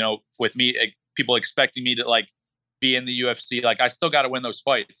 with me, people expecting me to like be in the UFC. Like I still got to win those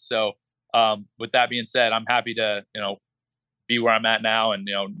fights. So, with that being said, I'm happy to, be where I'm at now, and,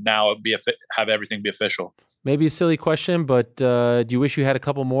 now have everything be official. Maybe a silly question, but do you wish you had a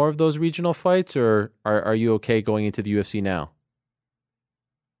couple more of those regional fights, or are you okay going into the UFC now?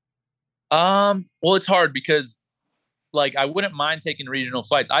 Well, it's hard because like I wouldn't mind taking regional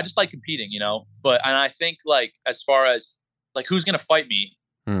fights. I just like competing, and I think like as far as like who's going to fight me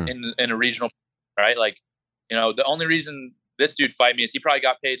in a regional, right? Like, the only reason this dude fight me is he probably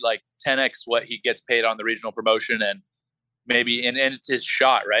got paid like 10x what he gets paid on the regional promotion, and maybe and it's his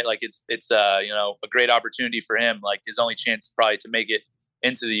shot, right? Like it's a great opportunity for him, like his only chance probably to make it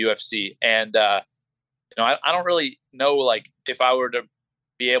into the UFC. And I don't really know like if I were to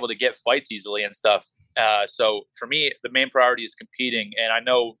be able to get fights easily and stuff. So for me, the main priority is competing, and I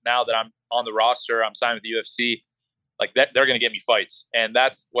know now that I'm on the roster, I'm signed with the UFC, like that they're going to get me fights, and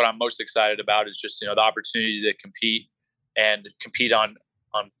that's what I'm most excited about, is just the opportunity to compete on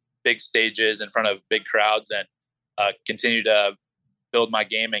big stages in front of big crowds, and continue to build my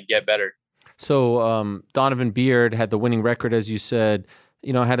game and get better. So Donovan Beard had the winning record, as you said,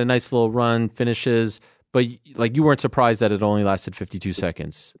 had a nice little run, finishes, but like you weren't surprised that it only lasted 52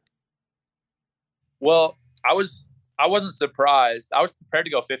 seconds. Well, I wasn't surprised. I was prepared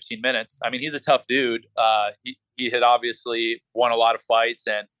to go 15 minutes. I mean, he's a tough dude. He had obviously won a lot of fights,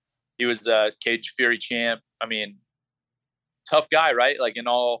 and he was a Cage Fury champ. I mean, tough guy, right? Like in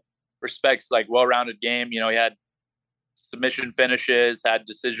all respects, like well-rounded game. He had submission finishes, had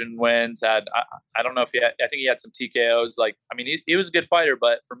decision wins, I don't know if I think he had some TKOs. Like, I mean, he was a good fighter,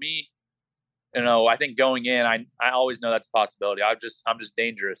 but for me, I think going in, I always know that's a possibility. I'm just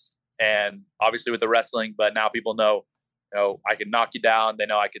dangerous. And obviously with the wrestling, but now people know, I can knock you down. They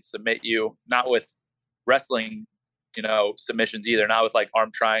know I could submit you, not with wrestling, submissions either, not with like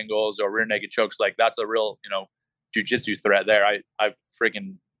arm triangles or rear naked chokes. Like that's a real, jiu-jitsu threat there. I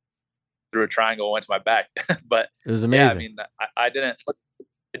freaking threw a triangle, went to my back. But it was amazing. Yeah, I mean,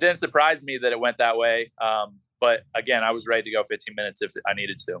 it didn't surprise me that it went that way. But again, I was ready to go 15 minutes if I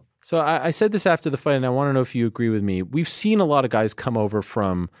needed to. So I said this after the fight, and I want to know if you agree with me. We've seen a lot of guys come over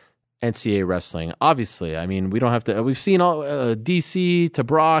from NCAA wrestling. Obviously, I mean, we don't have to. We've seen all DC to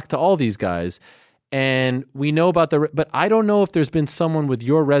Brock to all these guys, and we know about but I don't know if there's been someone with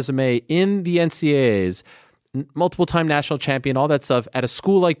your resume in the NCAAs multiple time national champion, all that stuff at a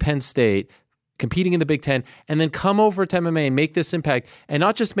school like Penn State, competing in the Big Ten, and then come over to MMA and make this impact, and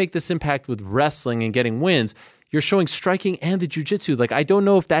not just make this impact with wrestling and getting wins. You're showing striking and the jiu-jitsu. Like, I don't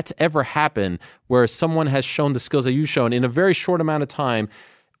know if that's ever happened where someone has shown the skills that you've shown in a very short amount of time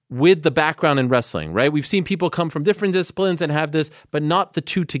with the background in wrestling, right? We've seen people come from different disciplines and have this, but not the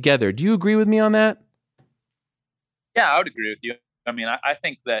two together. Do you agree with me on that? Yeah, I would agree with you. I mean, I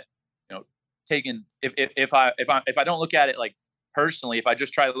think that, taking if I don't look at it like personally, if I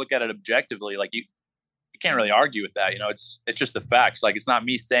just try to look at it objectively, like you can't really argue with that. It's just the facts. Like, it's not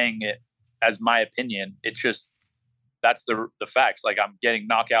me saying it as my opinion. It's just, that's the facts. Like, I'm getting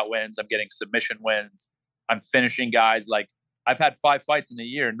knockout wins. I'm getting submission wins. I'm finishing guys. Like, I've had 5 fights in a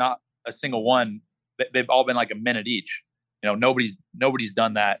year, not a single one. They've all been like a minute each. Nobody's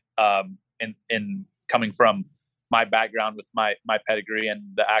done that in coming from my background with my pedigree and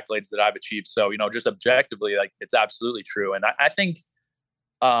the accolades that I've achieved. So, just objectively, like, it's absolutely true. And I think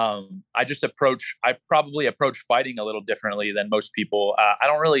I probably approach fighting a little differently than most people. I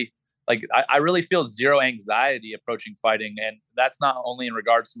don't really I really feel zero anxiety approaching fighting. And that's not only in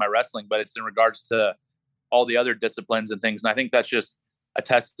regards to my wrestling, but it's in regards to all the other disciplines and things. And I think that's just a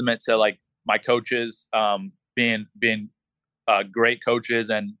testament to like my coaches being great coaches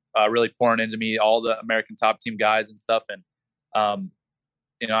and really pouring into me, all the American top team guys and stuff. And,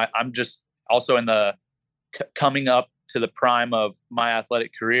 I'm just also in the coming up to the prime of my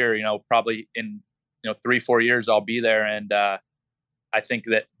athletic career, probably in, 3-4 years, I'll be there. And I think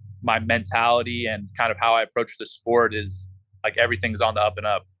that my mentality and kind of how I approach the sport is like, everything's on the up and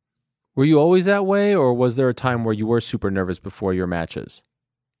up. Were you always that way, or was there a time where you were super nervous before your matches?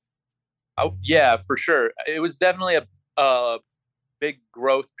 Oh, yeah, for sure. It was definitely a big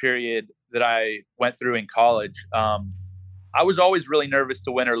growth period that I went through in college. I was always really nervous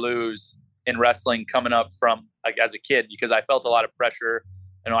to win or lose in wrestling coming up from like as a kid, because I felt a lot of pressure.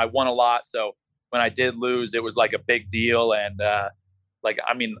 I won a lot. So when I did lose, it was like a big deal. And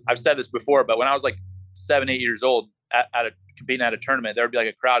I've said this before, but when I was like 7-8 years old competing at a tournament, there would be like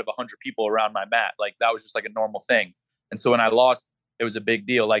a crowd of 100 people around my mat. Like, that was just like a normal thing. And so when I lost, it was a big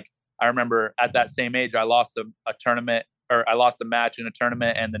deal. Like, I remember at that same age, I lost a tournament, or I lost a match in a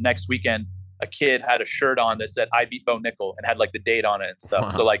tournament. And the next weekend, a kid had a shirt on that said, "I beat Bo Nickal," and had like the date on it and stuff. Wow.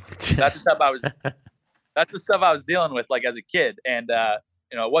 So like, that's the stuff I was dealing with like as a kid. And,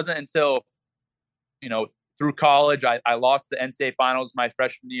 it wasn't until, through college, I lost the NCAA finals my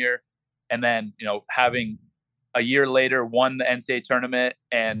freshman year. And then, having a year later won the NCAA tournament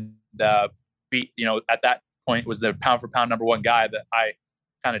and beat, at that point was the pound for pound number one guy that I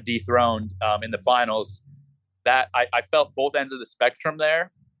kind of dethroned in the finals. That I felt both ends of the spectrum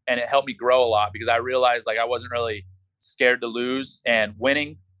there, and it helped me grow a lot, because I realized like I wasn't really scared to lose, and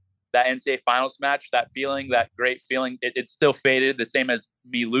winning that NCAA finals match, that feeling, that great feeling, it still faded, the same as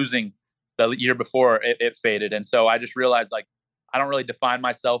me losing the year before it faded. And so I just realized like, I don't really define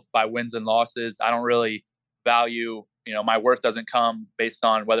myself by wins and losses. I don't really value, my worth doesn't come based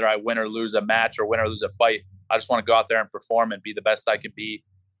on whether I win or lose a match or win or lose a fight. I just want to go out there and perform and be the best I can be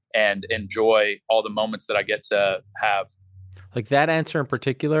and enjoy all the moments that I get to have. Like that answer in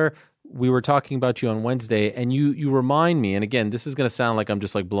particular, we were talking about you on Wednesday, and you remind me, and again, this is going to sound like I'm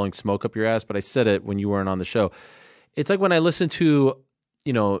just like blowing smoke up your ass, but I said it when you weren't on the show. It's like when I listen to,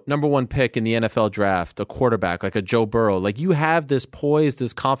 number one pick in the NFL draft, a quarterback like a Joe Burrow, like you have this poise,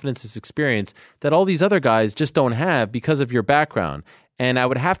 this confidence, this experience that all these other guys just don't have because of your background. And I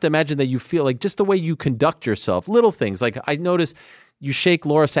would have to imagine that you feel like just the way you conduct yourself, little things. Like I notice you shake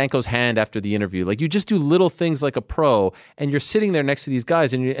Laura Sanko's hand after the interview. Like you just do little things like a pro, and you're sitting there next to these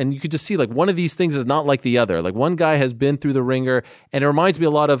guys, and you could just see like one of these things is not like the other. Like one guy has been through the ringer, and it reminds me a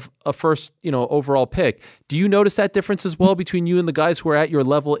lot of a first, overall pick. Do you notice that difference as well between you and the guys who are at your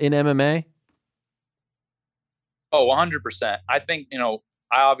level in MMA? Oh, 100%. I think,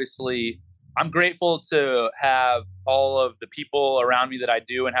 I'm grateful to have all of the people around me that I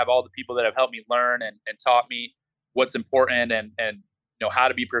do, and have all the people that have helped me learn and taught me what's important and how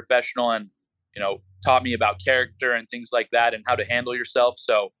to be professional, and, taught me about character and things like that, and how to handle yourself.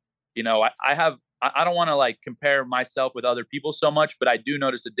 So, I don't want to like compare myself with other people so much, but I do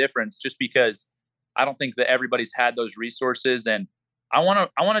notice a difference just because I don't think that everybody's had those resources. And I want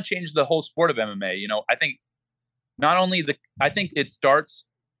to change the whole sport of MMA. I think not only I think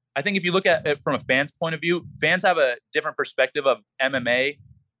if you look at it from a fan's point of view, fans have a different perspective of MMA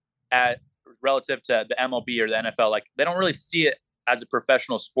relative to the MLB or the NFL. Like they don't really see it as a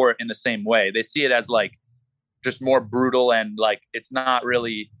professional sport in the same way. They see it as like just more brutal, and like it's not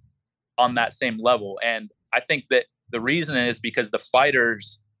really on that same level. And I think that the reason is because the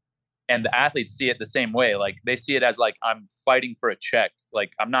fighters and the athletes see it the same way. Like they see it as like, I'm fighting for a check.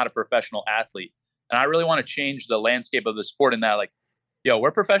 Like I'm not a professional athlete. And I really want to change the landscape of the sport in that, like, yo,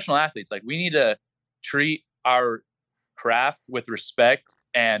 we're professional athletes. Like we need to treat our craft with respect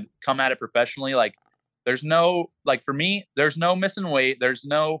and come at it professionally. Like there's no, like for me, there's no missing weight. There's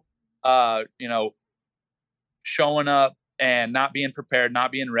no, showing up and not being prepared,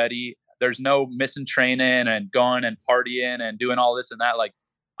 not being ready. There's no missing training and going and partying and doing all this and that. Like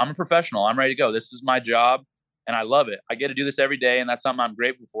I'm a professional. I'm ready to go. This is my job and I love it. I get to do this every day and that's something I'm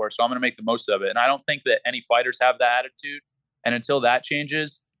grateful for. So I'm going to make the most of it. And I don't think that any fighters have that attitude. And until that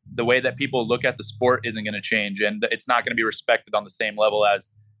changes, the way that people look at the sport isn't going to change. And it's not going to be respected on the same level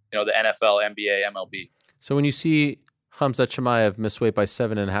as, the NFL, NBA, MLB. So when you see Khamzat Chimaev miss weight by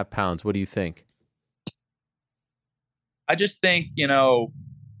 7.5 pounds, what do you think? I just think,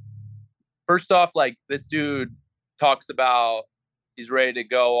 first off, like this dude talks about he's ready to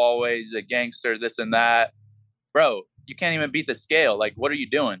go always, a gangster, this and that. Bro, you can't even beat the scale. Like, what are you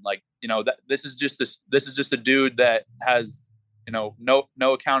doing? Like, this is just a dude that has, no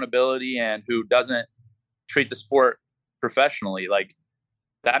accountability and who doesn't treat the sport professionally. Like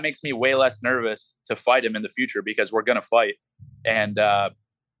that makes me way less nervous to fight him in the future because we're going to fight. And,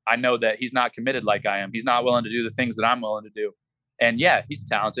 I know that he's not committed like I am. He's not willing to do the things that I'm willing to do. And yeah, he's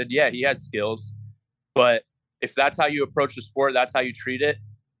talented. Yeah, he has skills. But if that's how you approach the sport, that's how you treat it,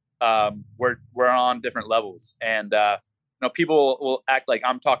 we're on different levels. And people will act like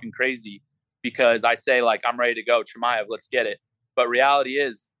I'm talking crazy because I say like I'm ready to go, Chimaev, let's get it. But reality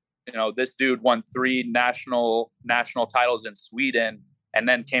is, this dude won 3 national titles in Sweden and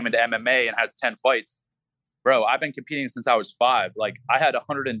then came into MMA and has 10 fights. Bro, I've been competing since I was 5. Like I had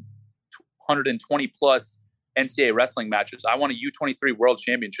 120 plus NCAA wrestling matches. I won a U23 world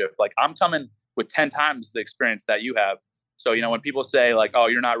championship. Like I'm coming with 10 times the experience that you have. So, when people say like, oh,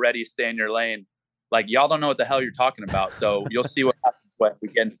 you're not ready, stay in your lane. Like y'all don't know what the hell you're talking about. So you'll see what happens when we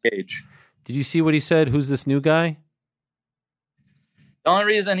get in the cage. Did you see what he said? Who's this new guy? The only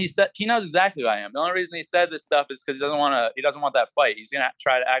reason he knows exactly who I am. The only reason he said this stuff is because he doesn't want that fight. He's going to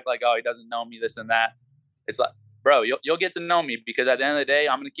try to act like, oh, he doesn't know me, this and that. It's like, bro, you'll get to know me because at the end of the day,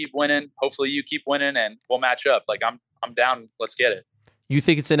 I'm going to keep winning. Hopefully you keep winning and we'll match up. Like I'm down. Let's get it. You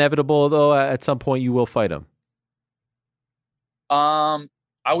think it's inevitable though? At some point you will fight him. I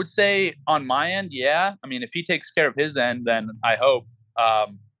would say on my end, yeah. I mean, if he takes care of his end, then I hope.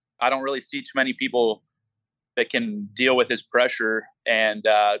 I don't really see too many people that can deal with his pressure and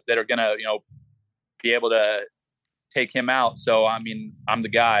that are going to, be able to take him out. So, I mean, I'm the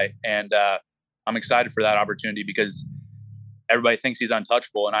guy and I'm excited for that opportunity because everybody thinks he's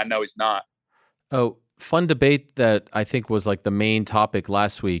untouchable and I know he's not. Oh, fun debate that I think was like the main topic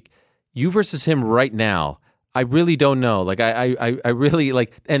last week. You versus him right now. I really don't know. Like I really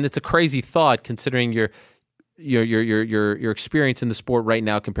like, and it's a crazy thought considering your experience in the sport right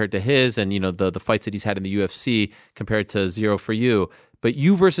now compared to his, and the fights that he's had in the UFC compared to 0 for you. But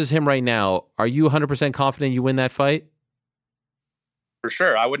you versus him right now, are you 100% confident you win that fight? For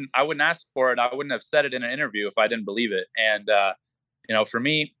sure. I wouldn't ask for it. I wouldn't have said it in an interview if I didn't believe it. And, for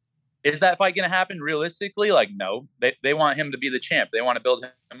me, is that fight going to happen realistically? Like, no, they want him to be the champ. They want to build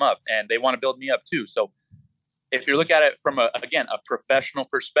him up and they want to build me up too. So if you look at it from a professional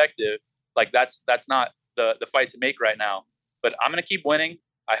perspective, like that's not the fight to make right now, but I'm going to keep winning.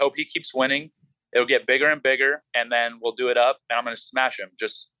 I hope he keeps winning. It'll get bigger and bigger and then we'll do it up and I'm going to smash him.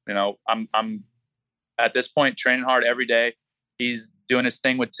 Just, I'm at this point training hard every day. He's doing his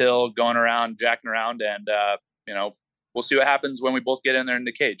thing with Till, going around, jacking around, and we'll see what happens when we both get in there in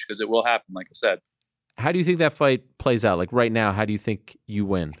the cage because it will happen, like I said. How do you think that fight plays out? Like right now, how do you think you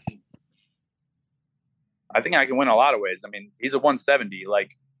win? I think I can win a lot of ways. I mean, he's a 170.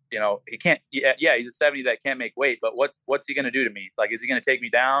 Like, he can't. Yeah, he's a 70 that can't make weight. But what's he going to do to me? Like, is he going to take me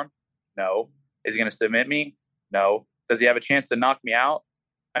down? No. Is he going to submit me? No. Does he have a chance to knock me out?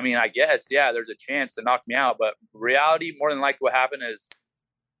 I mean, I guess, yeah, there's a chance to knock me out, but reality, more than likely what happened is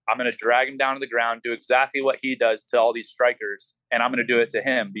I'm going to drag him down to the ground, do exactly what he does to all these strikers, and I'm going to do it to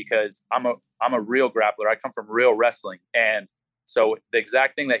him because I'm a real grappler. I come from real wrestling. And so the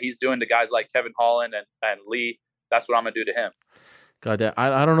exact thing that he's doing to guys like Kevin Holland and Lee, that's what I'm going to do to him. God,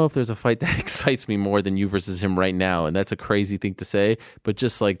 I don't know if there's a fight that excites me more than you versus him right now, and that's a crazy thing to say, but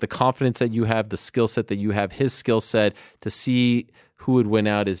just like the confidence that you have, the skill set that you have, his skill set, to see who would win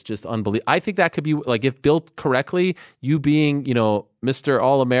out is just unbelievable. I think that could be, like, if built correctly, you being, Mr.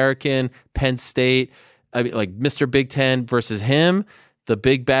 All-American, Penn State, I mean, like Mr. Big Ten versus him, the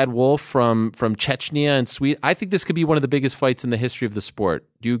big bad wolf from Chechnya and Sweden. I think this could be one of the biggest fights in the history of the sport.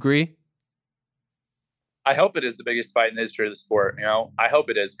 Do you agree? I hope it is the biggest fight in the history of the sport. You know, I hope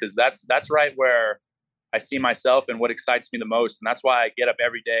it is, because that's right where I see myself and what excites me the most. And that's why I get up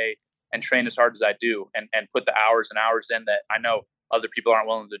every day and train as hard as I do and put the hours and hours in that I know other people aren't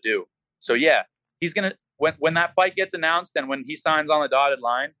willing to do. So yeah, he's going to, when that fight gets announced and when he signs on the dotted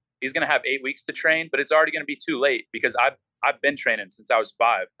line, he's going to have 8 weeks to train, but it's already going to be too late because I've been training since I was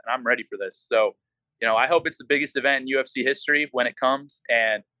 5 and I'm ready for this. So, you know, I hope it's the biggest event in UFC history when it comes.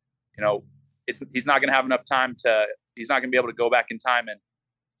 And, you know, he's not going to have enough time he's not going to be able to go back in time and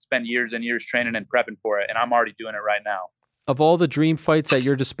spend years and years training and prepping for it. And I'm already doing it right now. Of all the dream fights at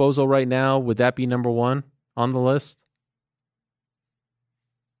your disposal right now, would that be number 1 on the list?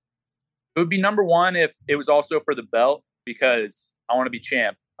 It would be number 1 if it was also for the belt, because I want to be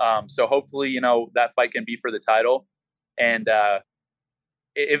champ. So hopefully, you know, that fight can be for the title. And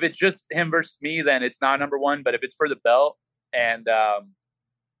if it's just him versus me, then it's not number 1. But if it's for the belt and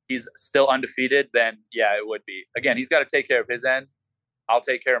he's still undefeated, then yeah, it would be. Again, he's got to take care of his end. I'll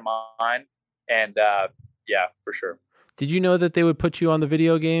take care of mine. And yeah, for sure. Did you know that they would put you on the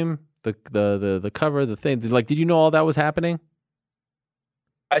video game, the cover, the thing? Like, did you know all that was happening?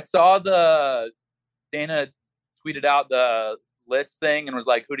 I saw Dana tweeted out the list thing and was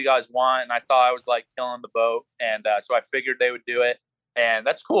like, who do you guys want? And I saw I was like killing the boat. And so I figured they would do it. And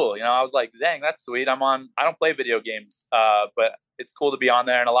that's cool. You know, I was like, dang, that's sweet. I don't play video games, but it's cool to be on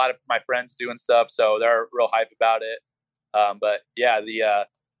there. And a lot of my friends do and stuff. So they're real hype about it. But yeah,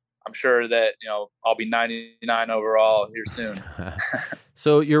 I'm sure that, you know, I'll be 99 overall here soon.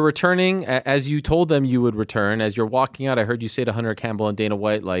 So you're returning as you told them you would return. As you're walking out, I heard you say to Hunter Campbell and Dana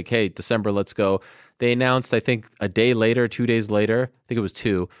White, like, hey, December, let's go. They announced, I think, a day later, 2 days later, I think it was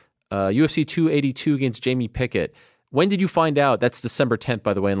 2, UFC 282 against Jamie Pickett. When did you find out? That's December 10th,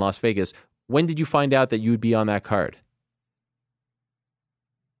 by the way, in Las Vegas. When did you find out that you would be on that card?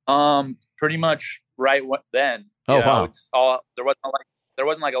 Pretty much right then. Oh, wow. It's all, there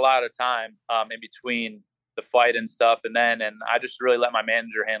wasn't like a lot of time in between the fight and stuff, and I just really let my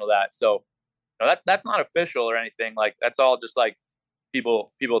manager handle that. So, you know, that's not official or anything. Like, that's all just like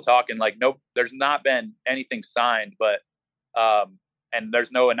people talking. Like, nope, there's not been anything signed, but and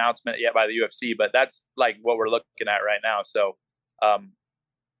there's no announcement yet by the UFC. But that's like what we're looking at right now. So,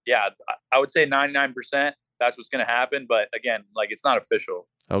 yeah, I would say 99% that's what's going to happen. But again, like, it's not official.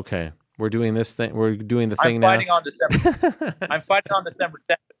 Okay. We're doing this thing. We're doing the thing now. I'm fighting on December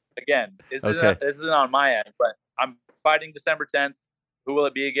 10th again. This isn't on my end, but I'm fighting December 10th. Who will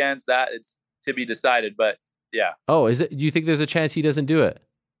it be against? That it's to be decided. But yeah. Oh, is it? Do you think there's a chance he doesn't do it?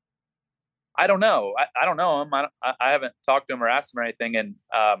 I don't know. I don't know him. I haven't talked to him or asked him or anything. And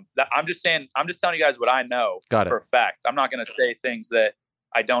I'm just telling you guys what I know for a fact. I'm not going to say things that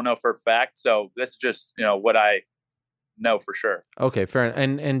I don't know for a fact. So this is just, you know, what I know for sure. Okay, fair enough.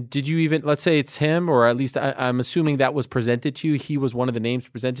 And did you even, let's say it's him, or at least I'm assuming that was presented to you. He was one of the names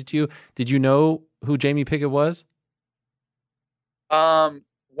presented to you. Did you know who Jamie Pickett was?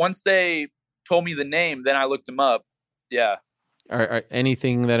 Once they told me the name, then I looked him up. Yeah. Are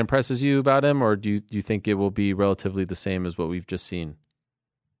anything that impresses you about him, or do you think it will be relatively the same as what we've just seen?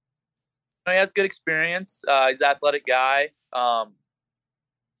 He has good experience. He's an athletic guy.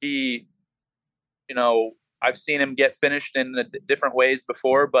 He, you know, I've seen him get finished in different ways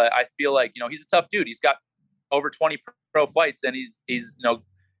before, but I feel like, you know, he's a tough dude. He's got over 20 pro fights, and he's you know,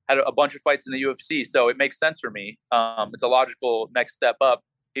 had a bunch of fights in the UFC. So it makes sense for me. It's a logical next step up.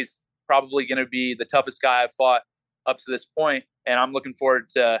 He's probably going to be the toughest guy I've fought up to this point, and I'm looking forward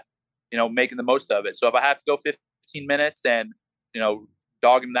to, you know, making the most of it. So if I have to go 15 minutes and, you know,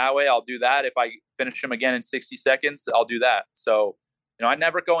 dog him that way, I'll do that. If I finish him again in 60 seconds, I'll do that. So, you know, I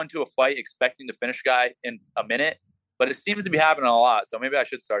never go into a fight expecting to finish guy in a minute, but it seems to be happening a lot. So maybe I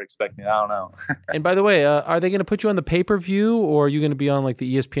should start expecting it. I don't know. And by the way, are they going to put you on the pay-per-view, or are you going to be on like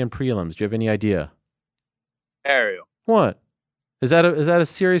the ESPN prelims? Do you have any idea? Ariel. What? Is that a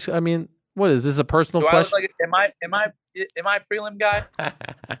serious, I mean, what is this, a personal question? Am I a prelim guy?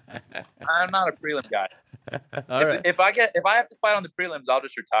 I'm not a prelim guy. All right. If I have to fight on the prelims, I'll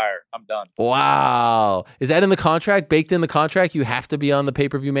just retire. I'm done. Wow. Is that in the contract? Baked in the contract? You have to be on the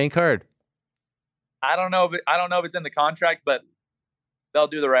pay-per-view main card. I don't know if it's in the contract, but they'll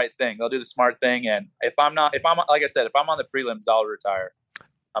do the right thing. They'll do the smart thing. And if I'm like I said, if I'm on the prelims, I'll retire.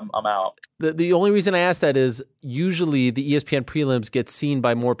 I'm out. The only reason I ask that is usually the ESPN prelims get seen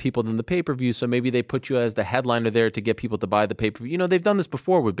by more people than the pay-per-view, so maybe they put you as the headliner there to get people to buy the pay-per-view. You know, they've done this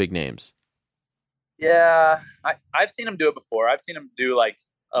before with big names. Yeah, I've seen him do it before. I've seen him do like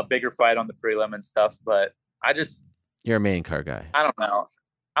a bigger fight on the prelim and stuff, but You're a main card guy. I don't know.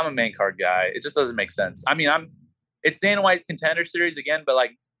 I'm a main card guy. It just doesn't make sense. I mean, it's Dana White Contender Series again, but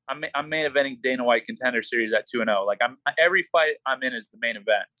like I'm main eventing Dana White Contender Series at 2-0. Like every fight I'm in is the main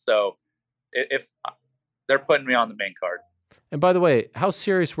event. So if they're putting me on the main card. And by the way, how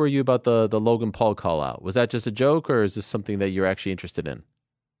serious were you about the Logan Paul call out? Was that just a joke, or is this something that you're actually interested in?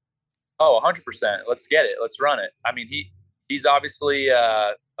 Oh, 100%. Let's get it. Let's run it. I mean, he's obviously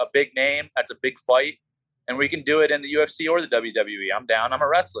a big name. That's a big fight. And we can do it in the UFC or the WWE. I'm down. I'm a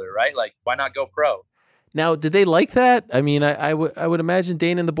wrestler, right? Like, why not go pro? Now, did they like that? I mean, I would imagine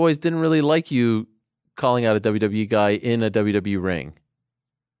Dana and the boys didn't really like you calling out a WWE guy in a WWE ring.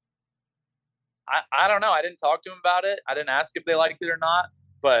 I don't know. I didn't talk to him about it. I didn't ask if they liked it or not.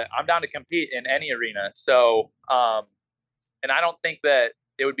 But I'm down to compete in any arena. So, and I don't think that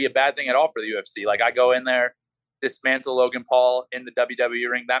it would be a bad thing at all for the UFC. Like, I go in there, dismantle Logan Paul in the WWE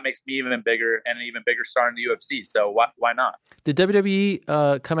ring. That makes me even bigger and an even bigger star in the UFC. So why not? Did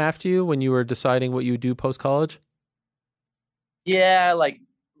WWE come after you when you were deciding what you would do post-college? Yeah, like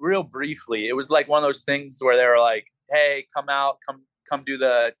real briefly. It was like one of those things where they were like, hey, come out, come do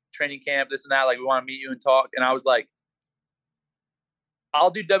the training camp, this and that. Like, we want to meet you and talk. And I was like, I'll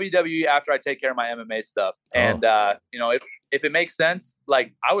do WWE after I take care of my MMA stuff. Oh. And, if it makes sense,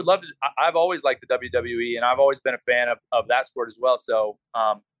 like I would love to, I've always liked the WWE and I've always been a fan of that sport as well. So,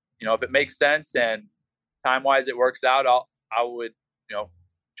 if it makes sense and time wise it works out, I would,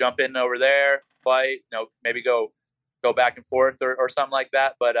 jump in over there, fight, maybe go back and forth or something like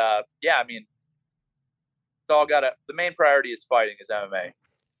that. But, yeah, I mean, it's all the main priority is fighting, is MMA.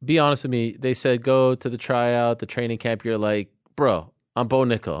 Be honest with me. They said, go to the tryout, the training camp. You're like, bro, I'm Bo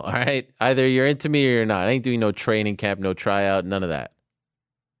Nickal, all right? Either you're into me or you're not. I ain't doing no training camp, no tryout, none of that.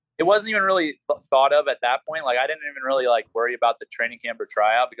 It wasn't even really thought of at that point. Like, I didn't even really worry about the training camp or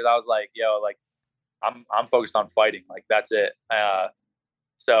tryout because I was like, I'm focused on fighting. Like, that's it.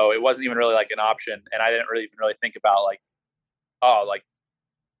 So it wasn't even really an option. And I didn't even really think about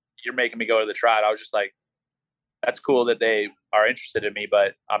you're making me go to the tryout. I was just like, that's cool that they are interested in me,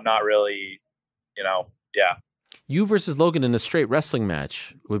 but I'm not really, yeah. You versus Logan in a straight wrestling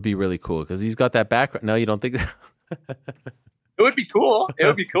match would be really cool because he's got that background. No, you don't think? It would be cool. It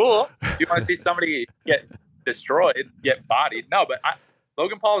would be cool. You want to see somebody get destroyed, get bodied? No, but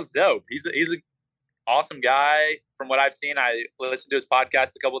Logan Paul is dope. He's an awesome guy. From what I've seen, I listened to his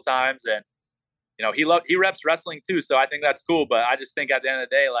podcast a couple of times, and he reps wrestling too. So I think that's cool. But I just think at the end of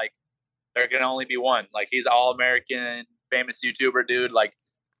the day, there can only be one. He's All-American, famous YouTuber dude.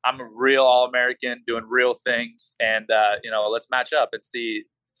 I'm a real All-American doing real things, and let's match up and see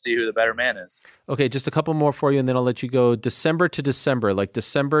who the better man is. Okay, just a couple more for you, and then I'll let you go. December to December,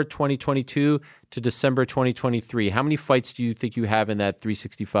 December 2022 to December 2023. How many fights do you think you have in that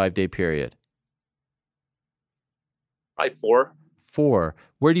 365-day period? Probably 4. 4.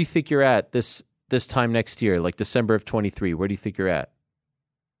 Where do you think you're at this time next year, December of 23? Where do you think you're at?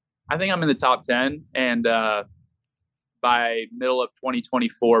 I think I'm in the top 10, and by middle of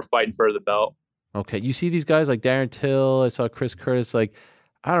 2024 fighting for the belt. Okay. You see these guys like Darren Till, I saw Chris Curtis, I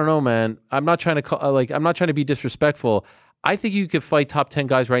don't know, man. I'm not trying to I'm not trying to be disrespectful. I think you could fight top 10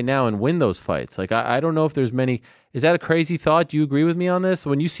 guys right now and win those fights. I don't know if there's many. Is that a crazy thought? Do you agree with me on this?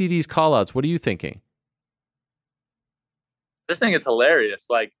 When you see these call-outs, what are you thinking? I just think it's hilarious.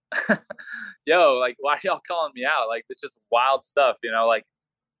 Why are y'all calling me out? It's just wild stuff,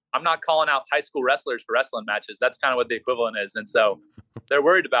 I'm not calling out high school wrestlers for wrestling matches. That's kind of what the equivalent is. And so they're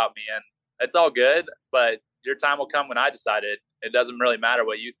worried about me, and it's all good, but your time will come when I decide it. It doesn't really matter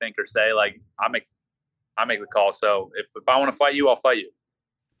what you think or say. I make the call. So if I want to fight you, I'll fight you.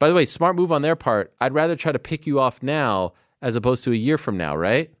 By the way, smart move on their part. I'd rather try to pick you off now as opposed to a year from now,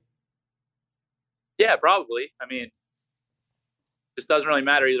 right? Yeah, probably. I mean, just doesn't really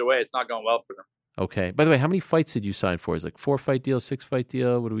matter either way. It's not going well for them. Okay. By the way, how many fights did you sign for? Is 4-fight deal, 6-fight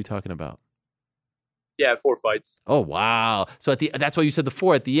deal? What are we talking about? Yeah, 4 fights. Oh, wow. So that's why you said the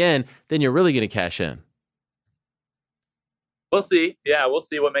 4 at the end. Then you're really going to cash in. We'll see. Yeah, we'll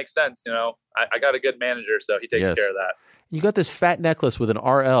see what makes sense. I got a good manager, so he takes care of that. You got this fat necklace with an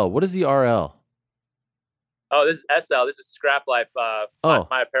RL. What is the RL? Oh, this is SL. This is Scrap Life, my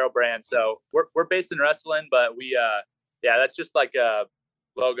apparel brand. So we're based in wrestling, but we that's just a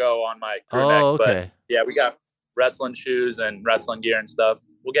logo on my crew neck. Okay. But yeah, we got wrestling shoes and wrestling gear and stuff.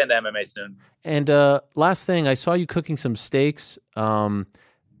 We'll get into MMA soon. And last thing, I saw you cooking some steaks.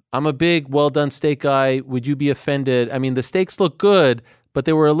 I'm a big well-done steak guy. Would you be offended? I mean, the steaks look good, but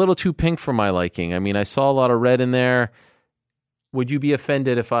they were a little too pink for my liking. I mean, I saw a lot of red in there. Would you be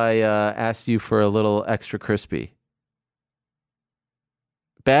offended if I asked you for a little extra crispy?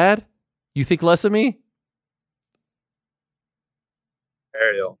 Bad? You think less of me?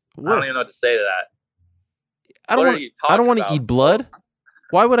 Ariel, I don't even know what to say to that. I don't want to eat blood.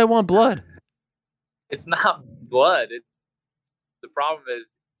 Why would I want blood? It's not blood. The problem is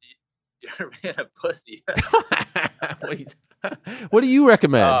you're being a pussy. What do you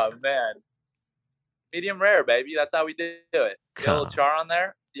recommend? Oh man, medium rare, baby. That's how we do it. Get a little char on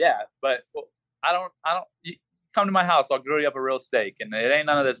there. Yeah, but I don't. You come to my house. I'll grill you up a real steak, and it ain't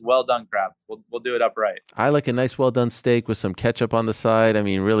none of this well done crap. We'll do it up right. I like a nice well done steak with some ketchup on the side. I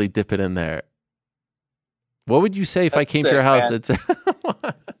mean, really dip it in there. What would you say if I came to your house? Man. It's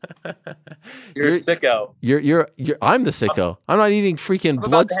you're a sicko. You're. I'm the sicko. I'm not eating freaking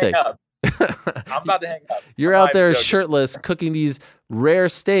blood steak. I'm about to hang up. You're out there shirtless cooking these rare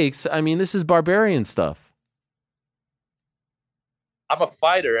steaks. I mean, this is barbarian stuff. I'm a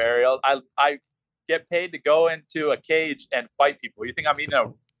fighter, Ariel. I get paid to go into a cage and fight people. You think I'm eating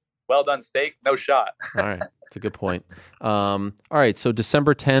a well done steak? No shot. All right, that's a good point. All right, so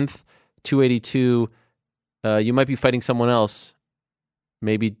December 10th, 282. You might be fighting someone else.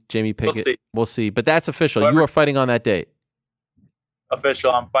 Maybe Jamie Pickett. We'll see. But that's official. You are fighting on that date.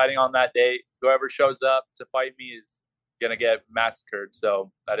 Official. I'm fighting on that date. Whoever shows up to fight me is going to get massacred.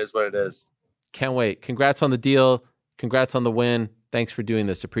 So that is what it is. Can't wait. Congrats on the deal. Congrats on the win. Thanks for doing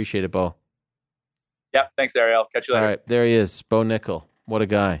this. Appreciate it, Bo. Yep. Thanks, Ariel. Catch you later. All right. There he is. Bo Nickal. What a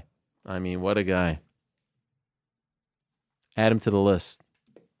guy. I mean, what a guy. Add him to the list.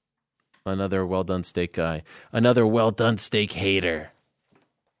 Another well-done steak guy. Another well-done steak hater.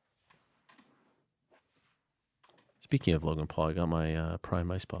 Speaking of Logan Paul, I got my Prime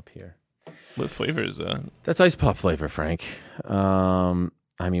Ice Pop here. What flavor is that? That's Ice Pop flavor, Frank. I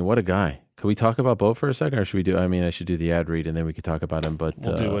mean, what a guy. Could we talk about Bo for a second, or should we do? I mean, I should do the ad read, and then we could talk about him. But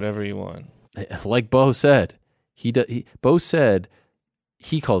we'll do whatever you want. Like Bo said, Bo said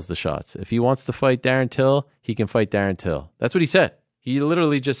he calls the shots. If he wants to fight Darren Till, he can fight Darren Till. That's what he said. He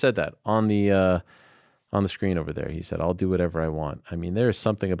literally just said that on the screen over there. He said, "I'll do whatever I want." I mean, there is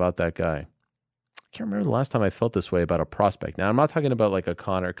something about that guy. I can't remember the last time I felt this way about a prospect. Now, I'm not talking about like a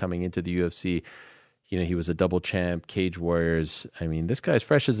Conor coming into the UFC. You know, he was a double champ, Cage Warriors. I mean, this guy's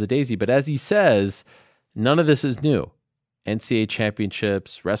fresh as a daisy. But as he says, none of this is new. NCAA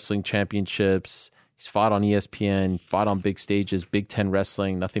championships, wrestling championships. He's fought on ESPN, fought on big stages, Big Ten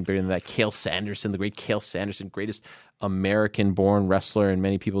wrestling, nothing bigger than that. Cael Sanderson, the great Cael Sanderson, greatest American-born wrestler in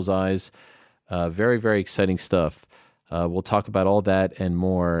many people's eyes. Very, very exciting stuff. We'll talk about all that and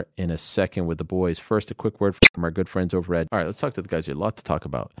more in a second with the boys. First, a quick word from our good friends over at... All right, let's talk to the guys here. A lot to talk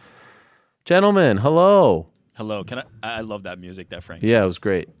about. Gentlemen, hello. Hello. I love that music that Frank chose. Yeah, it was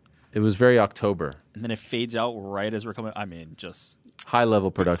great. It was very October. And then it fades out right as we're coming... I mean, just... High-level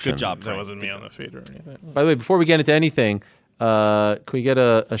production. Good job, Frank. That wasn't me on the fade or anything. By the way, before we get into anything, can we get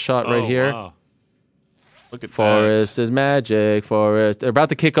a shot right here? Wow. Look at Forest is magic. Forest. They're about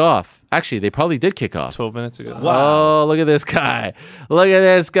to kick off. Actually, they probably did kick off. 12 minutes ago. Wow. Oh, look at this guy. Look at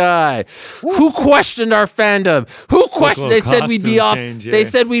this guy. Who questioned our fandom? Who questioned? They said we'd be off. They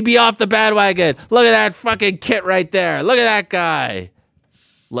said we'd be off the bandwagon. Look at that fucking kit right there. Look at that guy.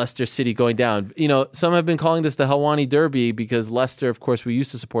 Leicester City going down. You know, some have been calling this the Helwani Derby because Leicester, of course, we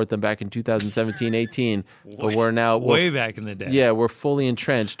used to support them back in 2017-18, but we're now... Way back in the day. Yeah, we're fully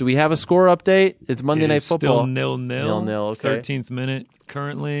entrenched. Do we have a score update? It's Monday Night Football. Still 0-0. 0-0, okay. 13th minute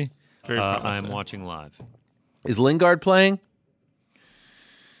currently. I'm watching live. Is Lingard playing?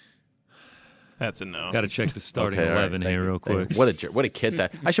 That's a no. Got to check the starting 11 here real quick. What a kit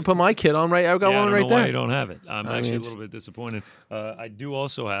that. I should put my kit on right. I got one right there. Why you don't have it. I'm actually a little bit disappointed. I do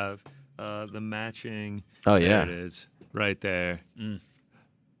also have the matching. Oh yeah, there it is right there.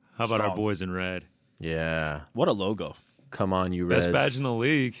 How about our boys in red? Yeah. What a logo. Come on, you Reds. Best badge in the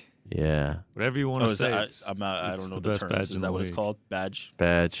league. Yeah. Whatever you want to say. I don't know the terms. Is that what it's called? Badge?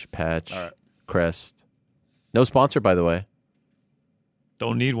 Badge, patch, crest. No sponsor, by the way.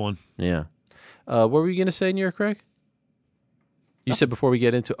 Don't need one. Yeah. What were you going to say, New York, Craig? You said before we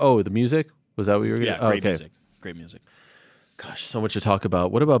get into... Oh, the music? Was that what you were going to... Yeah, great music. Great music. Gosh, so much to talk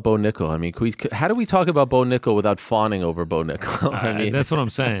about. What about Bo Nickal? I mean, how do we talk about Bo Nickal without fawning over Bo Nickal? I mean, that's what I'm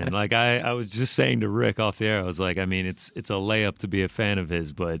saying. Like I was just saying to Rick off the air, I was like, I mean, it's a layup to be a fan of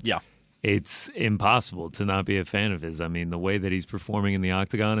his, but it's impossible to not be a fan of his. I mean, the way that he's performing in the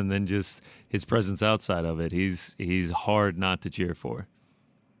octagon and then just his presence outside of it, he's hard not to cheer for.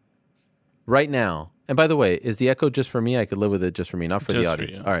 Right now, and by the way, is the echo just for me? I could live with it just for me, not for the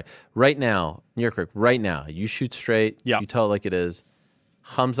audience. All right. Right now, New York, right now, you shoot straight. You tell it like it is.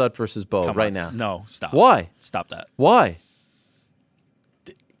 Hamzat versus Bo now. No, stop. Why? Stop that. Why?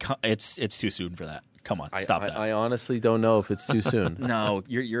 It's too soon for that. Come on, stop that. I honestly don't know if it's too soon. No,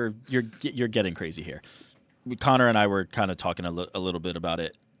 you're getting crazy here. Connor and I were kind of talking a little bit about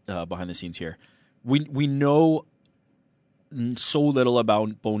it behind the scenes here. We know so little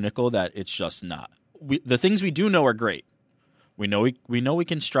about Bo Nickal that it's just not. The things we do know are great. We know we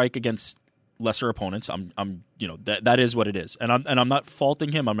can strike against lesser opponents. That is what it is, and I'm not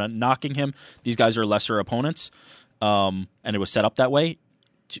faulting him. I'm not knocking him. These guys are lesser opponents, and it was set up that way.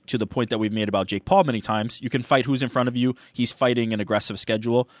 To the point that we've made about Jake Paul many times, you can fight who's in front of you. He's fighting an aggressive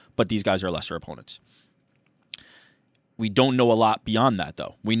schedule, but these guys are lesser opponents. We don't know a lot beyond that,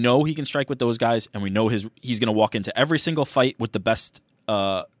 though. We know he can strike with those guys, and we know he's going to walk into every single fight with the best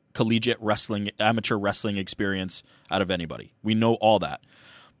collegiate wrestling, amateur wrestling experience out of anybody. We know all that.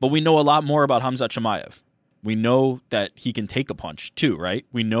 But we know a lot more about Khamzat Chimaev. We know that he can take a punch, too, right?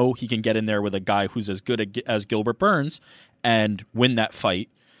 We know he can get in there with a guy who's as good as Gilbert Burns and win that fight.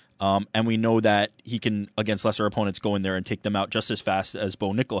 And we know that he can, against lesser opponents, go in there and take them out just as fast as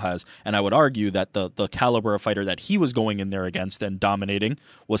Bo Nickal has. And I would argue that the caliber of fighter that he was going in there against and dominating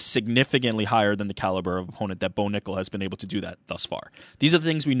was significantly higher than the caliber of opponent that Bo Nickal has been able to do that thus far. These are the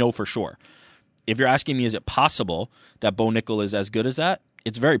things we know for sure. If you're asking me, is it possible that Bo Nickal is as good as that?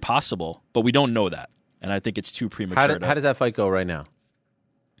 It's very possible, but we don't know that. And I think it's too premature. How does that fight go right now?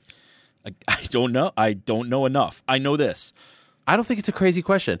 I don't know. I don't know enough. I know this. I don't think it's a crazy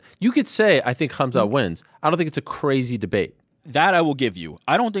question. You could say, I think Khamzat wins. I don't think it's a crazy debate. That I will give you.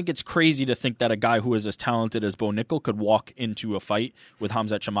 I don't think it's crazy to think that a guy who is as talented as Bo Nickal could walk into a fight with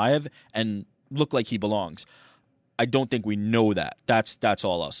Khamzat Chimaev and look like he belongs. I don't think we know that. That's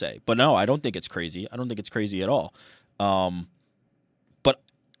all I'll say. But no, I don't think it's crazy. I don't think it's crazy at all. But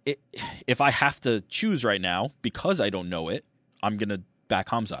if I have to choose right now, because I don't know it, I'm going to back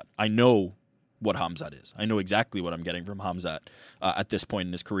Khamzat. I know what Khamzat is. I know exactly what I'm getting from Khamzat at this point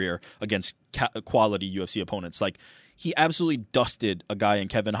in his career against quality UFC opponents. Like, he absolutely dusted a guy in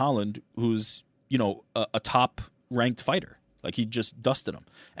Kevin Holland who's, a top-ranked fighter. Like, he just dusted him.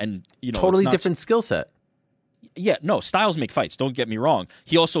 And, totally different skill set. Yeah, no, styles make fights. Don't get me wrong.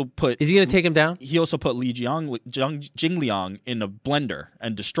 He also put... Is he going to take him down? He also put Jingliang in a blender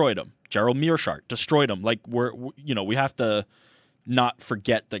and destroyed him. Gerald Mearshart destroyed him. Like, we have to not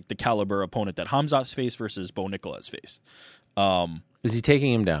forget the caliber opponent that Khamzat's faced versus Bo Nickal has faced. Is he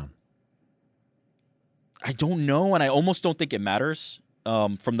taking him down? I don't know, and I almost don't think it matters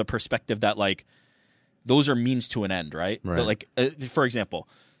from the perspective that, like, those are means to an end, right? Right. But, like, for example,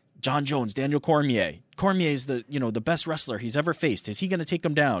 John Jones, Daniel Cormier. Cormier is the best wrestler he's ever faced. Is he going to take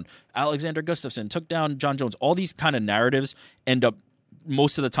him down? Alexander Gustafsson took down John Jones. All these kind of narratives end up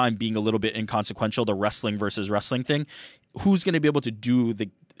most of the time being a little bit inconsequential, the wrestling versus wrestling thing. Who's going to be able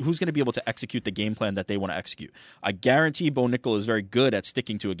to execute the game plan that they want to execute? I guarantee Bo Nickal is very good at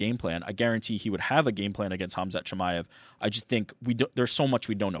sticking to a game plan. I guarantee he would have a game plan against Khamzat Chimaev. I just think there's so much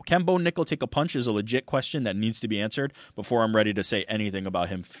we don't know. Can Bo Nickal take a punch is a legit question that needs to be answered before I'm ready to say anything about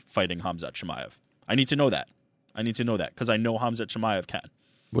him fighting Khamzat Chimaev. I need to know that. Because I know Khamzat Chimaev can.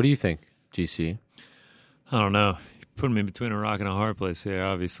 What do you think, GC? I don't know. Putting me between a rock and a hard place here.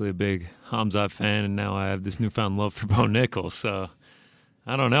 Obviously a big Khamzat fan, and now I have this newfound love for Bo Nickal. So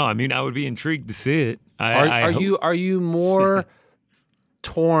I don't know. I mean, I would be intrigued to see it. Are you more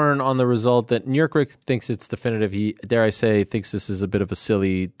torn on the result that New York Rick thinks it's definitive? He, dare I say, thinks this is a bit of a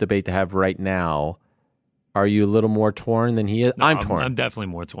silly debate to have right now. Are you a little more torn than he is? No, I'm torn. I'm definitely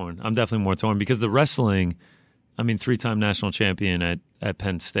more torn. Because the wrestling, I mean, 3-time national champion at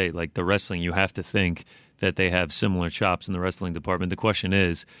Penn State, like the wrestling, you have to think that they have similar chops in the wrestling department. The question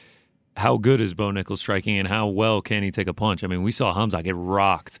is, how good is Bo Nickal striking, and how well can he take a punch? I mean, we saw Khamzat get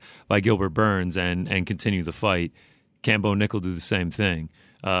rocked by Gilbert Burns and continue the fight. Can Bo Nickal do the same thing?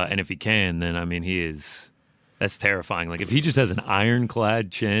 And if he can, then, I mean, that's terrifying. Like, if he just has an ironclad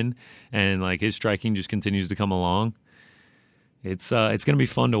chin and, like, his striking just continues to come along, it's going to be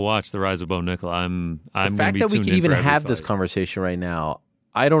fun to watch the rise of Bo Nickal. I'm the fact that we can even have this conversation right now,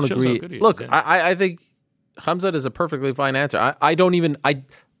 I don't agree. Look, I think Khamzat is a perfectly fine answer.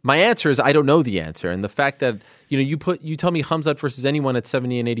 My answer is I don't know the answer, and the fact that you tell me Khamzat versus anyone at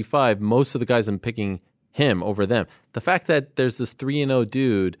 70 and 85, most of the guys I'm picking him over them. The fact that there's this 3-0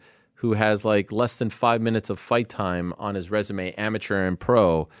 dude who has like less than 5 minutes of fight time on his resume, amateur and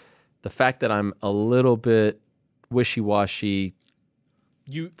pro, the fact that I'm a little bit wishy-washy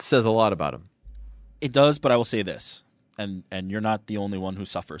says a lot about him. It does, but I will say this, and you're not the only one who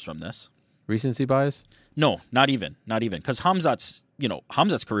suffers from this. Recency bias? No, not even. Because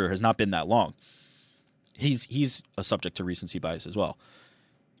Khamzat's career has not been that long. He's a subject to recency bias as well.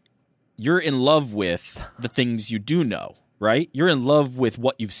 You're in love with the things you do know, right? You're in love with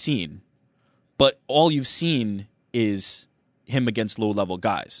what you've seen, but all you've seen is him against low-level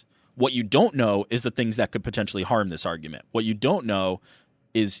guys. What you don't know is the things that could potentially harm this argument. What you don't know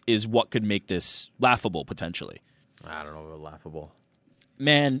is what could make this laughable potentially. I don't know, laughable.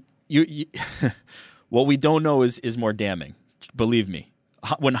 Man, you what we don't know is more damning. Believe me.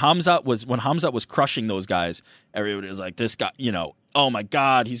 When Khamzat was crushing those guys, everybody was like, this guy, oh my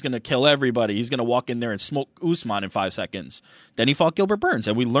God, he's going to kill everybody. He's going to walk in there and smoke Usman in 5 seconds. Then he fought Gilbert Burns,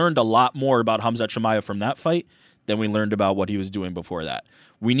 and we learned a lot more about Khamzat Chimaev from that fight than we learned about what he was doing before that.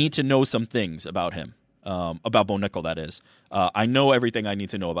 We need to know some things about him, about Bo Nickal, that is. I know everything I need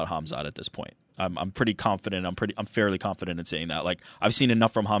to know about Khamzat at this point. I'm pretty confident. I'm fairly confident in saying that. Like, I've seen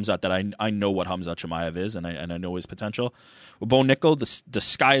enough from Khamzat that I know what Khamzat Chimaev is, and I know his potential. With Bo Nickal, the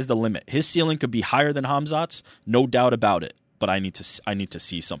sky is the limit. His ceiling could be higher than Khamzat's, no doubt about it. But I need to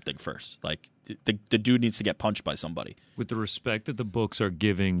see something first. Like, the dude needs to get punched by somebody. With the respect that the books are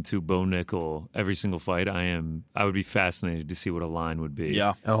giving to Bo Nickal every single fight, I would be fascinated to see what a line would be.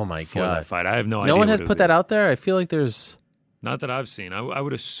 Yeah. Oh my God. That fight. I have no idea. No one has put that out there. I feel like there's. Not that I've seen. I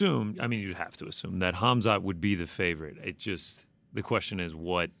would assume. I mean, you'd have to assume that Khamzat would be the favorite. The question is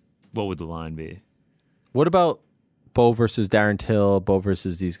what would the line be? What about Bo versus Darren Till? Bo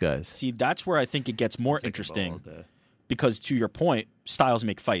versus these guys? See, that's where I think it gets more interesting. Because to your point, styles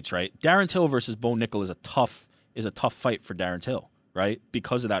make fights, right? Darren Till versus Bo Nickal is a tough fight for Darren Till, right?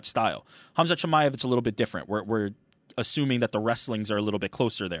 Because of that style. Khamzat Chimaev, it's a little bit different. We're assuming that the wrestlings are a little bit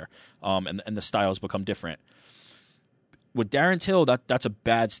closer there, and the styles become different. With Darren Till, that's a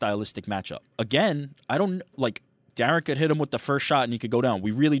bad stylistic matchup. Again, I don't like. Darren could hit him with the first shot and he could go down.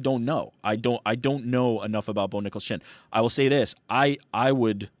 We really don't know. I don't know enough about Bo Nickal's chin. I will say this: I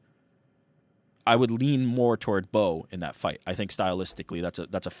would lean more toward Bo in that fight. I think stylistically,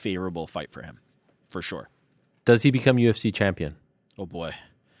 that's a favorable fight for him, for sure. Does he become UFC champion? Oh boy.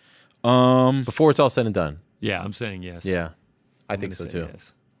 Before it's all said and done. Yeah, I'm saying yes. Yeah, I think so too.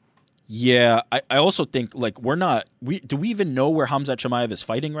 Yes. Yeah, I also think like do we even know where Khamzat Chimaev is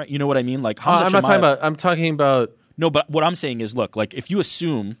fighting, right? You know what I mean? Like I'm talking about. No, but what I'm saying is, look, like if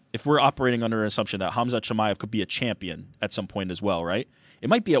we're operating under an assumption that Khamzat Chimaev could be a champion at some point as well, right? It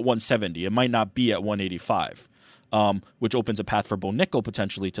might be at 170. It might not be at 185, which opens a path for Bo Nickal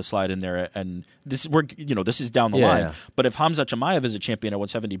potentially to slide in there. And this is down the line. Yeah. But if Khamzat Chimaev is a champion at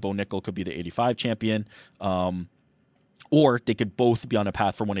 170, Bo Nickal could be the 85 champion. Or they could both be on a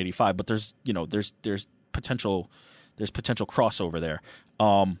path for 185, but there's potential crossover there.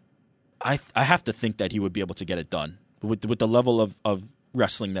 I have to think that he would be able to get it done with the level of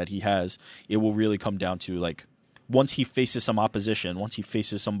wrestling that he has. It will really come down to like once he faces some opposition, once he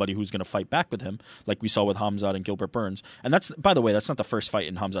faces somebody who's going to fight back with him, like we saw with Khamzat and Gilbert Burns. And that's, by the way, that's not the first fight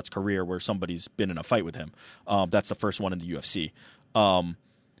in Khamzat's career where somebody's been in a fight with him. That's the first one in the UFC.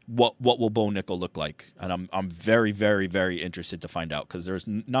 What will Bo Nickal look like? And I'm very, very, very interested to find out because there's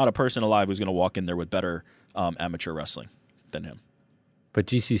not a person alive who's going to walk in there with better amateur wrestling than him. But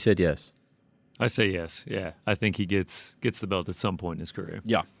GC said yes. I say yes. Yeah, I think he gets the belt at some point in his career.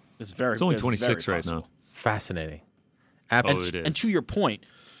 Yeah, it's only 26 right now. Fascinating. Absolutely. And to your point,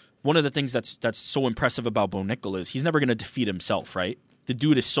 one of the things that's so impressive about Bo Nickal is he's never going to defeat himself, right? The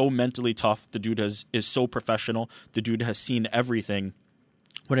dude is so mentally tough. The dude is so professional. The dude has seen everything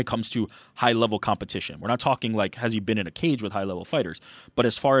when it comes to high-level competition. We're not talking like, has he been in a cage with high-level fighters? But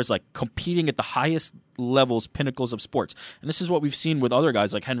as far as like competing at the highest levels, pinnacles of sports. And this is what we've seen with other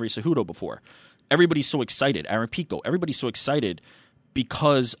guys like Henry Cejudo before. Everybody's so excited. Aaron Pico. Everybody's so excited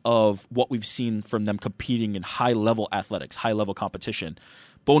because of what we've seen from them competing in high-level athletics, high-level competition.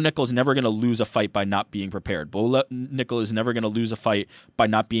 Bo Nickal is never going to lose a fight by not being prepared. Bo Nickal is never going to lose a fight by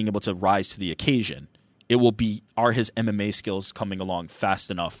not being able to rise to the occasion. It will be, are his MMA skills coming along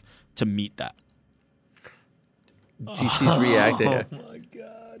fast enough to meet that? GC's reacting. Oh, my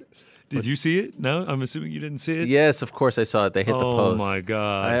God. Did you see it? No? I'm assuming you didn't see it? Yes, of course I saw it. They hit the post. Oh, my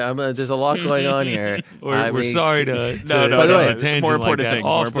God. There's a lot going on here. We're sorry to by the way, tangent more important like things.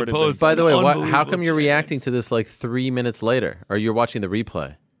 Off More the important post. By the way, how come you're reacting to this like 3 minutes later? Or you're watching the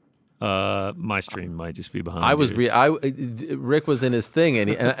replay? My stream might just be behind. Rick was in his thing,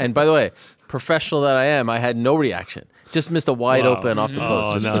 and by the way, professional that I am, I had no reaction. Just missed a wide open off the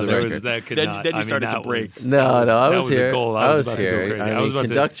post. For the record. Then you started to break. I was here. I was about to go crazy.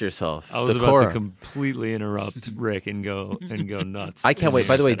 Conduct yourself. I was about to completely interrupt Rick and go nuts. I can't wait.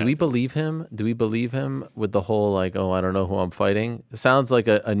 By the way, do we believe him? Do we believe him with the whole like, oh, I don't know who I'm fighting? It sounds like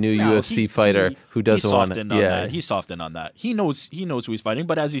a new UFC fighter who doesn't want to. Yeah, he's softened on that. He knows who he's fighting,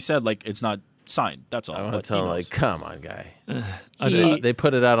 but as he said, like it's not signed. That's all. I want to tell him, like, come on, guy. They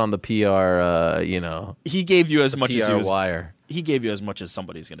put it out on the PR, He gave you as much as he was. Wire. He gave you as much as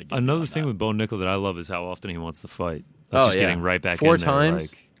somebody's going to give. Another thing with Bo Nickal that I love is how often he wants to fight. Getting right back 4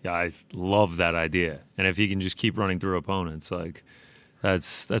 times. I love that idea. And if he can just keep running through opponents, like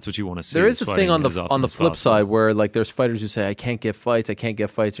That's what you want to see. There is a thing on the flip side where like there's fighters who say I can't get fights,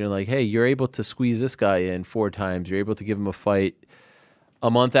 and you're like, hey, you're able to squeeze this guy in 4 times. You're able to give him a fight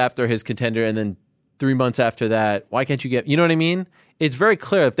a month after his contender, and then 3 months after that. Why can't you get? You know what I mean? It's very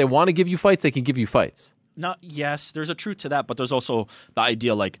clear. If they want to give you fights, they can give you fights. Yes, there's a truth to that, but there's also the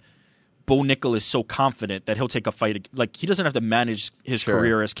idea like Bo Nickal is so confident that he'll take a fight. Like he doesn't have to manage his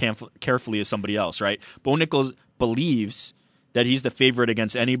career as carefully as somebody else, right? Bo Nickal believes that he's the favorite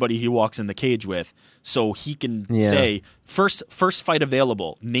against anybody he walks in the cage with. So he can say, first fight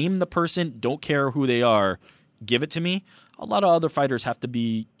available, name the person, don't care who they are, give it to me. A lot of other fighters have to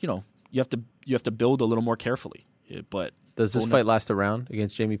be, you have to build a little more carefully. But does this fight last a round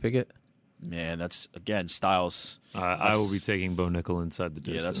against Jamie Pickett? Man, that's, again, styles. I will be taking Bo Nickal inside the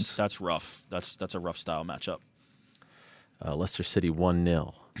distance. Yeah, that's rough. That's a rough style matchup. Leicester City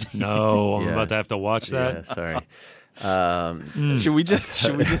 1-0. No, I'm about to have to watch that. Yeah, sorry. Should we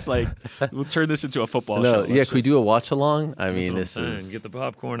just like we'll turn this into a football show? Yeah, can we do a watch along? I mean, this is get the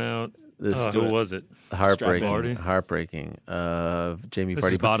popcorn out. Who was it? Heartbreaking. Jamie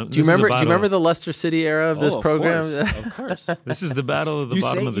Vardy. Do you remember the Leicester City era of this program? Of course. This is the battle of the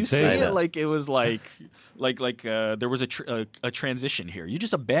bottom of the table. You say it like it was like there was a transition here. You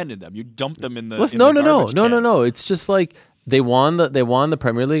just abandoned them. You dumped them in the No. It's just like they won the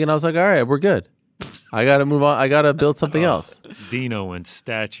Premier League, and I was like, all right, we're good. I got to move on. I got to build something else. Dino in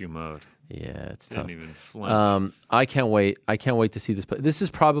statue mode. Yeah, it's tough. Didn't even flinch. I can't wait. I can't wait to see this. This is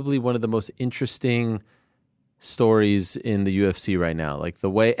probably one of the most interesting stories in the UFC right now. Like the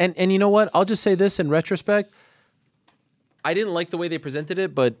way, and you know what? I'll just say this in retrospect. I didn't like the way they presented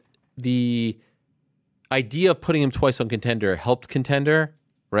it, but the idea of putting him twice on Contender helped Contender,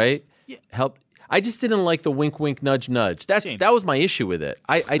 right? Yeah. Helped. I just didn't like the wink, wink, nudge, nudge. That was my issue with it.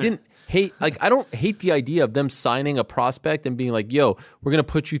 I didn't. I don't hate the idea of them signing a prospect and being like, yo, we're going to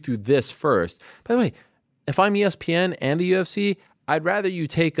put you through this first. By the way, if I'm ESPN and the UFC, I'd rather you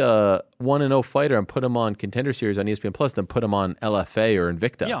take a 1-0 fighter and put him on Contender Series on ESPN Plus than put him on LFA or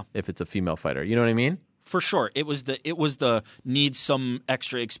Invicta if it's a female fighter. You know what I mean? For sure. It was the need some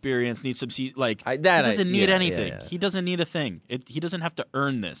extra experience, need some he doesn't need anything. Yeah. He doesn't need a thing. He doesn't have to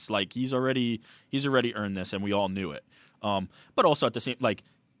earn this. Like he's already earned this, and we all knew it. But also at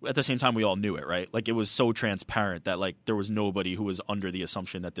the same time, we all knew it, right? Like, it was so transparent that, like, there was nobody who was under the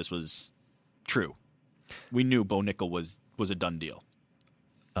assumption that this was true. We knew Bo Nickal was a done deal.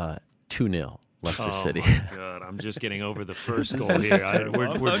 2-0, Leicester City. Oh, my God. I'm just getting over the first goal here.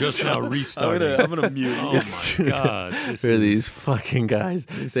 We're just now restarting. I'm going to mute. Oh, my God. For these fucking guys.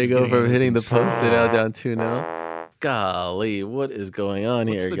 They go from hitting the post and now down 2-0. Golly, what is going on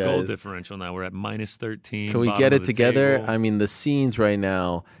here, guys? What's the goal differential now? We're at -13. Can we get it together? Table. I mean, the scenes right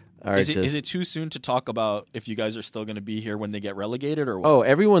now are Is it too soon to talk about if you guys are still going to be here when they get relegated, or what? Oh,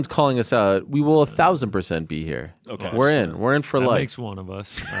 everyone's calling us out. We will 1,000% be here. Okay, we're in for that life. Makes one of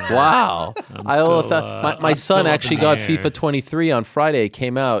us. Wow. My son actually got FIFA 23 on Friday. It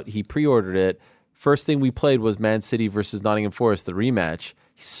came out. He pre-ordered it. First thing we played was Man City versus Nottingham Forest, the rematch.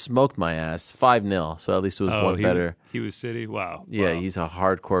 He smoked my ass 5-0, so at least it was one better. He was City? Wow. Yeah, he's a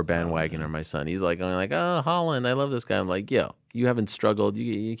hardcore bandwagoner, my son. He's like going like, oh, Holland, I love this guy. I'm like, yo, you haven't struggled.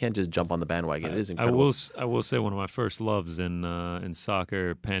 You can't just jump on the bandwagon. It is incredible. I will say one of my first loves in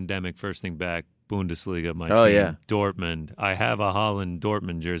soccer, pandemic, first thing back, Bundesliga, my team, yeah. Dortmund. I have a Holland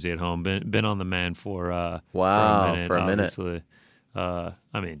Dortmund jersey at home. Been on the man for a minute. Obviously. I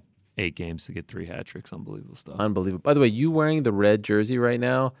mean, 8 games to get 3 hat tricks. Unbelievable stuff. Unbelievable. By the way, you wearing the red jersey right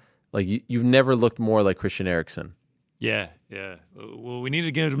now, like you've never looked more like Christian Eriksen. Yeah. Well, we need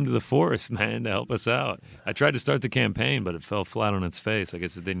to get him to the forest, man, to help us out. I tried to start the campaign, but it fell flat on its face. I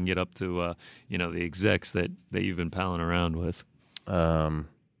guess it didn't get up to the execs that you've been palling around with.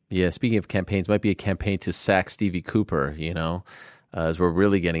 Yeah, speaking of campaigns, might be a campaign to sack Stevie Cooper, as we're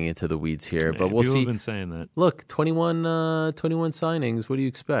really getting into the weeds here. But we'll see. People have been saying that. Look, 21 signings. What do you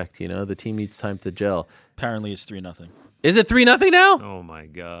expect? The team needs time to gel. Apparently it's 3-0. Is it 3-0 now? Oh, my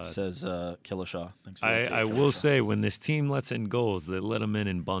God. Says Killishaw. Thanks for I will say, when this team lets in goals, they let them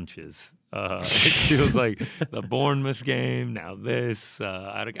in bunches. It feels like the Bournemouth game, now this.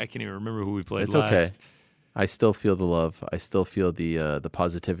 I can't even remember who we played last. It's okay. I still feel the love. I still feel the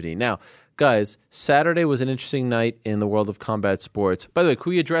positivity. Now, guys, Saturday was an interesting night in the world of combat sports. By the way,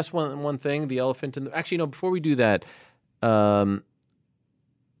 could we address one thing? The elephant in the... Actually, no, before we do that, something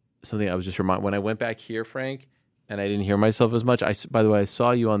I was just reminded... When I went back here, Frank, and I didn't hear myself as much. By the way, I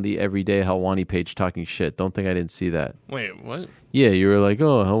saw you on the Everyday Helwani page talking shit. Don't think I didn't see that. Wait, what? Yeah, you were like,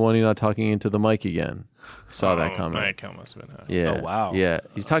 oh, Helwani not talking into the mic again. Saw that comment. My account must have been high. Yeah. Oh, wow. Yeah,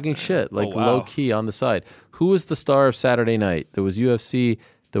 he's talking shit, like wow. low key on the side. Who was the star of Saturday night? There was UFC,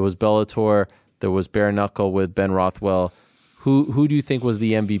 there was Bellator, there was Bare Knuckle with Ben Rothwell. Who do you think was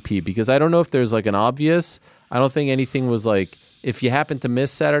the MVP? Because I don't know if there's like an obvious. I don't think anything was like, if you happen to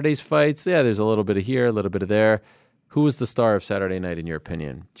miss Saturday's fights, yeah, there's a little bit of here, a little bit of there. Who was the star of Saturday night in your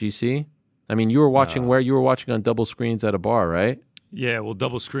opinion? GC? I mean, you were watching where? You were watching on double screens at a bar, right? Yeah, well,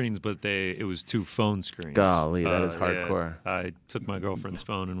 double screens, but it was 2 phone screens. Golly, that is hardcore. Yeah. I took my girlfriend's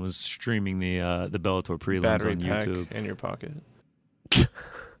phone and was streaming the Bellator prelims Battery on pack YouTube. in your pocket.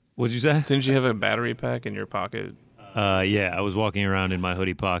 What'd you say? Didn't you have a battery pack in your pocket? Yeah, I was walking around in my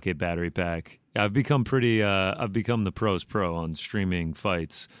hoodie pocket, battery pack. I've become the pro's pro on streaming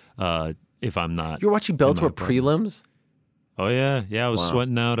fights. If I'm not, You're watching Bellator prelims. Oh yeah, I was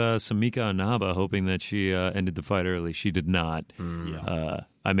sweating out Samika Anaba, hoping that she ended the fight early. She did not.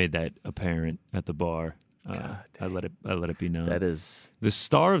 I made that apparent at the bar. I let it be known. That is the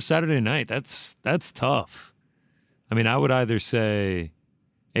star of Saturday night. That's tough. I mean, I would either say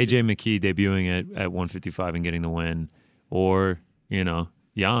AJ McKee debuting at 155 and getting the win, or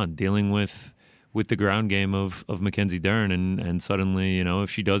Jan dealing with the ground game of Mackenzie Dern, and suddenly, if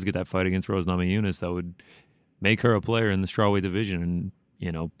she does get that fight against Rose Namajunas, that would make her a player in the strawweight division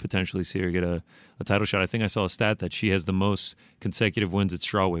and, potentially see her get a title shot. I think I saw a stat that she has the most consecutive wins at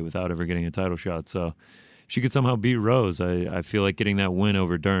strawweight without ever getting a title shot. So if she could somehow beat Rose, I feel like getting that win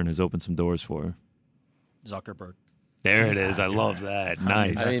over Dern has opened some doors for her. Zuckerberg. There it is. I love that.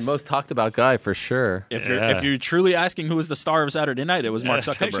 Nice. I mean, most talked about guy for sure. If you're truly asking who was the star of Saturday night, it was Mark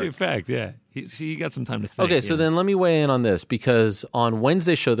That's Zuckerberg. actually a fact, yeah. He got some time to think. Okay, so then let me weigh in on this, because on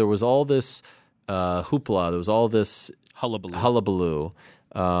Wednesday's show there was all this hoopla, there was all this hullabaloo,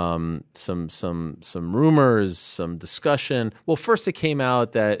 some rumors, some discussion. Well, first it came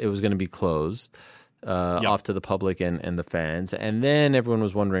out that it was going to be closed off to the public and the fans, and then everyone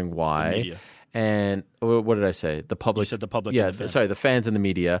was wondering why. The media. And what did I say? The public. You said the public. Yeah, and the fans. sorry, the fans and the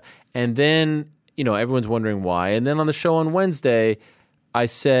media. And then, everyone's wondering why. And then on the show on Wednesday, I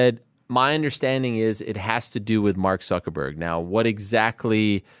said, my understanding is it has to do with Mark Zuckerberg. Now, what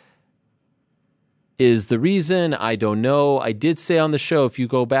exactly is the reason? I don't know. I did say on the show, if you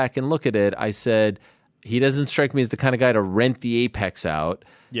go back and look at it, I said, he doesn't strike me as the kind of guy to rent the Apex out.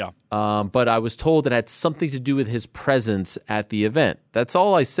 Yeah. But I was told it had something to do with his presence at the event. That's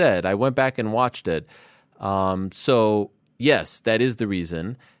all I said. I went back and watched it. So, yes, that is the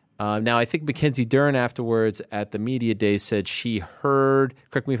reason. Now, I think Mackenzie Dern afterwards at the media day said she heard,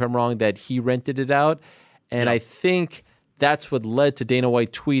 correct me if I'm wrong, that he rented it out. And I think that's what led to Dana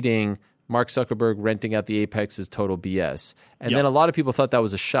White tweeting, Mark Zuckerberg renting out the Apex is total BS. And then a lot of people thought that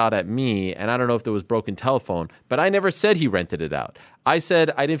was a shot at me, and I don't know if there was broken telephone, but I never said he rented it out. I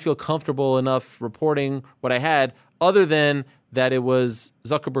said I didn't feel comfortable enough reporting what I had, other than that it was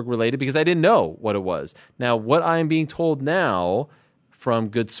Zuckerberg related, because I didn't know what it was. Now, what I'm being told now from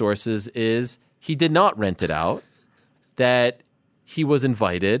good sources is he did not rent it out, that he was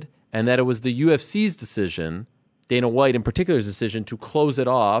invited, and that it was the UFC's decision, Dana White in particular's decision, to close it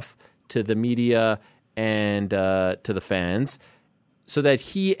off to the media and to the fans, so that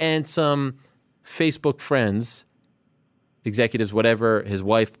he and some Facebook friends, executives, whatever, his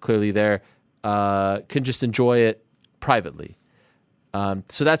wife clearly there, can just enjoy it privately.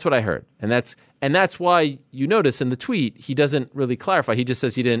 So that's what I heard, and that's why you notice in the tweet he doesn't really clarify. He just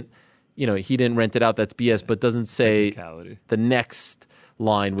says he didn't rent it out. That's BS, but doesn't say the next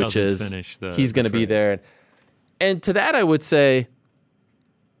line, which is he's going to be there. And to that, I would say,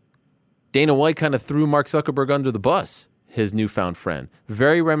 Dana White kind of threw Mark Zuckerberg under the bus, his newfound friend.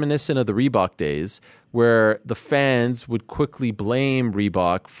 Very reminiscent of the Reebok days, where the fans would quickly blame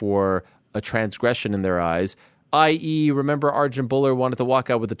Reebok for a transgression in their eyes, i.e., remember Arjun Buller wanted to walk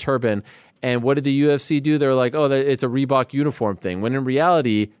out with a turban, and what did the UFC do? They're like, oh, it's a Reebok uniform thing. When in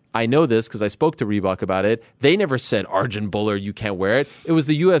reality, I know this because I spoke to Reebok about it. They never said, Arjun Buller, you can't wear it. It was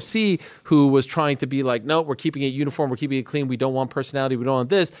the UFC who was trying to be like, no, we're keeping it uniform, we're keeping it clean, we don't want personality, we don't want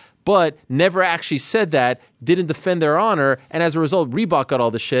this, but never actually said that, didn't defend their honor, and as a result, Reebok got all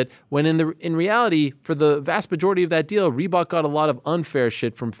the shit, when in reality, for the vast majority of that deal, Reebok got a lot of unfair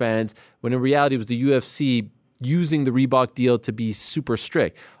shit from fans, when in reality it was the UFC using the Reebok deal to be super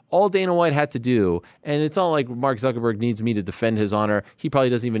strict. All Dana White had to do, and it's not like Mark Zuckerberg needs me to defend his honor. He probably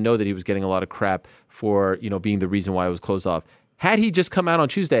doesn't even know that he was getting a lot of crap for, being the reason why it was closed off. Had he just come out on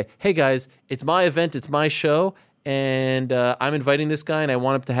Tuesday, hey guys, it's my event, it's my show, and I'm inviting this guy, and I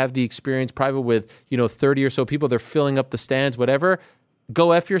want him to have the experience private with 30 or so people. They're filling up the stands, whatever.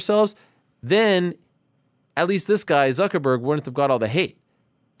 Go F yourselves. Then at least this guy Zuckerberg wouldn't have got all the hate,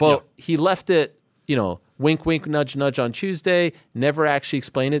 but he left it. Wink, wink, nudge, nudge on Tuesday, never actually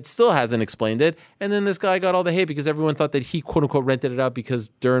explained it, still hasn't explained it. And then this guy got all the hate because everyone thought that he, quote unquote, rented it out because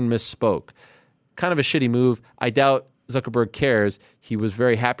Dern misspoke. Kind of a shitty move. I doubt Zuckerberg cares. He was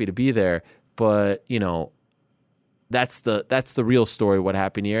very happy to be there. But, that's the real story, what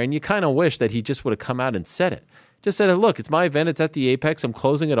happened here. And you kind of wish that he just would have come out and said it. Just said, look, it's my event. It's at the Apex. I'm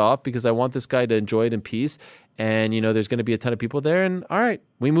closing it off because I want this guy to enjoy it in peace. And, there's going to be a ton of people there. And all right,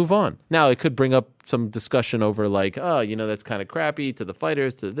 we move on. Now, it could bring up some discussion over like, that's kind of crappy to the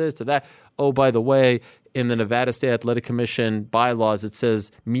fighters, to this, to that. Oh, by the way, in the Nevada State Athletic Commission bylaws, it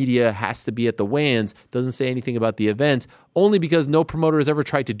says media has to be at the weigh-ins. Doesn't say anything about the events, only because no promoter has ever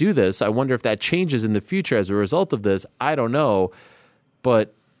tried to do this. I wonder if that changes in the future as a result of this. I don't know.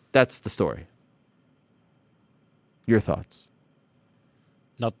 But that's the story. Your thoughts?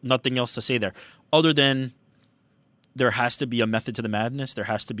 Nothing else to say there, other than there has to be a method to the madness. There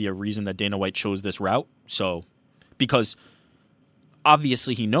has to be a reason that Dana White chose this route. So, because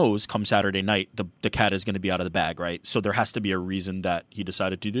obviously he knows come Saturday night the cat is going to be out of the bag, right? So there has to be a reason that he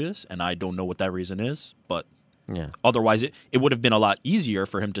decided to do this, and I don't know what that reason is. But otherwise, it would have been a lot easier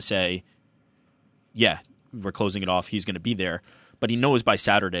for him to say, "Yeah, we're closing it off. He's going to be there." But he knows by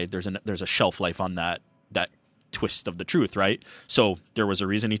Saturday there's a shelf life on that twist of the truth, right? So there was a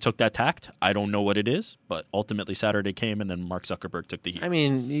reason he took that tact. I don't know what it is, but ultimately Saturday came, and then Mark Zuckerberg took the heat. I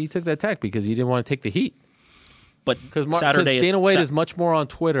mean, he took that tact because he didn't want to take the heat. But because Dana White is much more on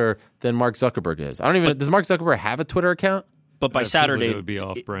Twitter than Mark Zuckerberg is. I don't even. Does Mark Zuckerberg have a Twitter account? But by Saturday, it would be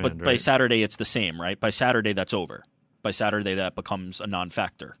off-brand. But by Saturday, it's the same, right? By Saturday, that's over. By Saturday, that becomes a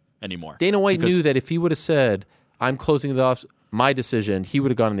non-factor anymore. Dana White knew that if he would have said, "I'm closing it off," my decision, he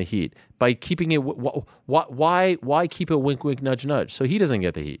would have gotten the heat. By keeping it, why keep it wink, wink, nudge, nudge? So he doesn't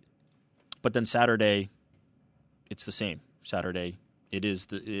get the heat. But then Saturday, it's the same. Saturday,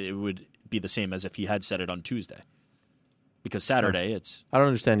 it would be the same as if he had said it on Tuesday. Because Saturday, it's... I don't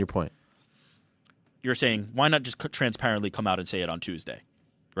understand your point. You're saying, why not just transparently come out and say it on Tuesday?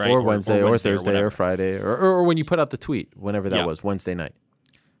 Right? Or Wednesday, or Thursday, or Friday, or when you put out the tweet, whenever that was, Wednesday night.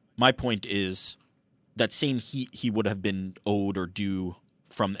 My point is... that same heat he would have been owed or due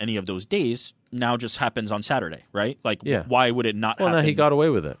from any of those days now just happens on Saturday, right? Like, why would it not happen? Well, no, he got away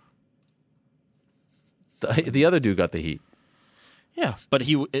with it. The other dude got the heat. Yeah, but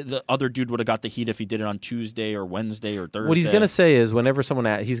the other dude would have got the heat if he did it on Tuesday or Wednesday or Thursday. What he's going to say is whenever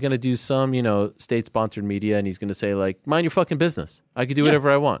he's going to do some, state-sponsored media, and he's going to say, like, mind your fucking business. I can do whatever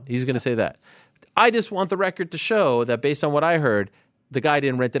I want. He's going to say that. I just want the record to show that based on what I heard, the guy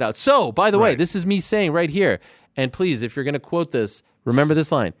didn't rent it out. So, by the way, this is me saying right here, and please, if you're going to quote this, remember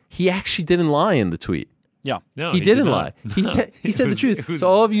this line. He actually didn't lie in the tweet. Yeah. No, he didn't lie. He said the truth.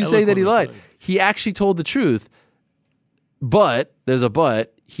 So all of you say that he lied. He actually told the truth, but, there's a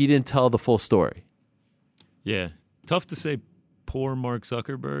but, he didn't tell the full story. Yeah. Tough to say poor Mark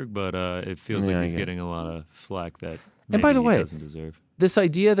Zuckerberg, but it feels like he's getting a lot of flack that maybe by the way, he doesn't deserve. This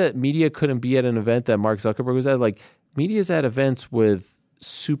idea that media couldn't be at an event that Mark Zuckerberg was at, like, media's at events with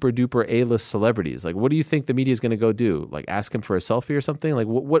super duper A-list celebrities. Like, what do you think the media is going to go do? Like, ask him for a selfie or something? Like,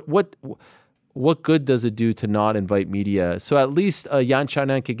 what good does it do to not invite media? So at least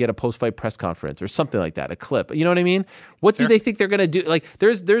Xiaonan could get a post-fight press conference or something like that, a clip. You know what I mean? What do they think they're going to do? Like,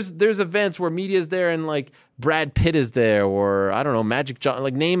 there's events where media's there and like Brad Pitt is there, or I don't know, Magic John.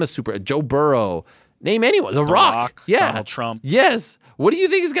 Like, name a Joe Burrow. Name anyone. The Rock. Yeah. Donald Trump. Yes. What do you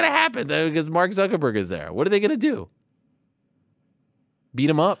think is going to happen because Mark Zuckerberg is there? What are they going to do? Beat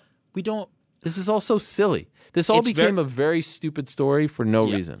him up? We don't. This is all so silly. This all became a very stupid story for no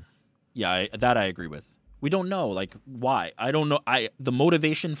reason. Yeah, that I agree with. We don't know, like, why. I don't know. The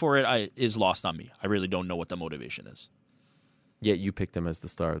motivation for it is lost on me. I really don't know what the motivation is. Yet you picked him as the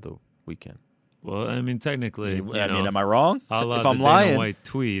star of the weekend. Well, I mean, technically, am I wrong? If I'm lying, White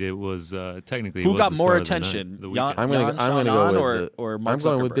tweet, it was technically who got more attention? I'm going to go or Mark I'm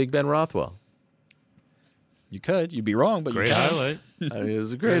going Zuckerberg. with Big Ben Rothwell. You'd be wrong, but great you highlight. I mean, it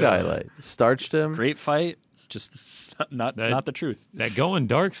was a great highlight. Starched him. Great fight. Just not the truth. That going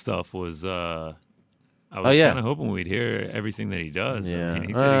dark stuff was. I was kind of hoping we'd hear everything that he does. Yeah. I mean,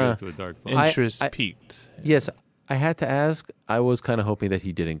 he said he goes to a dark place. Interest peaked. Yes, I had to ask. I was kind of hoping that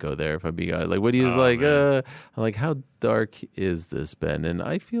he didn't go there. If I'm being honest, like when he was I'm like, how dark is this, Ben? And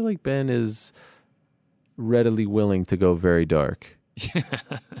I feel like Ben is readily willing to go very dark.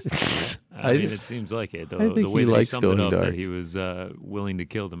 I mean, it seems like it. The way that he summed it up, that he was willing to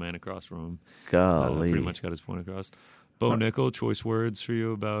kill the man across from him. Golly. Pretty much got his point across. Bo Nickal, choice words for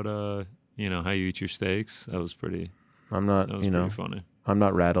you about how you eat your steaks. That was pretty. I'm not. That was pretty funny. I'm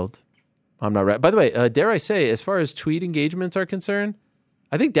not rattled. By the way, dare I say, as far as tweet engagements are concerned,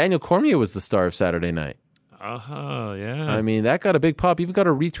 I think Daniel Cormier was the star of Saturday night. Yeah. I mean, that got a big pop. Even got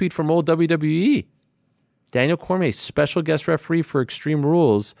a retweet from old WWE. Daniel Cormier, special guest referee for Extreme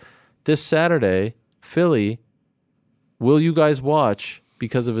Rules this Saturday, Philly. Will you guys watch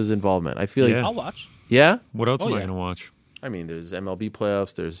because of his involvement? I feel like I'll watch. Yeah? What else am I going to watch? I mean, there's MLB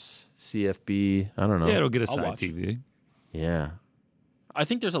playoffs, there's CFB. I don't know. Yeah, it'll get a side TV. Yeah. I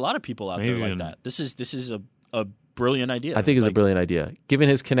think there's a lot of people out there like that. This is a brilliant idea. I think it's a brilliant idea. Given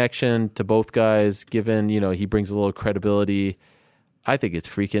his connection to both guys, given, he brings a little credibility, I think it's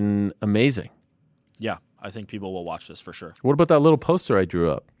freaking amazing. Yeah, I think people will watch this for sure. What about that little poster I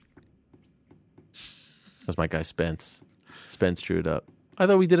drew up? That's my guy Spence. Spence drew it up. I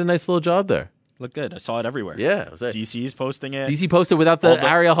thought we did a nice little job there. Looked good. I saw it everywhere. Yeah. It was DC's posting it. DC posted without the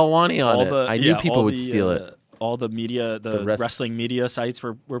Ariel Helwani on it. I knew people would steal it. All the media, the wrestling media sites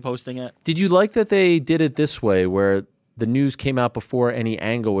were posting it. Did you like that they did it this way, where the news came out before any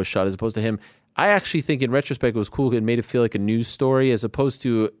angle was shot, as opposed to him? I actually think, in retrospect, it was cool. It made it feel like a news story, as opposed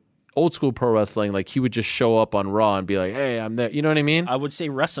to old school pro wrestling. Like, he would just show up on Raw and be like, "Hey, I'm there." You know what I mean? I would say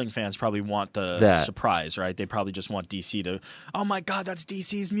wrestling fans probably want the surprise, right? They probably just want DC to, "Oh my God, that's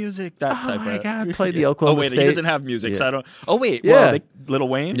DC's music." That type of. Oh my God, play the Oklahoma State. He doesn't have music, so I don't. Oh wait, yeah. Lil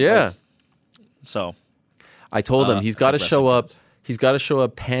Wayne. Yeah. So. I told him he's got to show up. Fans. He's got to show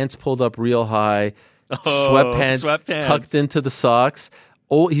up, pants pulled up real high, sweatpants tucked into the socks.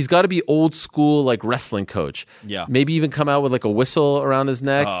 He's got to be old school, like wrestling coach. Yeah, maybe even come out with like a whistle around his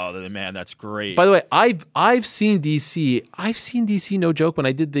neck. Oh man, that's great. By the way, I've seen DC. No joke. When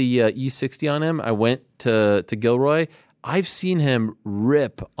I did the E60 on him, I went to Gilroy. I've seen him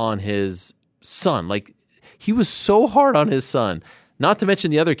rip on his son. Like, he was so hard on his son. Not to mention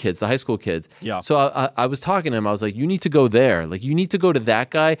the other kids, the high school kids. Yeah. So I was talking to him. I was like, you need to go there. Like, you need to go to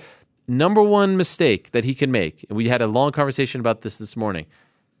that guy. Number one mistake that he can make, and we had a long conversation about this morning,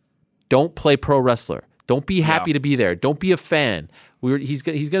 don't play pro wrestler. Don't be happy to be there. Don't be a fan. He's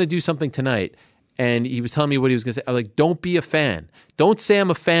going to do something tonight, and he was telling me what he was going to say. I was like, don't be a fan. Don't say I'm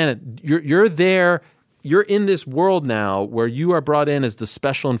a fan. You're there. You're in this world now where you are brought in as the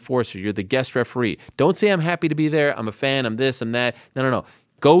special enforcer. You're the guest referee. Don't say I'm happy to be there. I'm a fan. I'm this. I'm that. No.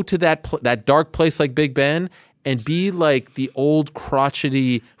 Go to that dark place like Big Ben and be like the old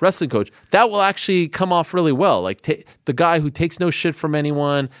crotchety wrestling coach. That will actually come off really well. Like, the guy who takes no shit from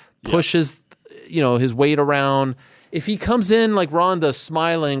anyone, pushes his weight around. If he comes in like Ronda,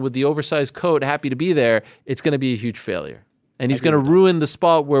 smiling with the oversized coat, happy to be there, it's going to be a huge failure. And he's going to ruin the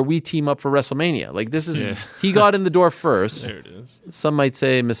spot where we team up for WrestleMania. Like, this is, he got in the door first. There it is. Some might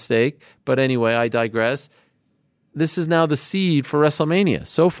say mistake, but anyway, I digress. This is now the seed for WrestleMania.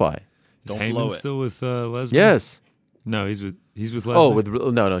 SoFi. Is Heyman still with Lesnar? Yes. No, he's with Lesnar.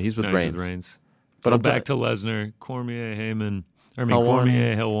 Oh, he's with Reigns. But I'm back to Lesnar, Cormier, Heyman.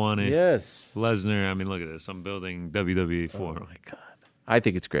 Cormier, Helwani. Yes. Lesnar. I mean, look at this. I'm building WWE for him. Oh my God. I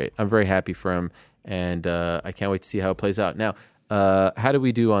think it's great. I'm very happy for him. And I can't wait to see how it plays out. Now, how did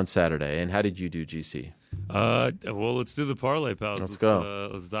we do on Saturday, and how did you do, GC? Well, let's do the parlay, pals. Let's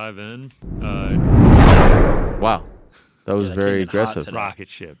go. Let's dive in. Wow, that was very aggressive. Rocket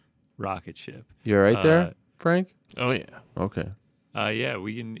ship. You all right there, Frank? Oh yeah. Okay. Yeah,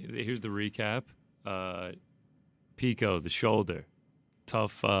 we can. Here's the recap. Pico, the shoulder,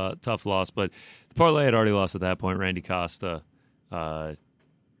 tough loss, but the parlay had already lost at that point. Randy Costa.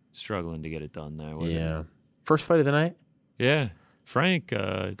 Struggling to get it done there. Yeah. First fight of the night? Yeah. Frank.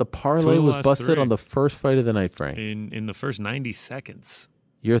 The parlay was busted on the first fight of the night, Frank. In the first 90 seconds.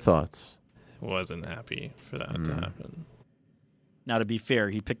 Your thoughts? Wasn't happy for that to happen. Now, to be fair,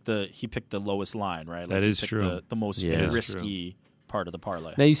 he picked the lowest line, right? That is true. The most risky part of the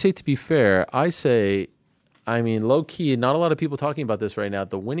parlay. Now, you say to be fair. I say, I mean, low key, not a lot of people talking about this right now.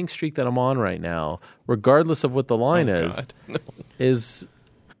 The winning streak that I'm on right now, regardless of what the line is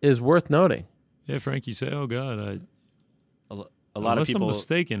worth noting. Yeah, Frank, you say, "Oh God," a lot of people. Unless I'm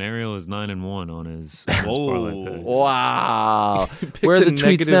mistaken, Ariel is 9-1 on his parlay picks. Wow! Where are the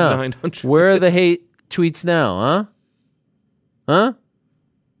tweets now? Where are the hate tweets now? Huh?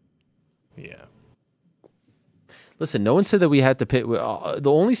 Yeah. Listen, no one said that we had to pay. The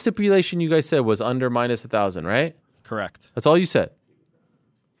only stipulation you guys said was under minus 1,000, right? Correct. That's all you said.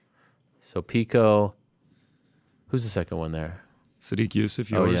 So Pico, who's the second one there? Sadiq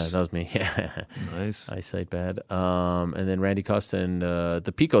Yusuf, yours? yours? Oh, yeah, that was me. Yeah. Nice. Eyesight bad. And then Randy Costa and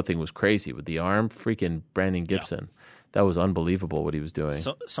the Pico thing was crazy with the arm. Freaking Brandon Gibson. Yeah. That was unbelievable what he was doing.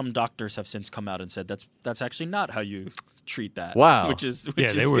 Some doctors have since come out and said that's actually not how you treat that. Wow. Which is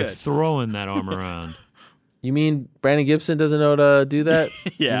they were throwing that arm around. You mean Brandon Gibson doesn't know how to do that?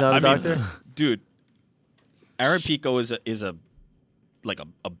 Yeah. He's not a doctor? Dude, Aaron Pico is a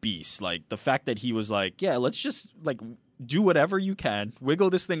beast. Like the fact that he was like, yeah, let's just like do whatever you can, wiggle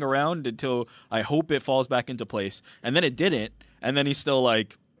this thing around until I hope it falls back into place. And then it didn't. And then he's still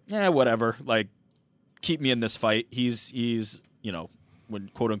like, yeah, whatever. Like, keep me in this fight. He's when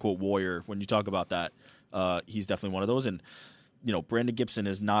quote unquote warrior, when you talk about that, he's definitely one of those. And, Brandon Gibson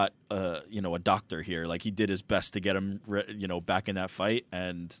is not, a doctor here. Like he did his best to get him, back in that fight.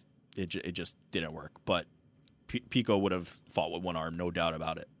 And it just didn't work. But Pico would have fought with one arm, no doubt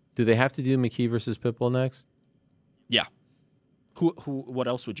about it. Do they have to do McKee versus Pitbull next? Yeah. Who? What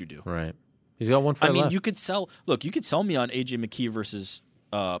else would you do? Right. He's got one fight left. You could sell me on AJ McKee versus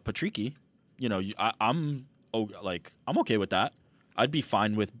Patricky. I'm okay with that. I'd be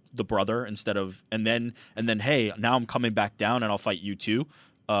fine with the brother instead of and then hey, now I'm coming back down and I'll fight you too,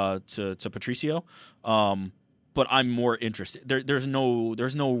 to Patricio. But I'm more interested. There's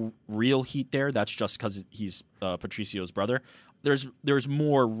no real heat there. That's just because he's Patricio's brother. There's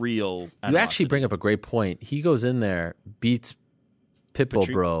more real animosity. You actually bring up a great point. He goes in there, beats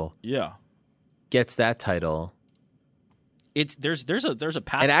Pitbull, bro. Yeah, gets that title. There's a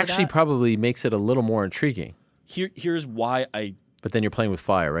path, and actually probably makes it a little more intriguing. Here's why I. But then you're playing with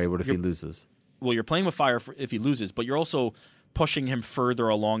fire, right? What if he loses? Well, you're playing with fire if he loses, but you're also pushing him further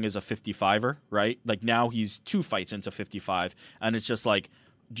along as a 55er, right? Like now he's 2 fights into 55, and it's just like,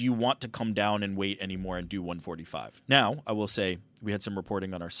 do you want to come down and wait anymore and do 145? Now, I will say we had some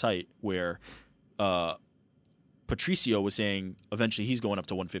reporting on our site where Patricio was saying eventually he's going up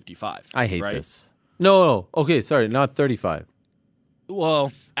to 155. I hate this. No. Okay, sorry, not 35.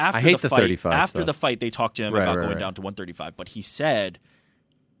 Well, after I hate the the fight, 35 after stuff. the fight, they talked to him about going down to 135, but he said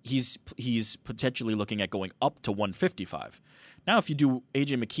he's potentially looking at going up to 155. Now, if you do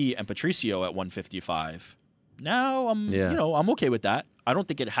AJ McKee and Patricio at 155, now I'm okay with that. I don't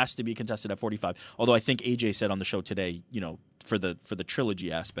think it has to be contested at 45. Although I think AJ said on the show today, for the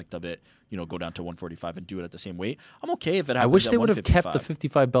trilogy aspect of it, go down to 145 and do it at the same weight. I'm okay if it happens. I wish at they would have kept the 155.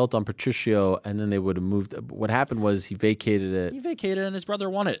 55 belt on Patricio, and then they would have moved. What happened was he vacated it. He vacated and his brother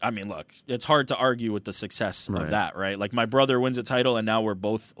won it. I mean, look, it's hard to argue with the success of that, right? Like my brother wins a title, and now we're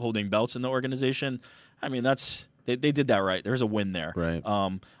both holding belts in the organization. I mean, they did that right. There's a win there. Right.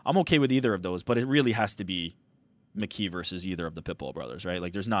 I'm okay with either of those, but it really has to be McKee versus either of the Pitbull brothers, right?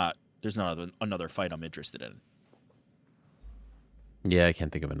 Like there's not another fight I'm interested in. Yeah, I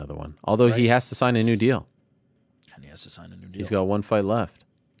can't think of another one. Although he has to sign a new deal. And he has to sign a new deal. He's got 1 fight left.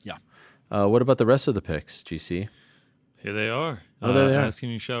 Yeah. What about the rest of the picks, GC? Here they are. Oh, there they are. Asking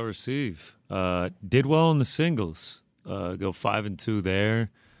you shall receive. Did well in the singles. Go 5-2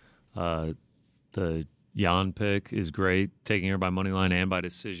 there. The Jan pick is great, taking her by money line and by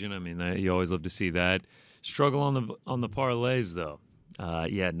decision. I mean, you always love to see that. Struggle on the parlays though.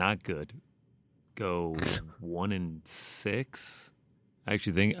 Not good. Go 1-6. I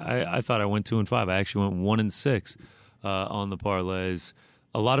actually think I thought I went 2-5. I actually went 1-6 on the parlays.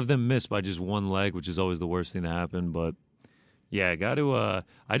 A lot of them missed by just one leg, which is always the worst thing to happen. But yeah, I got to.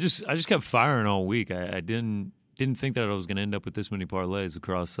 I just kept firing all week. I didn't think that I was going to end up with this many parlays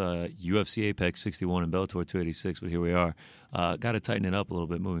across UFC Apex 61 and Bellator 286, but here we are. Got to tighten it up a little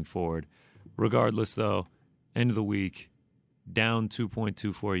bit moving forward. Regardless, though, end of the week, down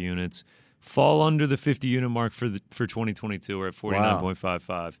 2.24 units. Fall under the 50-unit mark for 2022. We're at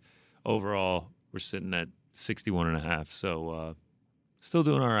 49.55. Overall, we're sitting at 61.5. So still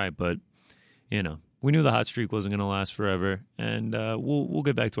doing all right, but, we knew the hot streak wasn't going to last forever, and we'll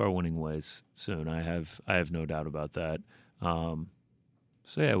get back to our winning ways soon. I have no doubt about that.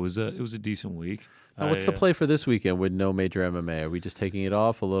 It was a decent week. Now, what's the play for this weekend with no major MMA? Are we just taking it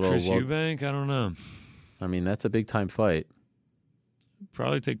off a little? Chris Eubank? I don't know. I mean, that's a big time fight.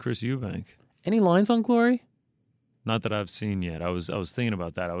 Probably take Chris Eubank. Any lines on Glory? Not that I've seen yet. I was thinking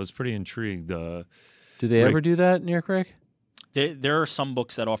about that. I was pretty intrigued. Do they ever do that near Craig? There are some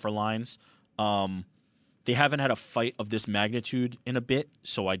books that offer lines. They haven't had a fight of this magnitude in a bit,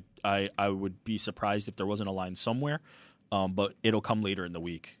 so I would be surprised if there wasn't a line somewhere. But it'll come later in the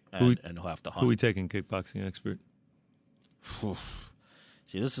week, and he'll have to hunt. Who we taking, kickboxing expert?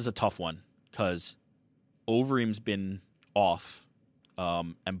 See, this is a tough one because Overeem's been off,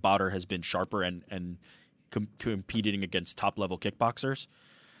 and Badr has been sharper and competing against top-level kickboxers.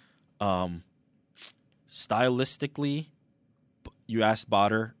 Stylistically, you asked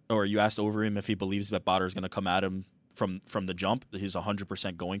Badr, or you asked Overeem if he believes that Badr is going to come at him from the jump. He's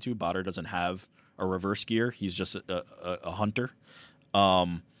 100% going to. Badr doesn't have a reverse gear. He's just a hunter.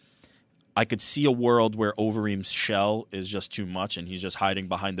 I could see a world where Overeem's shell is just too much and he's just hiding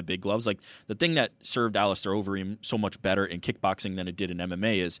behind the big gloves. Like, the thing that served Alistair Overeem so much better in kickboxing than it did in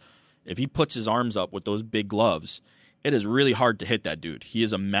MMA is if he puts his arms up with those big gloves, it is really hard to hit that dude. He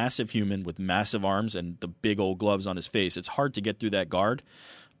is a massive human with massive arms and the big old gloves on his face. It's hard to get through that guard.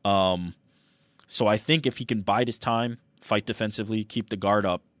 So I think if he can bide his time, fight defensively, keep the guard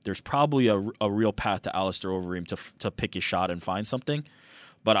up, there's probably a real path to Alistair Overeem to pick his shot and find something.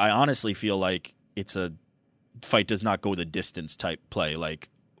 But I honestly feel like it's a fight does not go the distance type play. Like,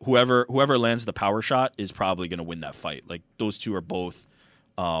 whoever lands the power shot is probably going to win that fight. Like, those two are both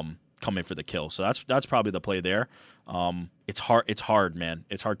coming for the kill. So that's probably the play there. It's hard, man.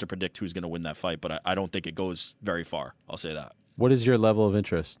 It's hard to predict who's going to win that fight, but I don't think it goes very far. I'll say that. What is your level of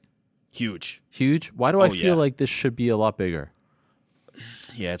interest? Huge. Huge? Why do I feel like this should be a lot bigger?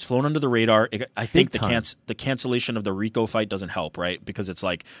 Yeah, it's flown under the radar. I think the cancellation of the Rico fight doesn't help, right? Because it's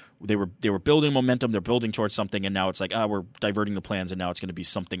like they were building momentum, they're building towards something, and now it's like, we're diverting the plans, and now it's going to be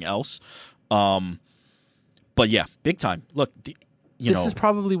something else. But yeah, big time. Look, this is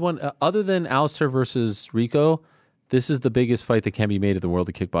probably one other than Alistair versus Rico. This is the biggest fight that can be made in the world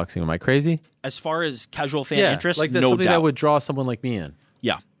of kickboxing. Am I crazy? As far as casual fan interest, like that's something that would draw someone like me in.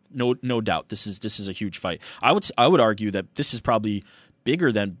 Yeah, no doubt. This is a huge fight. I would argue that this is probably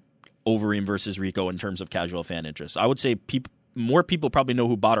bigger than Overeem versus Rico in terms of casual fan interest. I would say more people probably know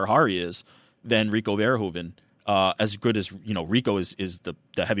who Badr Hari is than Rico Verhoeven. As good as Rico is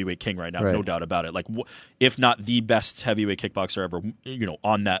the heavyweight king right now, no doubt about it. Like, if not the best heavyweight kickboxer ever,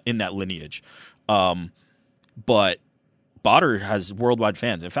 in that lineage. But Badr has worldwide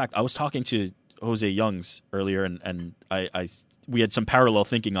fans. In fact, I was talking to Jose Youngs earlier, and we had some parallel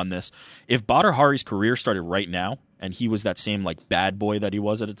thinking on this. If Badr Hari's career started right now, and he was that same like bad boy that he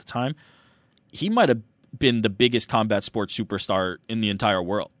was at the time, he might have been the biggest combat sports superstar in the entire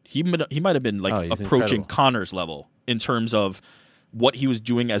world. He might have been like approaching incredible. Connor's level in terms of what he was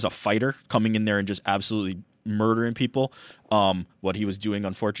doing as a fighter, coming in there and just absolutely murdering people. What he was doing,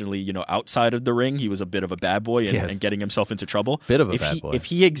 unfortunately, outside of the ring, he was a bit of a bad boy and getting himself into trouble. Bit of a bad boy. If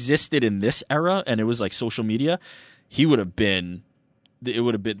he existed in this era and it was like social media, he would have been. It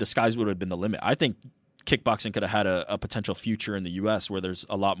would have been the skies would have been the limit. I think kickboxing could have had a potential future in the U.S. where there's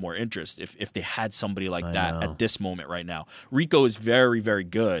a lot more interest if they had somebody like that at this moment right now. Rico is very, very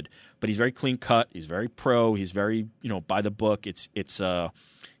good, but he's very clean cut. He's very pro. He's very by the book. He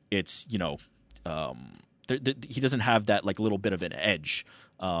doesn't have that like little bit of an edge.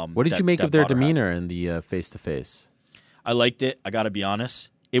 What did you make of their demeanor in the face to face? I liked it. I got to be honest.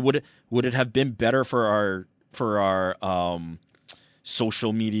 Would it have been better for our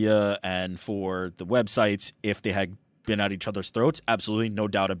social media and for the websites if they had been at each other's throats? Absolutely, no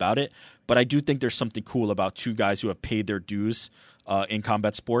doubt about it. But I do think there's something cool about two guys who have paid their dues in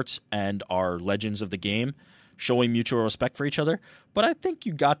combat sports and are legends of the game, showing mutual respect for each other. But I think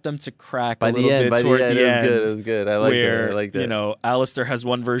you got them to crack a little bit toward the end. It was good. I like that. Alistair has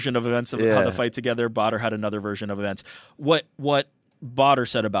one version of events of how to fight together. Badr had another version of events. What Badr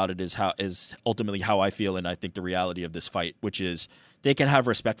said about it is ultimately how I feel, and I think the reality of this fight, which is they can have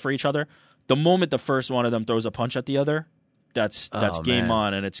respect for each other. The moment the first one of them throws a punch at the other, that's game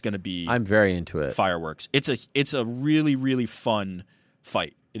on, and it's going to be. I'm very into it. Fireworks. It's a really, really fun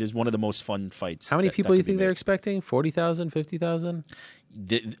fight. It is one of the most fun fights. How many people do you think they're expecting? 40,000, 50,000?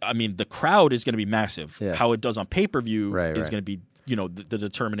 The crowd is going to be massive. Yeah. How it does on pay-per-view is going to be the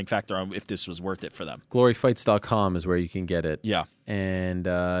determining factor on if this was worth it for them. Gloryfights.com is where you can get it. Yeah. And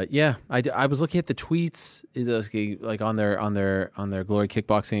I was looking at the tweets like on their Glory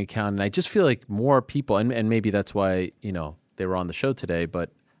Kickboxing account, and I just feel like more people, and maybe that's why they were on the show today, but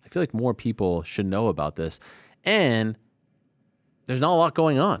I feel like more people should know about this. And there's not a lot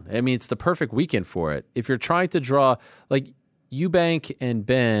going on. I mean, it's the perfect weekend for it. If you're trying to draw, like Eubank and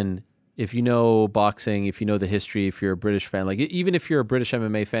Ben, if you know boxing, if you know the history, if you're a British fan, like even if you're a British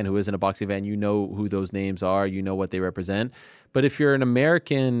MMA fan who isn't a boxing fan, you know who those names are, you know what they represent. But if you're an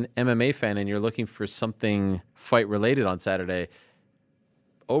American MMA fan and you're looking for something fight related on Saturday,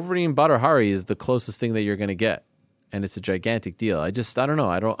 Overeem Badr Hari is the closest thing that you're going to get, and it's a gigantic deal. I don't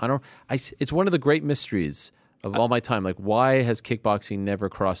know. It's one of the great mysteries of all my time. Like, why has kickboxing never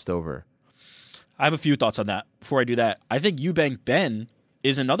crossed over? I have a few thoughts on that. Before I do that, I think Eubank Ben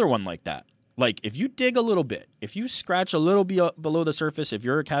is another one like that. Like, if you dig a little bit, if you scratch a little below the surface, if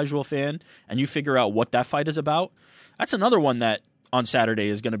you're a casual fan and you figure out what that fight is about, that's another one that on Saturday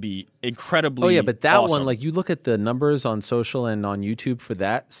is going to be incredibly. Oh yeah, but that awesome. one, like you look at the numbers on social and on YouTube for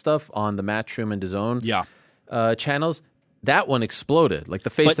that stuff on the Matchroom and DAZN channels, that one exploded. Like the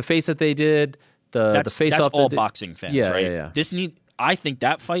face-to-face that they did, the face-off. That's all boxing fans, right? Yeah. I think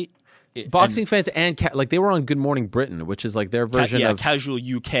that fight. Boxing fans and like they were on Good Morning Britain, which is like their version of casual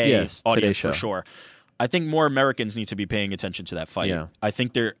UK audience for sure. I think more Americans need to be paying attention to that fight. Yeah. I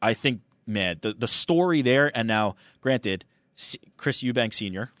think man, the story there, and now granted, Chris Eubank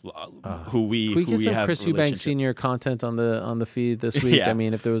Sr., who we get some have Chris Eubank Sr. content on the feed this week. I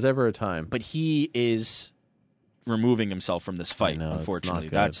mean, if there was ever a time, but he is removing himself from this fight. Unfortunately,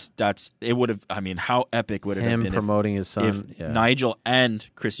 that's it would have. I mean, how epic would it have been promoting his son, if Nigel and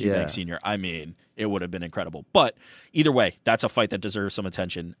Chris Eubank Sr. I mean, it would have been incredible. But either way, that's a fight that deserves some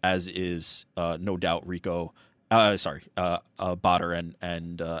attention, as is no doubt Badr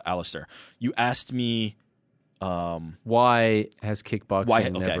and Alistair. You asked me why has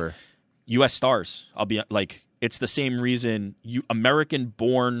kickboxing never U.S. stars? I'll be like, it's the same reason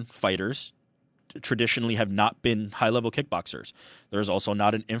American-born fighters traditionally have not been high-level kickboxers. There's also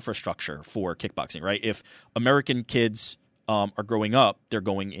not an infrastructure for kickboxing, right? If American kids are growing up, they're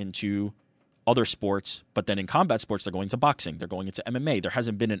going into other sports, but then in combat sports, they're going to boxing, they're going into MMA. There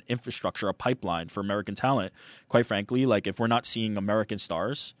hasn't been an infrastructure, a pipeline for American talent. Quite frankly, like if we're not seeing American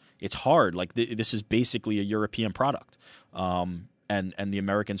stars, it's hard. Like this is basically a European product. And the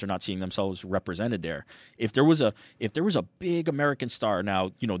Americans are not seeing themselves represented there. If there was a big American star,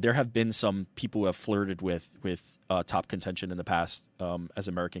 now there have been some people who have flirted with top contention in the past as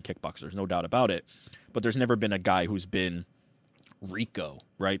American kickboxers, no doubt about it. But there's never been a guy who's been Rico,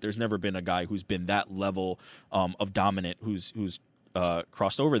 right? There's never been a guy who's been that level of dominant, who's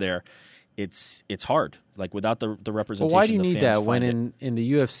crossed over there. It's hard, like without the representation. Well, why do you need that when in the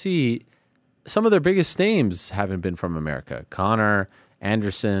UFC? Some of their biggest names haven't been from America. Conor,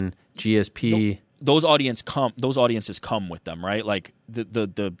 Anderson, GSP. Those audiences come with them, right? Like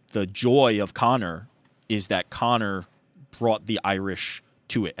the joy of Conor is that Conor brought the Irish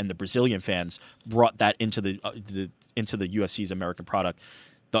to it, and the Brazilian fans brought that into the UFC's American product.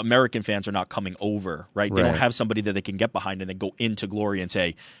 The American fans are not coming over, right? They don't have somebody that they can get behind and then go into glory and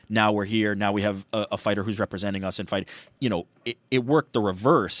say, now we're here, now we have a fighter who's representing us and fight. It worked the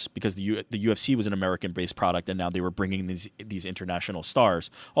reverse because the UFC was an American-based product, and now they were bringing these international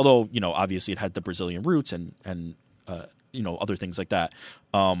stars. Although, obviously it had the Brazilian roots and other things like that.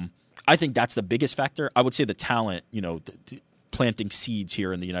 I think that's the biggest factor. I would say the talent, planting seeds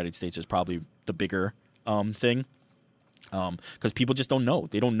here in the United States is probably the bigger thing. Because people just don't know.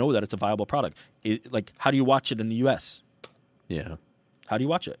 They don't know that it's a viable product. Like, how do you watch it in the U.S.? Yeah. How do you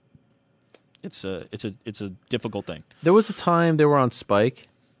watch it? It's a difficult thing. There was a time they were on Spike,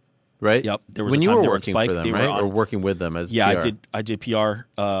 right? Yep. There was when a time you were they were working on Spike, for them, right? Or working with them as PR. I did PR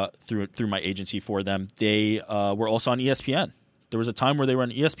through my agency for them. They were also on ESPN. There was a time where they were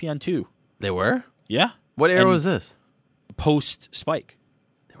on ESPN too. They were? Yeah. What era was this? Post Spike.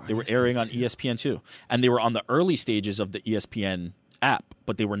 They were airing on ESPN2, and they were on the early stages of the ESPN app,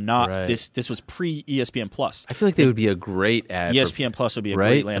 but they were not. Right. This was pre ESPN Plus. I feel like they would be a great ad. ESPN Plus would be a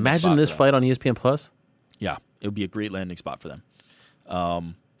great landing spot. Imagine this fight on ESPN Plus. Yeah, it would be a great landing spot for them.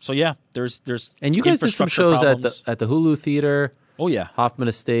 So yeah, there's and you guys did some shows problems at the Hulu Theater. Oh yeah, Hoffman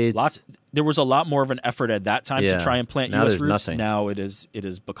Estates. There was a lot more of an effort at that time to try and plant now US roots. Nothing. Now it has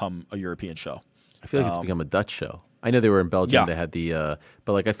become a European show. I feel like it's become a Dutch show. I know they were in Belgium. Yeah. They had the,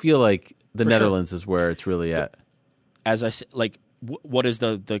 but like I feel like the Netherlands is where it's really at. As I said, like what is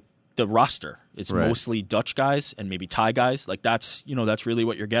the roster? It's mostly Dutch guys and maybe Thai guys. Like that's really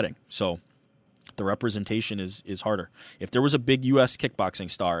what you're getting. So the representation is harder. If there was a big U.S. kickboxing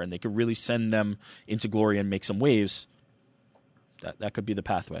star and they could really send them into glory and make some waves, that could be the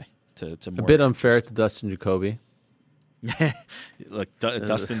pathway to more. A bit unfair to Dustin Jacoby. Look,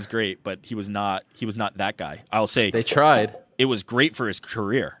 Dustin's great, but he was not that guy. I'll say they tried. It was great for his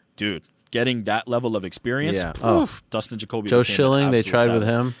career, dude. Getting that level of experience. Yeah. Dustin Jacoby. Joe Schilling, they tried with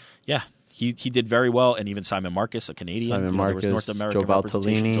him. Yeah, he did very well, and even Simon Marcus, a Canadian. Simon Marcus, there was North American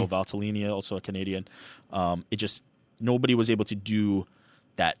representation. Joe Valtellini, also a Canadian. It just nobody was able to do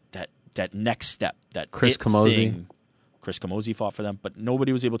that next step. That Chris Camozzi. Chris Camozzi fought for them, but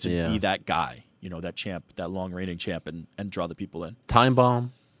nobody was able to be that guy. That champ, that long reigning champ, and draw the people in. Time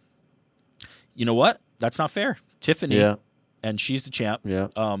Bomb. You know what? That's not fair. Tiffany, and she's the champ. Yeah.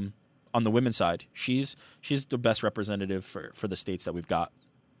 On the women's side, she's the best representative for the states that we've got.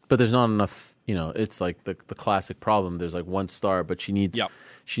 But there's not enough. It's like the classic problem. There's like one star, but she needs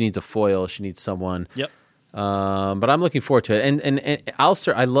a foil. She needs someone. Yep. But I'm looking forward to it. And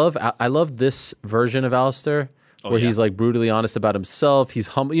Alistair, I love this version of Alistair where he's like brutally honest about himself. He's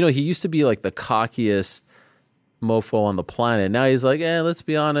humble. You know, he used to be like the cockiest mofo on the planet. Now he's like, let's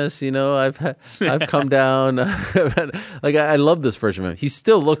be honest. You know, I've come down. Like I love this version of him. He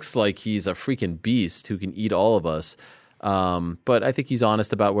still looks like he's a freaking beast who can eat all of us. But I think he's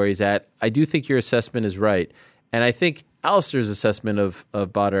honest about where he's at. I do think your assessment is right, and I think Alistair's assessment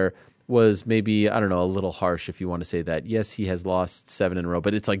of Badr was maybe, I don't know, a little harsh if you want to say that. Yes, he has lost 7 in a row,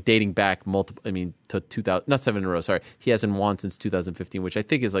 but it's like dating back to 2000, not 7 in a row, sorry. He hasn't won since 2015, which I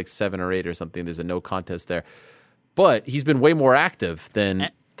think is like 7 or 8 or something. There's a no contest there. But he's been way more active than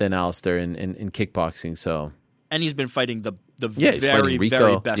Alistair in kickboxing. So, and he's been fighting the very,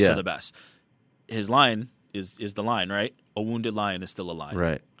 very best of the best. His line is the line, right? A wounded lion is still a lion.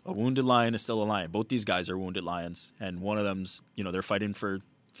 Right. A wounded lion is still a lion. Both these guys are wounded lions, and one of them's, they're fighting for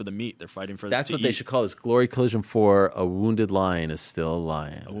the meat. They're fighting for. That's what they should call this Glory Collision 4. A wounded lion is still a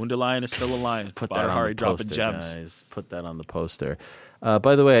lion. A wounded lion is still a lion. Put that on the dropping poster, gems. guys. Put that on the poster.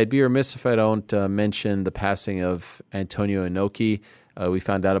 By the way, I'd be remiss if I don't mention the passing of Antonio Inoki. We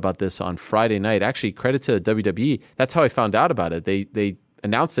found out about this on Friday night. Actually, credit to WWE. That's how I found out about it. They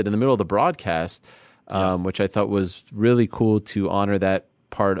announced it in the middle of the broadcast, which I thought was really cool to honor that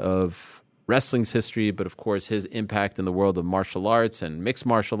part of wrestling's history, but of course his impact in the world of martial arts and mixed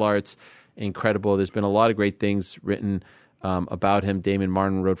martial arts, incredible. There's been a lot of great things written about him. Damon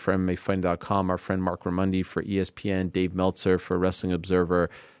Martin wrote for MMAfighting.com, our friend Mark Ramundi for ESPN, Dave Meltzer for Wrestling Observer.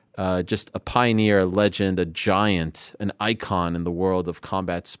 Just a pioneer, a legend, a giant, an icon in the world of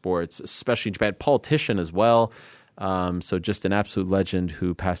combat sports, especially in Japan. Politician as well. So just an absolute legend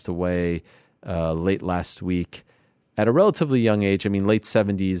who passed away late last week at a relatively young age. I mean, late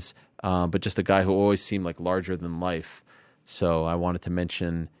 70s. But just a guy who always seemed like larger than life. So I wanted to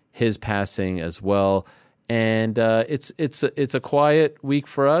mention his passing as well. And it's a quiet week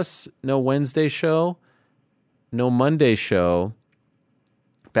for us. No Wednesday show, no Monday show.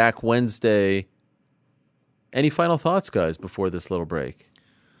 Back Wednesday. Any final thoughts, guys, before this little break?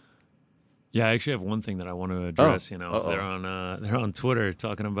 Yeah, I actually have one thing that I want to address. They're on Twitter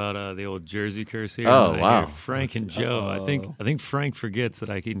talking about the old Jersey curse here. Oh, wow. Frank and Joe. I think Frank forgets that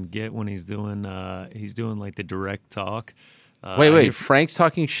I can get when he's doing like the direct talk. Wait, Frank's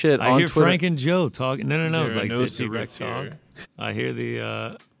talking shit on Twitter? I hear Frank and Joe talking. No, like the direct talk. I hear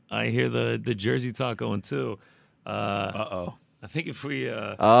the Jersey talk going too. I think if we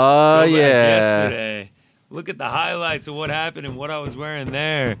go back yesterday. Look at the highlights of what happened and what I was wearing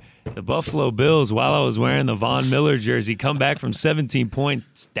there. The Buffalo Bills, while I was wearing the Von Miller jersey, come back from 17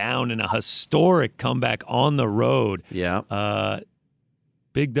 points down in a historic comeback on the road. Yeah.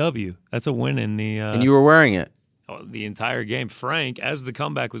 Big W. That's a win in the... and you were wearing it. The entire game. Frank, as the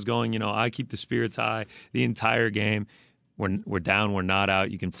comeback was going, I keep the spirits high the entire game. We're down, we're not out.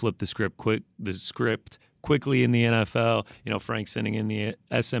 You can flip the script quickly in the NFL. Frank's sitting in the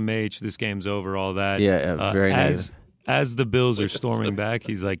SMH. This game's over. All that. Yeah, very nice. As the Bills are storming back,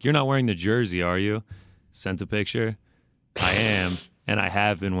 he's like, "You're not wearing the jersey, are you?" Sent a picture. I am, and I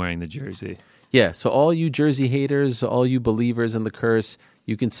have been wearing the jersey. Yeah. So all you Jersey haters, all you believers in the curse,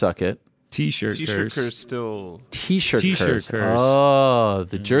 you can suck it. T-shirt curse still. T-shirt curse. Oh,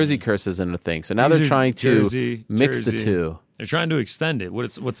 the Jersey curse isn't a thing. So now they're trying to mix the two. They're trying to extend it.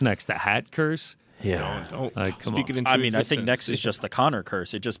 What's next? The hat curse? Yeah. Don't come speak on. it into I mean, existence. I think next is just the Connor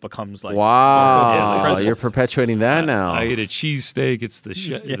curse. It just becomes like... Wow. You're perpetuating that now. I ate a cheesesteak. It's the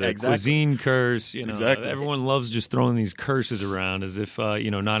cuisine curse. Exactly. Everyone loves just throwing these curses around as if,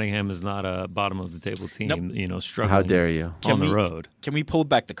 Nottingham is not a bottom-of-the-table team, struggling How dare you. on the road. Can we pull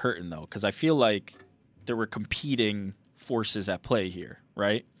back the curtain, though? Because I feel like there were competing forces at play here,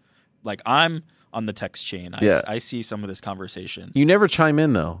 right? Like, I'm on the text chain. I see some of this conversation. You never chime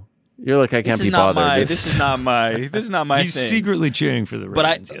in, though. You're like, I can't be bothered. This is not my He's thing. secretly cheering for the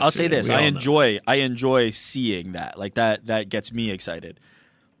Ravens. But I'll say this: I enjoy seeing that. Like that gets me excited.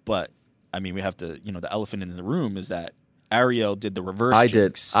 But I mean, we have to. The elephant in the room is that Ariel did the reverse.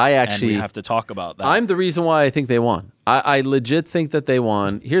 And we have to talk about that. I'm the reason why I think they won. I legit think that they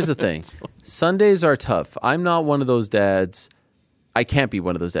won. Here's the thing: Sundays are tough. I'm not one of those dads. I can't be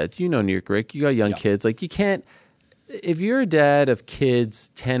one of those dads. New York Rick. You got young kids. Like you can't. If you're a dad of kids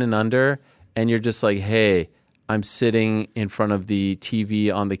 10 and under and you're just like, hey, I'm sitting in front of the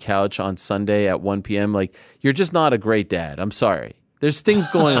TV on the couch on Sunday at 1 p.m., like, you're just not a great dad. I'm sorry. There's things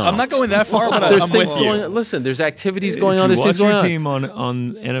going on. I'm not going that far, but there's I'm things with going you. Listen, there's activities going on. If There's you things watch going your on.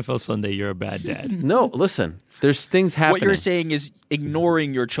 team on NFL Sunday, you're a bad dad. No, listen. There's things happening. What you're saying is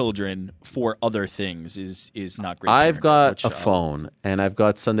ignoring your children for other things is not great. I've got a phone, and I've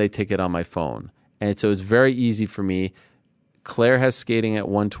got Sunday Ticket on my phone. And so it's very easy for me. Claire has skating at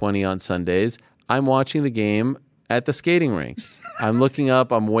 1:20 on Sundays. I'm watching the game at the skating rink. I'm looking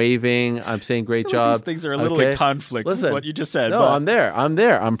up. I'm waving. I'm saying great job. These things are a little in conflict with what you just said. No, but... I'm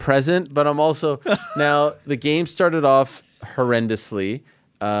there. I'm present, but I'm also now. The game started off horrendously.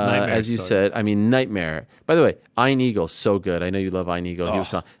 As you said, I mean, nightmare. By the way, Iron Eagle, so good. I know you love Iron Eagle.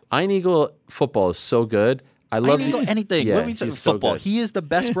 Oh. Iron Eagle football is so good. I love Iron Eagle anything. Yeah, what are we talking football? So he is the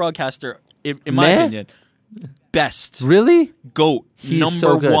best broadcaster, in my opinion. Best. Really? GOAT. He's number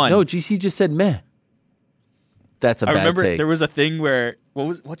so good. one. No, GC just said meh. That's a bad I remember take. there was a thing where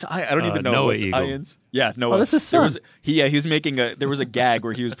what's I don't even know Noah what's Eagle. Ian's. Yeah, Noah. Oh, that's his son. He was making there was a gag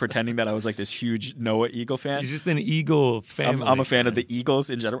where he was pretending that I was like this huge Noah Eagle fan. He's just an Eagle fan. I'm a fan of the Eagles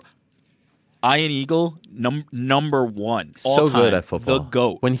in general. Ian Eagle, number one. All so time, good at football. The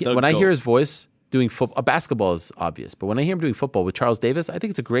GOAT. When I hear his voice doing football, basketball is obvious, but when I hear him doing football with Charles Davis, I think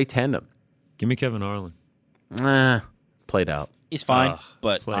it's a great tandem. Give me Kevin Harlan. Played out. He's fine,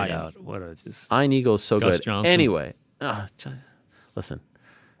 but played out. What a just. Ian Eagle is so Gus good. Johnson. Anyway, listen.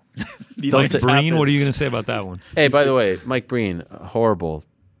 Mike Breen, what are you going to say about that one? Hey, by the way, Mike Breen, horrible.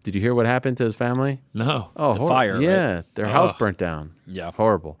 Did you hear what happened to his family? No. Oh, the fire. Yeah, right? their house burnt down. Yeah,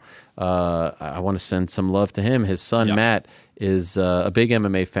 horrible. I want to send some love to him. His son Matt is a big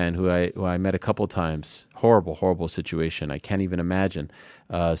MMA fan who I met a couple times. Horrible situation. I can't even imagine.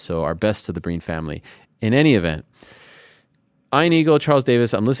 So our best to the Breen family. In any event, Iron Eagle, Charles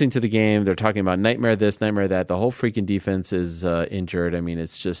Davis, I'm listening to the game. They're talking about nightmare this, nightmare that. The whole freaking defense is injured. I mean,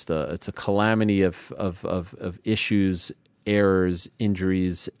 it's just it's a calamity of issues, errors,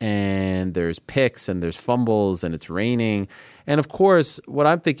 injuries, and there's picks and there's fumbles and it's raining. And of course, what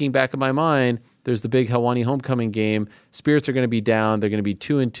I'm thinking back in my mind, there's the big Helwani homecoming game. Spirits are going to be down. They're going to be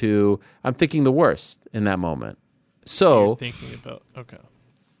 2-2. I'm thinking the worst in that moment. So you're thinking about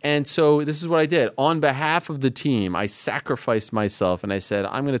And so this is what I did. On behalf of the team, I sacrificed myself and I said,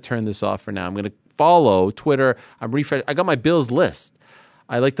 I'm going to turn this off for now. I'm going to follow Twitter. I'm refresh. I got my Bills list.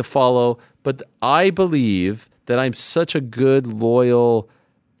 I like to follow, but I believe that I'm such a good, loyal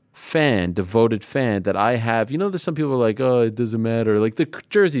fan, devoted fan that I have. You know, there's some people who are like, oh, it doesn't matter. Like the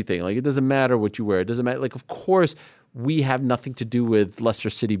jersey thing. Like it doesn't matter what you wear. It doesn't matter. Like, of course, we have nothing to do with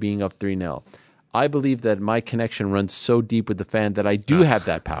Leicester City being up 3-0. I believe that my connection runs so deep with the fan that I do have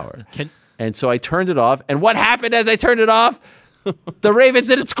that power. And so I turned it off. And what happened as I turned it off? The Ravens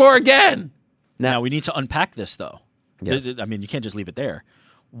didn't score again. Now we need to unpack this, though. Yes. I mean, you can't just leave it there.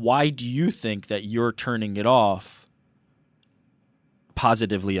 Why do you think that you're turning it off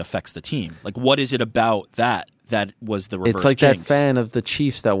positively affects the team? Like, what is it about that was the reverse It's like jinx? that fan of the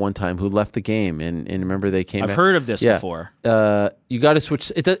Chiefs that one time who left the game. And remember they came I've back. heard of this before. You got to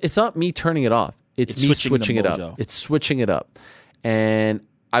switch. It's not me turning it off. It's me switching it mojo. up. It's switching it up. And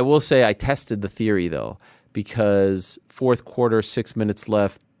I will say I tested the theory, though, because fourth quarter, 6 minutes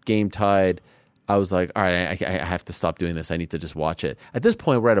left, game tied. I was like, all right, I have to stop doing this. I need to just watch it. At this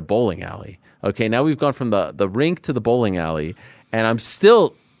point, we're at a bowling alley. Okay, now we've gone from the rink to the bowling alley, and I'm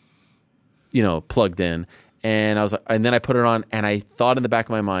still, plugged in. And I was like, and then I put it on, and I thought in the back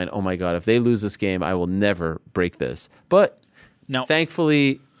of my mind, oh my God, if they lose this game, I will never break this. But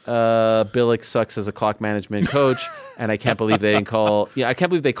thankfully, Billick sucks as a clock management coach, and I can't believe they didn't call. Yeah, I can't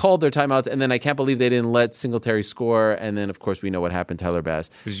believe they called their timeouts, and then I can't believe they didn't let Singletary score. And then, of course, we know what happened. Tyler Bass.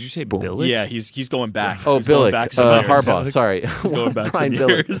 Did you say Billick? Yeah, he's going back. Oh, he's going Billick, back some years. Harbaugh. Sorry, He's going back some Brian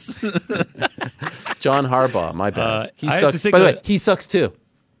years. John Harbaugh. My bad. He I have sucks. to take By the a- way, he sucks too.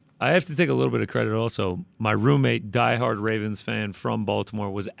 I have to take a little bit of credit also. My roommate, diehard Ravens fan from Baltimore,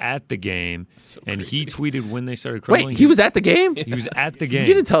 was at the game, and he tweeted when they started crumbling. Wait, he was at the game? He was at the game.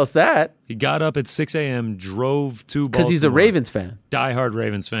 You didn't tell us that. He got up at 6 a.m., drove to Baltimore. Because he's a Ravens fan. Diehard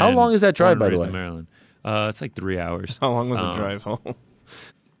Ravens fan. How long is that drive, born by and the raised way? in Maryland. It's like 3 hours. How long was the drive home?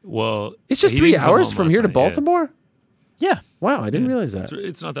 Well, It's just he 3 didn't come hours home from last here to night, yeah. Baltimore? Yeah. Wow, I didn't realize that.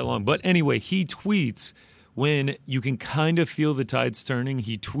 It's not that long. But anyway, he tweets when you can kind of feel the tides turning.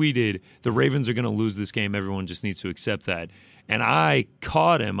 He tweeted, the Ravens are going to lose this game. Everyone just needs to accept that. And I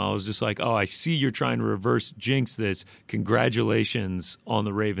caught him. I was just like, oh, I see you're trying to reverse jinx this. Congratulations on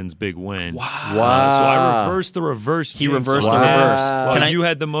the Ravens' big win. Wow. So I reversed the reverse He jinx. reversed on the him. reverse. While you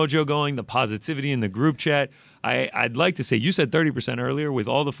had the mojo going, the positivity in the group chat. I'd like to say, you said 30% earlier with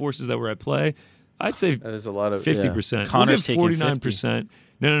all the forces that were at play. I'd say there's a lot of 50%. Yeah. Connor's we'll give taking 49%.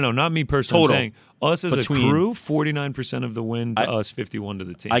 No, not me personally. Total. I'm saying us as Between- a crew, 49% of the win to us, 51 to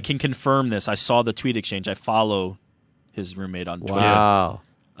the team. I can confirm this. I saw the tweet exchange. I follow his roommate on Twitter. Wow.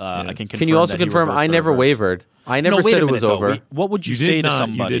 I can confirm. Can you also that he confirm reversed I the never reverse. wavered? I never No, wait said a it was minute, though. over. What would you You did say to not. You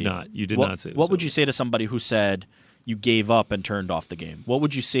somebody? did not. You did what, not say it What was would you say to somebody who said, you gave up and turned off the game. What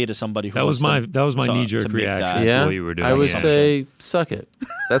would you say to somebody who that was my knee-jerk reaction to what you were doing? I would say, suck it.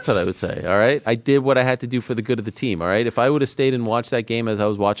 That's what I would say. All right, I did what I had to do for the good of the team. All right, if I would have stayed and watched that game as I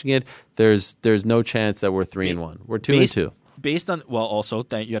was watching it, there's no chance that we're 3-1. We're 2-2. Based on also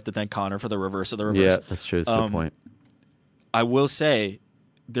you have to thank Connor for the reverse of the reverse. Yeah, that's true. That's a good point. I will say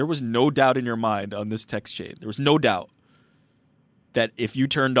there was no doubt in your mind on this text chain. There was no doubt that if you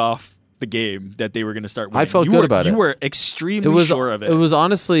turned off the game that they were going to start winning. I felt good about it. You were extremely sure of it. It was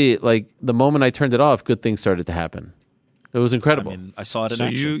honestly like the moment I turned it off, good things started to happen. It was incredible. I mean, I saw it in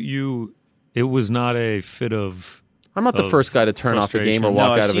action. It was not a fit of. I'm not the first guy to turn off a game or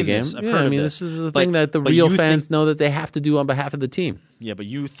walk out of a game. I've heard of this is the thing that the real fans know that they have to do on behalf of the team. Yeah, but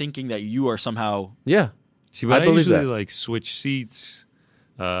you thinking that you are somehow See, but I usually like switch seats.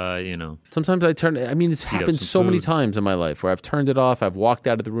 Sometimes I turn. I mean, it's happened so many times in my life where I've turned it off. I've walked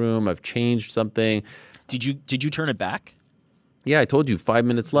out of the room. I've changed something. Did you turn it back? Yeah, I told you 5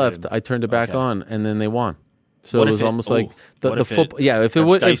 minutes left. I turned it back on, and then they won. So it was almost like the football. Yeah, if it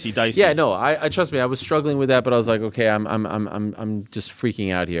would dicey. Yeah, no, I trust me. I was struggling with that, but I was like, okay, I'm just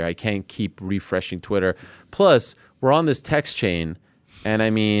freaking out here. I can't keep refreshing Twitter. Plus, we're on this text chain, and I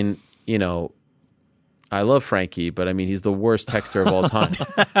mean, I love Frankie, but I mean, he's the worst texter of all time.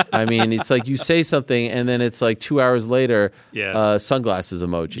 I mean, it's like you say something, and then it's like 2 hours later, sunglasses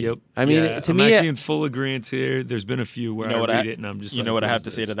emoji. Yep. I mean, to me, I'm actually in full agreement here. There's been a few where I read it, and I'm just you know what I have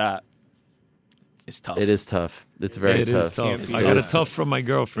to say to that? It's tough. It is tough. It's very tough. It is tough. I got a tough from my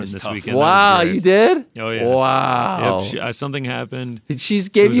girlfriend this weekend. Wow, you did? Oh, yeah. Wow. Yep, something happened. She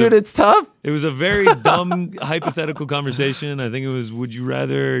gave you it's tough? It was a very dumb hypothetical conversation. I think it was, would you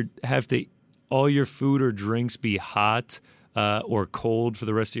rather have to all your food or drinks be hot or cold for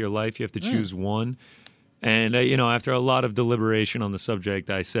the rest of your life? You have to choose one. And, after a lot of deliberation on the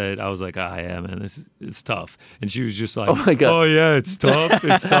subject, I was like, yeah, man, it's tough. And she was just like, oh, my God. Oh, yeah, it's tough.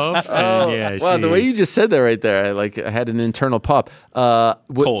 It's tough. And wow, the way you just said that right there, I had an internal pop.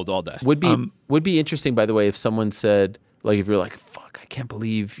 Cold all day. Would be interesting, by the way, if someone said, like, if you're like, fuck, I can't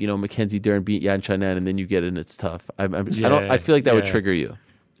believe, Mackenzie Dern beat Yan Xiaonan, and then you get it and it's tough. I feel like that would trigger you.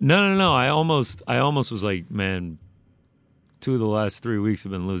 No. I almost was like, man, 2 of the last 3 weeks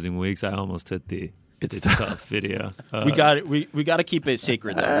have been losing weeks. I almost hit the it's tough video. We got to keep it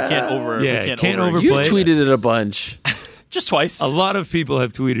sacred though. We can't can't overplay. You've tweeted it a bunch. Just twice. A lot of people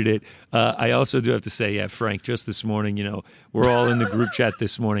have tweeted it. I also do have to say, Frank, just this morning, we're all in the group chat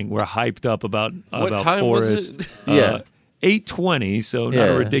this morning. We're hyped up about time Forrest. Was it? 8:20, so not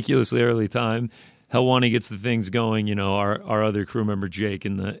a ridiculously early time. Helwani gets the things going, our other crew member Jake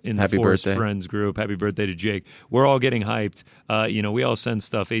in the Forrest Friends group. Happy birthday to Jake. We're all getting hyped. We all send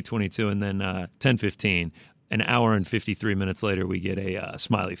stuff 8:22 and then 10:15. An hour and 53 minutes later, we get a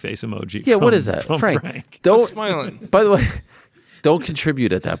smiley face emoji. Yeah, what is that, Frank? Don't smiling. By the way, don't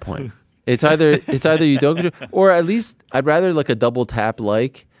contribute at that point. It's either you don't contribute, or at least I'd rather like a double tap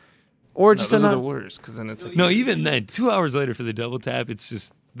or just those are the worst because then it's like, no. Even then, 2 hours later for the double tap, it's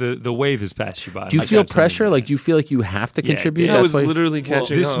just. The wave has passed you by. Do you feel pressure? Like, do you feel like you have to contribute? I was literally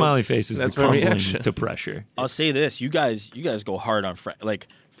catching this up. smiley face is the coupling to pressure. I'll say this: you guys go hard on Frank. Like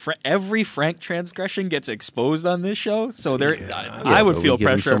every Frank transgression gets exposed on this show. So I would feel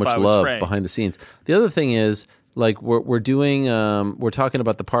pressure if I was Frank. Behind the scenes. The other thing is, like, we're doing, we're talking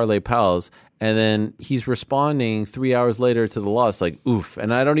about the Parlay Pals, and then he's responding 3 hours later to the loss, like, oof,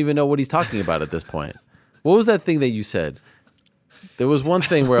 and I don't even know what he's talking about at this point. What was that thing that you said? There was one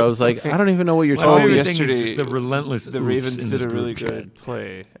thing where I was like, I don't even know what you're talking about. Yesterday, is just the relentless. The Ravens did a really good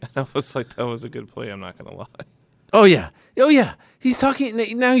play. I was like, that was a good play. I'm not going to lie. Oh yeah. He's talking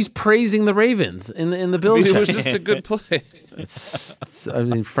now. He's praising the Ravens in the Bills. It was just a good play.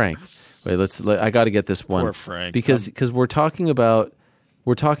 Frank. Wait, I got to get this one. Poor Frank. Because we're talking about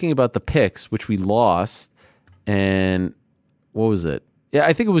the picks, which we lost, and what was it? Yeah,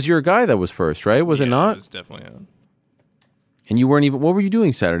 I think it was your guy that was first, right? Was it not? It was definitely on. And you weren't even. What were you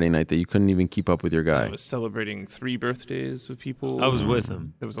doing Saturday night that you couldn't even keep up with your guy? I was celebrating 3 birthdays with people. I was with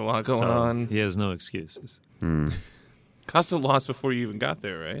him. There was a lot going on. He has no excuses. Costa lost before you even got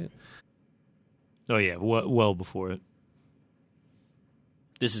there, right? Oh yeah, well before it.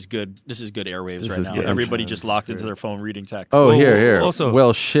 This is good. This is good airwaves right now. Everybody just locked into their phone reading text. Oh, here. Also,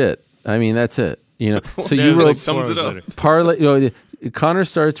 well, shit. I mean, that's it. So you wrote sums it up. Parlay. Connor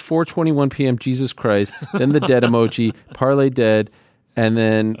starts 4:21 p.m. Jesus Christ. Then the dead emoji. Parlay dead. And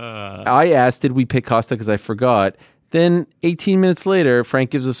then I asked, did we pick Costa? Because I forgot. Then 18 minutes later, Frank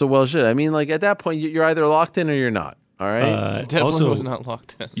gives us a well shit. I mean, like at that point, you're either locked in or you're not. All right. Definitely was not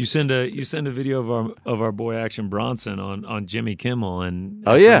locked in. You send a video of our boy Action Bronson on Jimmy Kimmel, and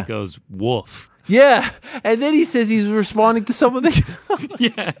Frank goes woof. Yeah, and then he says he's responding to someone.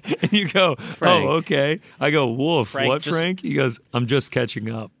 Yeah, and you go, Frank. oh, okay. I go, Wolf. Frank, What, Frank? He goes, I'm just catching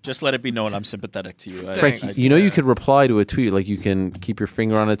up. Just let it be known I'm sympathetic to you. Frank, you could reply to a tweet, like you can keep your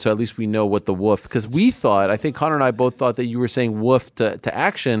finger on it, so at least we know what the woof. Because I think Connor and I both thought that you were saying woof to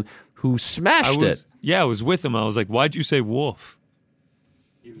Action, who smashed it. Yeah, I was with him. I was like, why'd you say Wolf?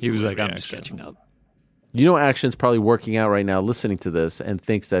 He was like, I'm just catching up. You know, Action's probably working out right now, listening to this, and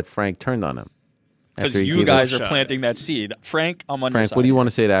thinks that Frank turned on him. Because you guys are planting that seed. Frank, I'm on your Frank, side. what do you want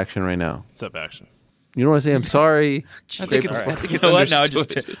to say to Action right now? What's up, Action? You don't want to say I'm sorry? I think it's you know what? Now I'm back.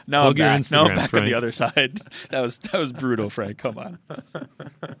 Instagram, Now I'm back Frank. on the other side. That was brutal, Frank. Come on.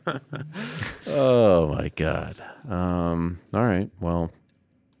 Oh my God. All right. Well,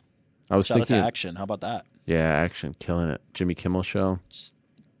 I was Shout out to thinking Action. How about that? Yeah, Action, killing it. Jimmy Kimmel show.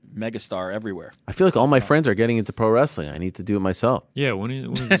 Megastar everywhere. I feel like all my friends are getting into pro wrestling. I need to do it myself. Yeah, when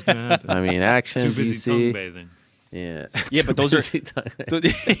is this going to happen? I mean, Action, Too busy DC. tongue-bathing. Yeah, Yeah, but those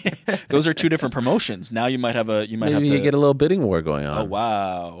are two different promotions. Now you might have Maybe have to you get a little bidding war going on. Oh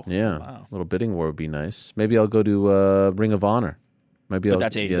wow! Yeah, wow. A little bidding war would be nice. Maybe I'll go to Ring of Honor. Maybe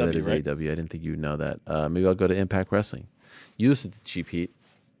that's AEW, yeah, that is right? AEW. I didn't think you'd know that. Maybe I'll go to Impact Wrestling. You listen to Cheap Heat.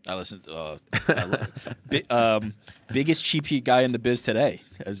 I listen. Biggest cheap heat guy in the biz today.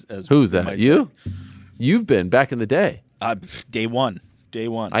 As Who's that? You? You've been back in the day. Day one.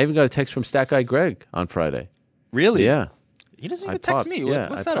 I even got a text from Stat Guy Greg on Friday. Really? Yeah. He doesn't even text me.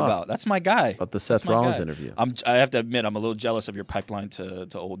 What's that popped. about? That's my guy. About the Seth Rollins interview. I have to admit, I'm a little jealous of your pipeline to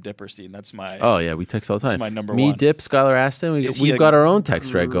old Dipperstein. That's my. Oh yeah, we text all the time. That's my number Me, one. Dip, Skylar Aston. We've got our own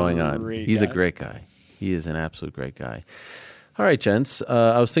text thread going on. He's guy. a great guy. He is an absolute great guy. All right, gents.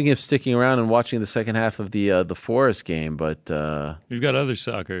 I was thinking of sticking around and watching the second half of the Forest game, but we've got other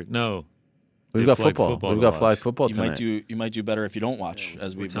soccer. No, we've got football. We've got flag football You tonight. you might do better if you don't watch,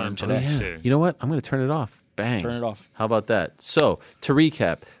 as we've learned today. Yeah. You know what? I'm going to turn it off. Bang. Turn it off. How about that? So, to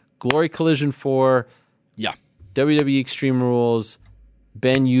recap, Glory Collision 4, WWE Extreme Rules,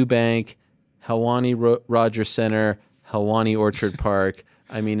 Ben Eubank, Helwani Rogers Center, Helwani Orchard Park.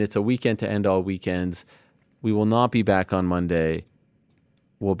 I mean, it's a weekend to end all weekends. We will not be back on Monday.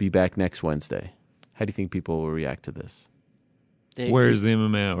 We'll be back next Wednesday. How do you think people will react to this? Where's the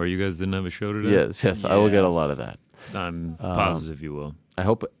MMA hour? You guys didn't have a show today? Yes. I will get a lot of that. I'm positive you will. I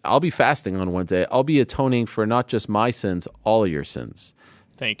hope. I'll be fasting on Wednesday. I'll be atoning for not just my sins, all of your sins.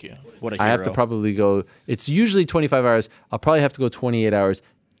 Thank you. What a hero. I have to probably go. It's usually 25 hours. I'll probably have to go 28 hours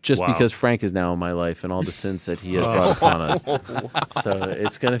just because Frank is now in my life and all the sins that he has brought upon us. So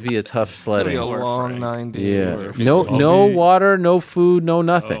it's going to be a tough sledding. It's gonna be a long 9 days. Yeah. No water, no food, no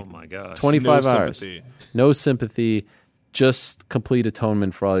nothing. Oh my gosh. 25 No hours. sympathy. No sympathy. Just complete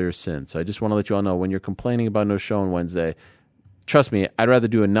atonement for all your sins. So I just want to let you all know, when you're complaining about no show on Wednesday, trust me, I'd rather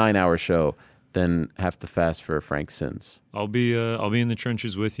do a 9-hour show than have to fast for Frank's sins. I'll be in the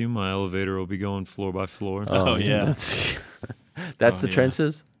trenches with you. My elevator will be going floor by floor. Oh yeah. That's the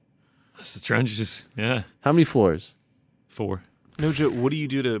trenches? That's the trenches, yeah. How many floors? 4. Nojo, what do you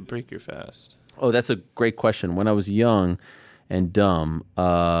do to break your fast? Oh, that's a great question. When I was young and dumb,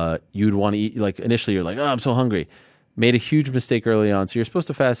 you'd want to eat, like initially you're like, oh, I'm so hungry. Made a huge mistake early on. So you're supposed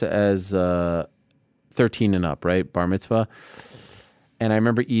to fast as 13 and up, right? Bar mitzvah. And I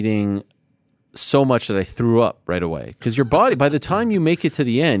remember eating so much that I threw up right away. Because your body, by the time you make it to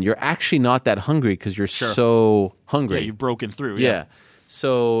the end, you're actually not that hungry because you're so hungry. Yeah, you've broken through. Yeah.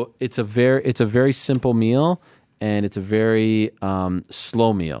 So it's a very simple meal, and it's a very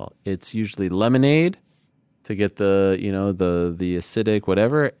slow meal. It's usually lemonade to get the acidic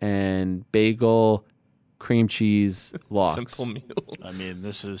whatever, and bagel, cream cheese, lox. Simple meal. I mean,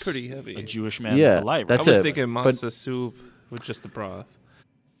 this is pretty heavy. A Jewish man's delight. Right? That's I was it. thinking matzah soup with just the broth.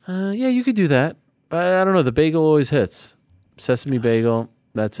 Yeah, you could do that. But I don't know. The bagel always hits. Sesame bagel.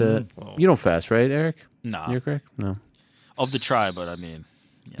 That's it. Well, you don't fast, right, Eric? No. You're correct? No. Of the tribe, but I mean.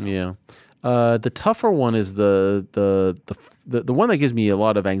 Yeah. The tougher one is the one that gives me a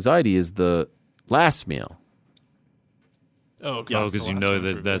lot of anxiety is the last meal. Oh, because you know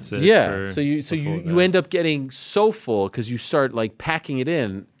that's it. Yeah. So you end up getting so full because you start like packing it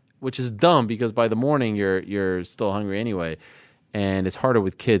in, which is dumb because by the morning you're still hungry anyway, and it's harder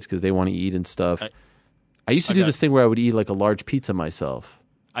with kids because they want to eat and stuff. I used to do this thing where I would eat like a large pizza myself.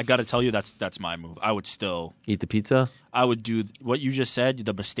 I got to tell you, that's my move. I would still eat the pizza. I would do what you just said.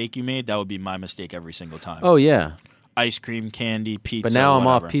 The mistake you made, that would be my mistake every single time. Oh yeah. Ice cream, candy, pizza. But now I'm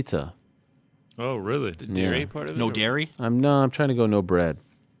whatever. off pizza. Oh really? The dairy part of it? No dairy? I'm trying to go no bread.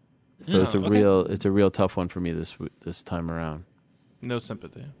 So it's a real tough one for me this time around. No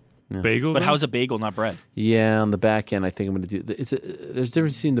sympathy. Bagel? But how's a bagel not bread? Yeah, on the back end, I think I'm going to do. There's a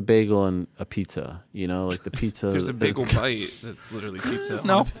difference between the bagel and a pizza. You know, like the pizza. There's a bagel bite that's literally pizza.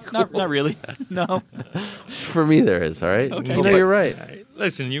 No, not really. No. For me, there is. All right. Okay. You know, you're right. Right.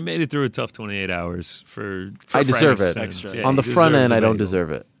 Listen, you made it through a tough 28 hours for I deserve it. Yeah, on the front end, I don't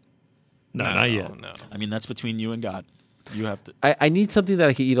deserve it. No, not yet. No. I mean, that's between you and God. You have to. I need something that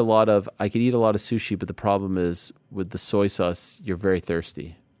I could eat a lot of. I could eat a lot of sushi, but the problem is with the soy sauce, you're very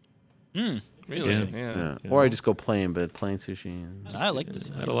thirsty. Really? Yeah. Or I just go plain, but plain sushi. I like this.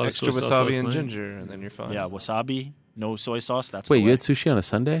 Had a lot Extra of soy sauce wasabi last and night. ginger, and then you're fine. Yeah, wasabi, no soy sauce. That's Wait, the you way. had sushi on a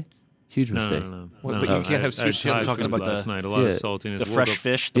Sunday? Huge mistake. No. But you can't have sushi. I'm talking about last the- night. A lot of saltiness. the Woke fresh up-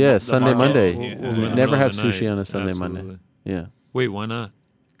 fish. Yeah, The Sunday, market. Monday. We'll We middle never of have the sushi night. on a Sunday, Absolutely. Monday. Yeah. Wait, why not?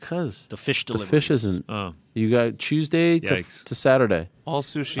 Because The fish the deliveries. fish isn't. Oh, You got Tuesday Yikes. to Saturday. All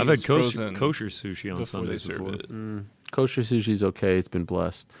sushi I've had is frozen kosher sushi on before they Sundays serve before. it. Kosher sushi's okay. It's been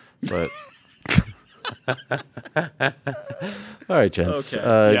blessed. But all right, gents.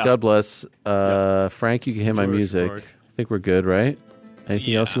 Okay. Yeah. God bless. Frank, you can hear my Enjoy music. Park. I think we're good, right?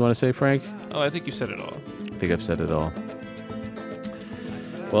 Anything else you want to say, Frank? Oh, I think you said it all. I think I've said it all.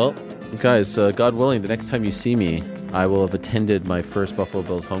 Well, guys, God willing, the next time you see me, I will have attended my first Buffalo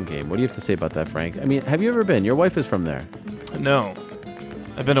Bills home game. What do you have to say about that, Frank? I mean, have you ever been? Your wife is from there. No.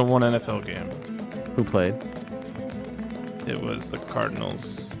 I've been to one NFL game. Who played? It was the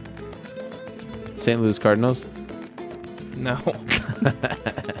Cardinals. St. Louis Cardinals? No.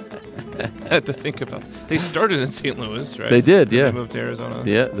 I had to think about it. They started in St. Louis, right? They did, Then yeah. They moved to Arizona.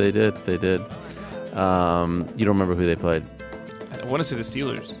 Yeah, they did. They did. You don't remember who they played? I want to say the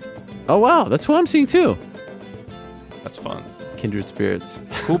Steelers. Oh, wow. That's who I'm seeing, too. That's fun. Kindred Spirits.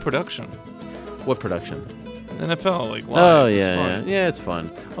 Cool production. What production? NFL, like live. Oh, It's yeah, fun. yeah. Yeah, it's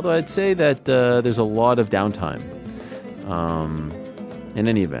fun. Although I'd say that there's a lot of downtime. In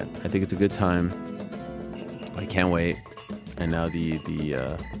any event, I think it's a good time. I can't wait. And now the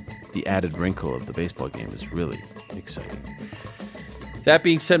added wrinkle of the baseball game is really exciting. That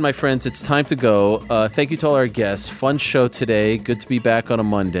being said, my friends, it's time to go. Thank you to all our guests. Fun show today. Good to be back on a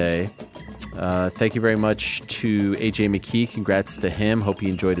Monday. Thank you very much to AJ McKee. Congrats to him. Hope he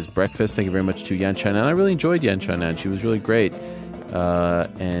enjoyed his breakfast. Thank you very much to Yan Xiaonan. I really enjoyed Yan Xiaonan. She was really great.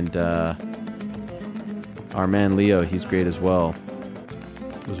 And our man Leo, he's great as well.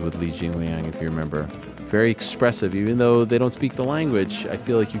 Was with Li Jingliang, if you remember. Very expressive, even though they don't speak the language. I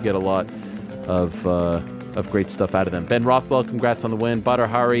feel like you get a lot of great stuff out of them. Ben Rothwell, congrats on the win. Badr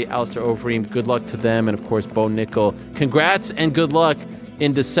Hari, Alistair Overeem, good luck to them. And of course, Bo Nickal, congrats and good luck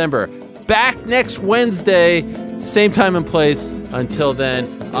in December. Back next Wednesday, same time and place. Until then,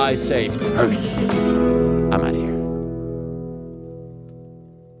 I say peace. I'm out of here.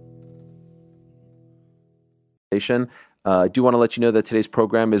 I do want to let you know that today's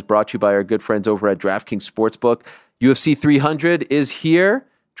program is brought to you by our good friends over at DraftKings Sportsbook. UFC 300 is here.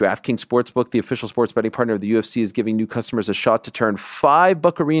 DraftKings Sportsbook, the official sports betting partner of the UFC, is giving new customers a shot to turn 5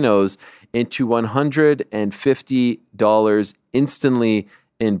 buccarinos into $150 instantly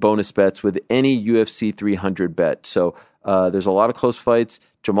in bonus bets with any UFC 300 bet. So there's a lot of close fights.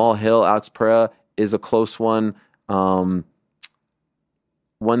 Jamal Hill, Alex Pereira is a close one. One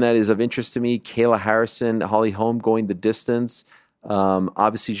that is of interest to me, Kayla Harrison, Holly Holm going the distance.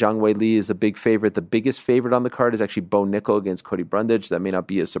 Obviously, Zhang Weili is a big favorite. The biggest favorite on the card is actually Bo Nickal against Cody Brundage. That may not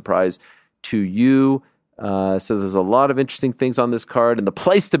be a surprise to you. So there's a lot of interesting things on this card, and the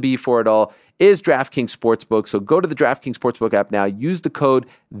place to be for it all is DraftKings Sportsbook. So go to the DraftKings Sportsbook app now. Use the code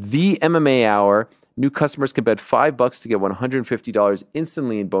THEMMAHour. New customers can bet $5 to get $150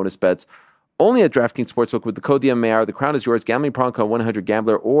 instantly in bonus bets. Only at DraftKings Sportsbook with the code THEMMAHour. The crown is yours. Gambling problem, call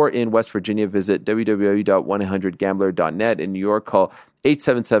 1-800-GAMBLER, or in West Virginia, visit www.1800gambler.net. In New York, call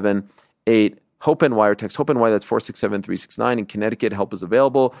 877-8-HOPE-NY or text HOPE-NY. That's 467-369. In Connecticut, help is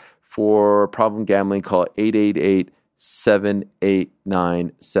available. For problem gambling, call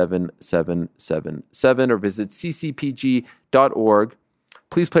 888-789-7777 or visit ccpg.org.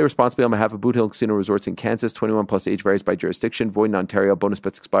 Please play responsibly on behalf of Boot Hill Casino Resorts in Kansas. 21 plus age varies by jurisdiction. Void in Ontario. Bonus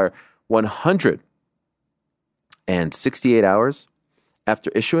bets expire 168 hours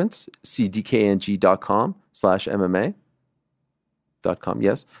after issuance. See dkng.com/MMA.com.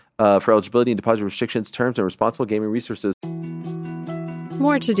 Yes. For eligibility and deposit restrictions, terms, and responsible gaming resources.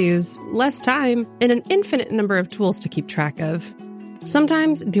 More to-dos, less time, and an infinite number of tools to keep track of.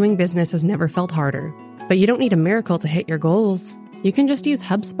 Sometimes doing business has never felt harder, but you don't need a miracle to hit your goals. You can just use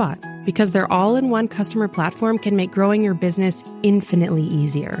HubSpot, because their all-in-one customer platform can make growing your business infinitely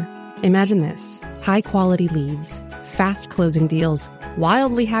easier. Imagine this: high-quality leads, fast closing deals,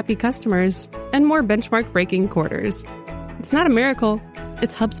 wildly happy customers, and more benchmark-breaking quarters. It's not a miracle,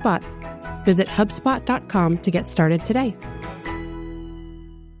 it's HubSpot. Visit HubSpot.com to get started today.